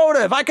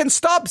locomotive. I can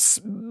stop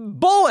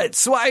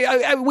bullets.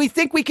 We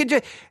think we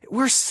could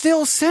we're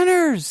still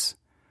sinners.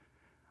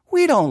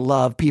 We don't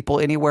love people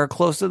anywhere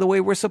close to the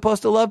way we're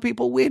supposed to love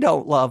people. We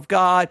don't love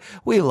God.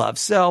 We love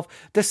self.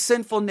 The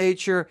sinful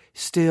nature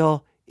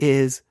still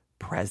is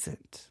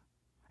present.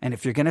 And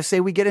if you're going to say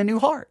we get a new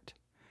heart,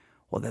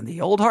 well, then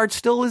the old heart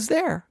still is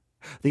there.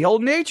 The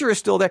old nature is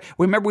still there.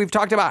 Remember, we've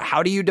talked about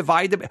how do you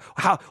divide them?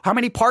 How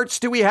many parts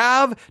do we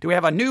have? Do we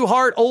have a new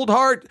heart,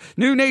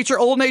 new nature,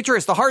 old nature?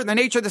 Is the heart and the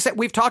nature the same?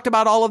 We've talked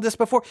about all of this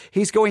before.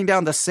 He's going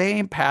down the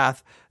same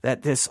path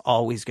that this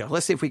always goes.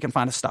 Let's see if we can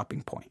find a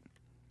stopping point.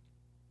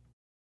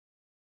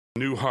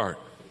 New heart.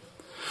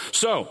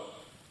 So,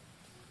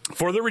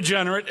 for the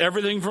regenerate,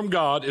 everything from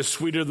God is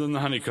sweeter than the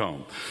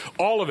honeycomb.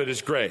 All of it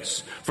is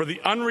grace. For the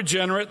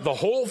unregenerate, the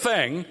whole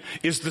thing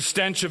is the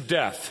stench of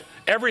death.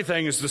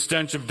 Everything is the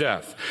stench of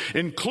death,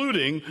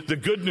 including the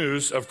good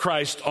news of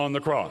Christ on the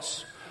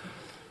cross.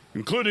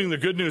 Including the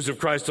good news of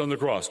Christ on the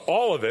cross.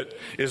 All of it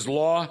is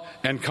law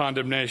and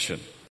condemnation.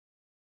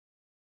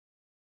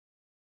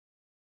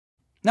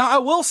 Now, I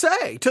will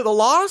say, to the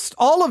lost,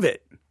 all of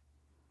it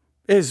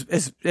is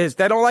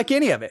they don't like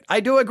any of it.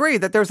 I do agree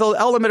that there's an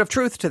element of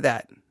truth to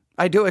that.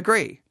 I do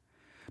agree.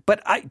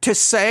 But to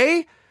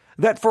say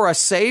that for a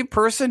saved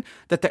person,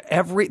 that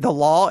the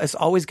law is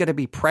always going to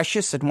be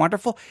precious and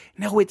wonderful,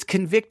 no, it's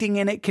convicting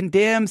and it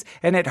condemns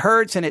and it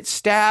hurts and it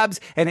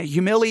stabs and it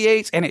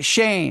humiliates and it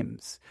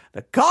shames.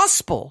 The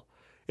gospel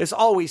is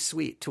always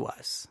sweet to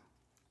us.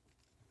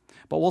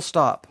 But we'll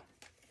stop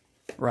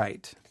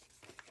right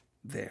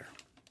there.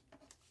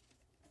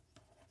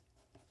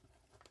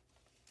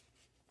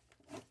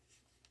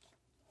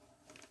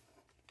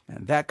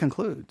 And that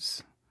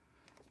concludes.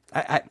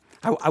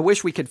 I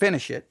wish we could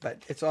finish it,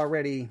 but it's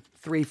already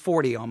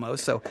 3:40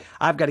 almost, so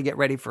I've got to get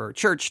ready for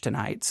church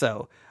tonight.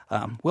 So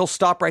we'll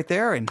stop right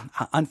there, and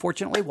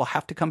unfortunately, we'll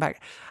have to come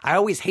back. I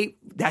always hate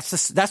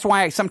that's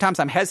why sometimes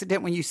I'm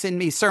hesitant when you send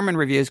me sermon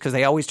reviews, because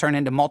they always turn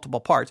into multiple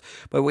parts.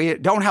 But we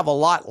don't have a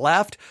lot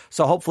left,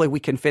 so hopefully we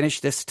can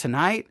finish this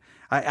tonight.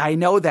 I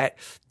know that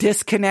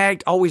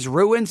disconnect always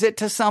ruins it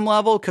to some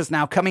level, because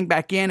now coming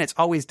back in, it's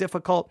always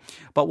difficult.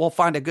 But we'll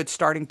find a good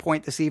starting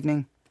point this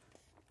evening,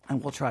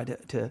 and we'll try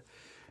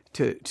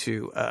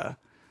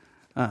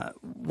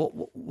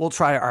we'll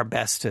try our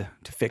best to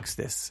fix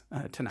this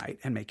tonight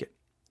and make it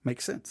make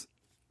sense.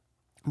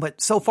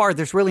 But so far,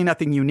 there's really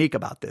nothing unique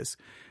about this.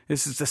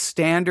 This is the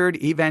standard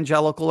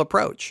evangelical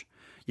approach.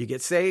 You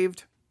get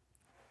saved,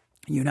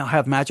 you now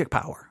have magic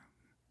power.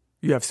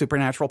 You have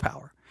supernatural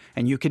power,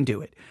 and you can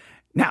do it.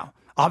 Now,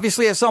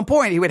 obviously, at some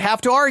point, he would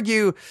have to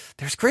argue,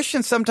 there's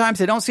Christians sometimes,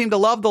 they don't seem to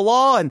love the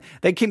law and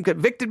they keep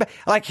convicted.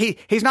 Like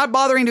he's not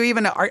bothering to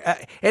even,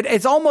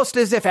 it's almost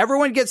as if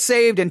everyone gets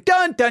saved and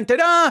dun, dun, dun,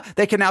 dun,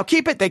 they can now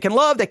keep it, they can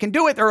love, they can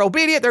do it, they're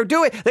obedient,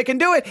 they can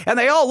do it, and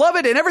they all love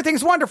it and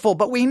everything's wonderful.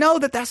 But we know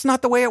that that's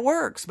not the way it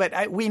works.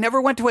 But we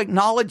never want to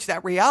acknowledge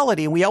that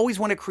reality, and we always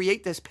want to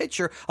create this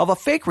picture of a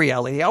fake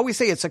reality. I always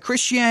say it's a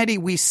Christianity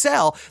we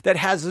sell that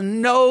has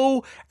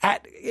no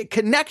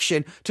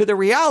connection to the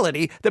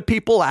reality that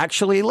people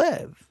actually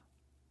live.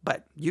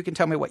 But you can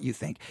tell me what you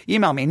think.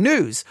 Email me,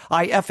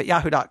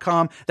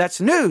 newsif@yahoo.com. That's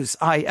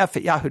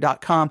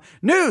newsif@yahoo.com.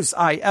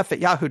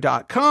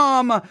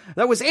 Newsif@yahoo.com.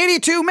 That was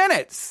 82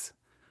 minutes.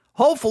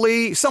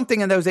 Hopefully something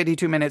in those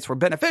 82 minutes were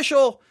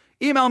beneficial.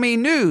 Email me,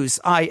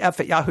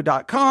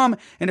 newsif@yahoo.com.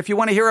 And if you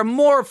want to hear a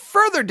more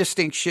further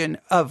distinction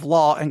of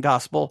law and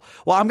gospel,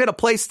 well, I'm going to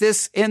place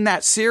this in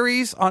that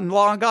series on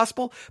law and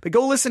gospel. But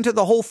go listen to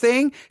the whole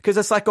thing, because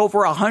it's like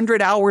over 100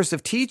 hours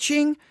of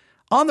teaching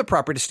on the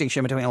proper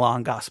distinction between law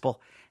and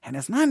gospel. And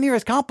it's not near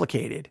as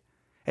complicated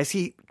as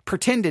he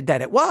pretended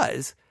that it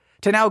was,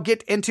 to now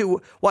get into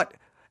what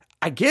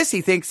I guess he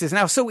thinks is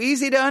now so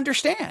easy to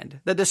understand.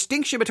 The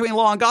distinction between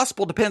law and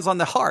gospel depends on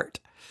the heart.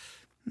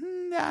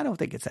 I don't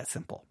think it's that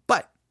simple,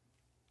 but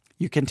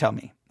you can tell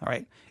me. All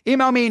right.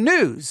 Email me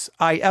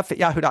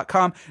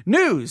newsif@yahoo.com,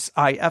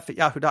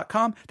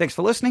 newsif@yahoo.com. Thanks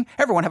for listening.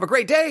 Everyone have a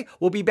great day.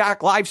 We'll be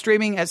back live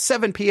streaming at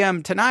 7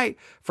 p.m. tonight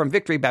from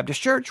Victory Baptist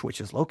Church,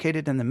 which is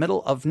located in the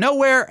middle of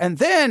nowhere. And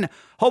then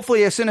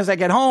hopefully as soon as I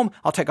get home,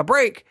 I'll take a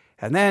break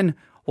and then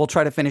we'll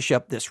try to finish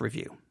up this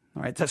review.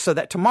 All right. So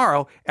that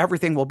tomorrow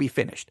everything will be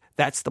finished.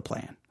 That's the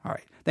plan. All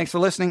right. Thanks for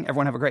listening.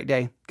 Everyone have a great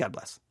day. God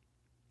bless.